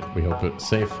enjoyed it. We hope it's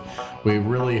safe. We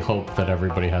really hope that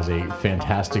everybody has a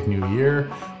fantastic new year.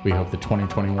 We hope that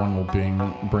 2021 will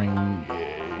bring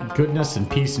goodness and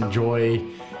peace and joy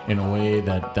in a way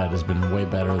that has been way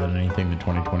better than anything that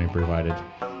 2020 provided.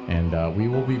 And we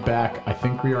will be back. I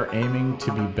think we are aiming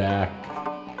to be back.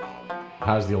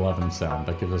 How's the 11th sound?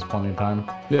 That gives us plenty of time?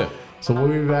 Yeah. So we'll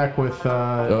be back with...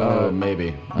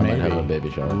 maybe. I might have a baby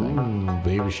shower thing. Ooh,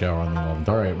 baby shower on the 11th.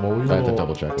 All right, well, we will... I have to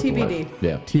double check. TBD.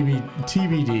 Yeah.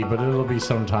 TBD, but it'll be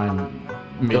sometime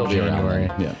mid-January.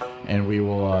 Yeah. And we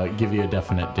will give you a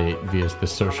definite date via the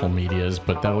social medias,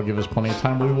 but that'll give us plenty of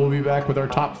time. We will be back with our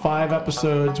top 5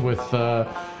 episodes with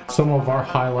some of our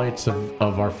highlights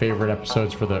of our favorite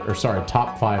episodes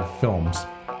top 5 films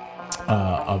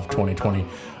of 2020.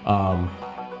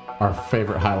 Our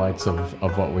favorite highlights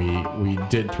of what we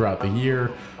did throughout the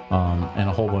year, and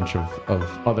a whole bunch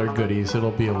of other goodies. It'll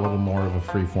be a little more of a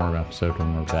free-form episode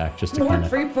when we're back, just to More kind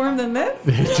of freeform than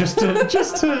this? just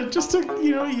to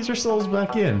ease yourselves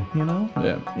back in,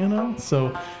 Yeah.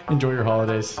 So enjoy your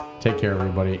holidays. Take care,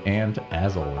 everybody, and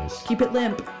as always, Keep it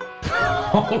limp.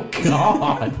 oh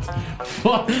God,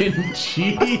 fucking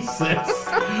Jesus.